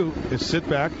had to do is sit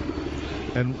back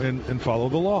and follow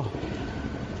the law.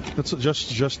 That's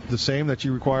just the same that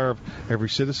you require of every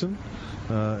citizen,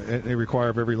 and you require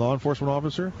of every law enforcement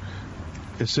officer,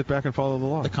 is sit back and follow the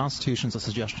law. The Constitution's a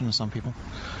suggestion to some people.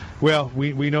 Well,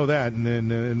 we know that,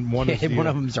 and one is one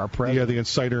of them is our president. Yeah, the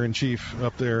insider in chief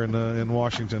up there in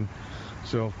Washington.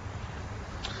 So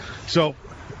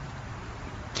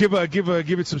give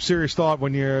it some serious thought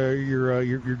when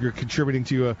you're contributing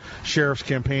to a sheriff's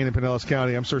campaign in Pinellas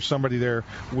County. I'm sure somebody there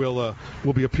will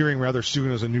be appearing rather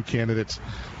soon as a new candidate.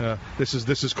 This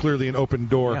is clearly an open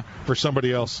door for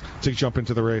somebody else to jump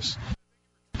into the race.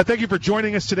 Thank you for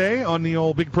joining us today on the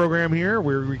old big program here.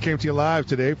 We came to you live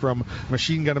today from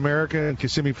Machine Gun America in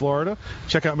Kissimmee, Florida.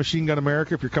 Check out Machine Gun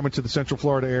America if you're coming to the Central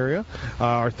Florida area.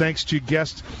 Our thanks to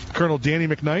guest Colonel Danny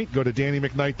McKnight. Go to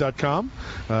DannyMcKnight.com.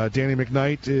 Danny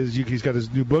McKnight he's got his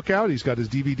new book out. He's got his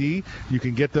DVD. You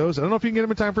can get those. I don't know if you can get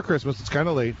them in time for Christmas. It's kind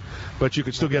of late, but you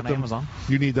can still get them. Amazon.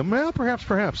 You need them. Well, perhaps.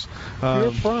 If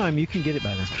you're Prime, you can get it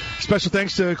by then. Special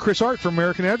thanks to Chris Hart from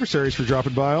American Adversaries for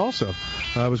dropping by also.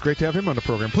 It was great to have him on the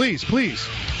program. Please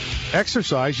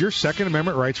exercise your Second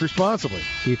Amendment rights responsibly.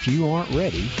 If you aren't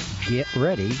ready, get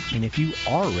ready. And if you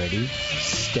are ready,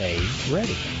 stay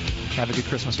ready. Have a good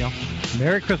Christmas, y'all.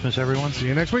 Merry Christmas, everyone. See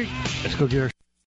you next week. Let's go get our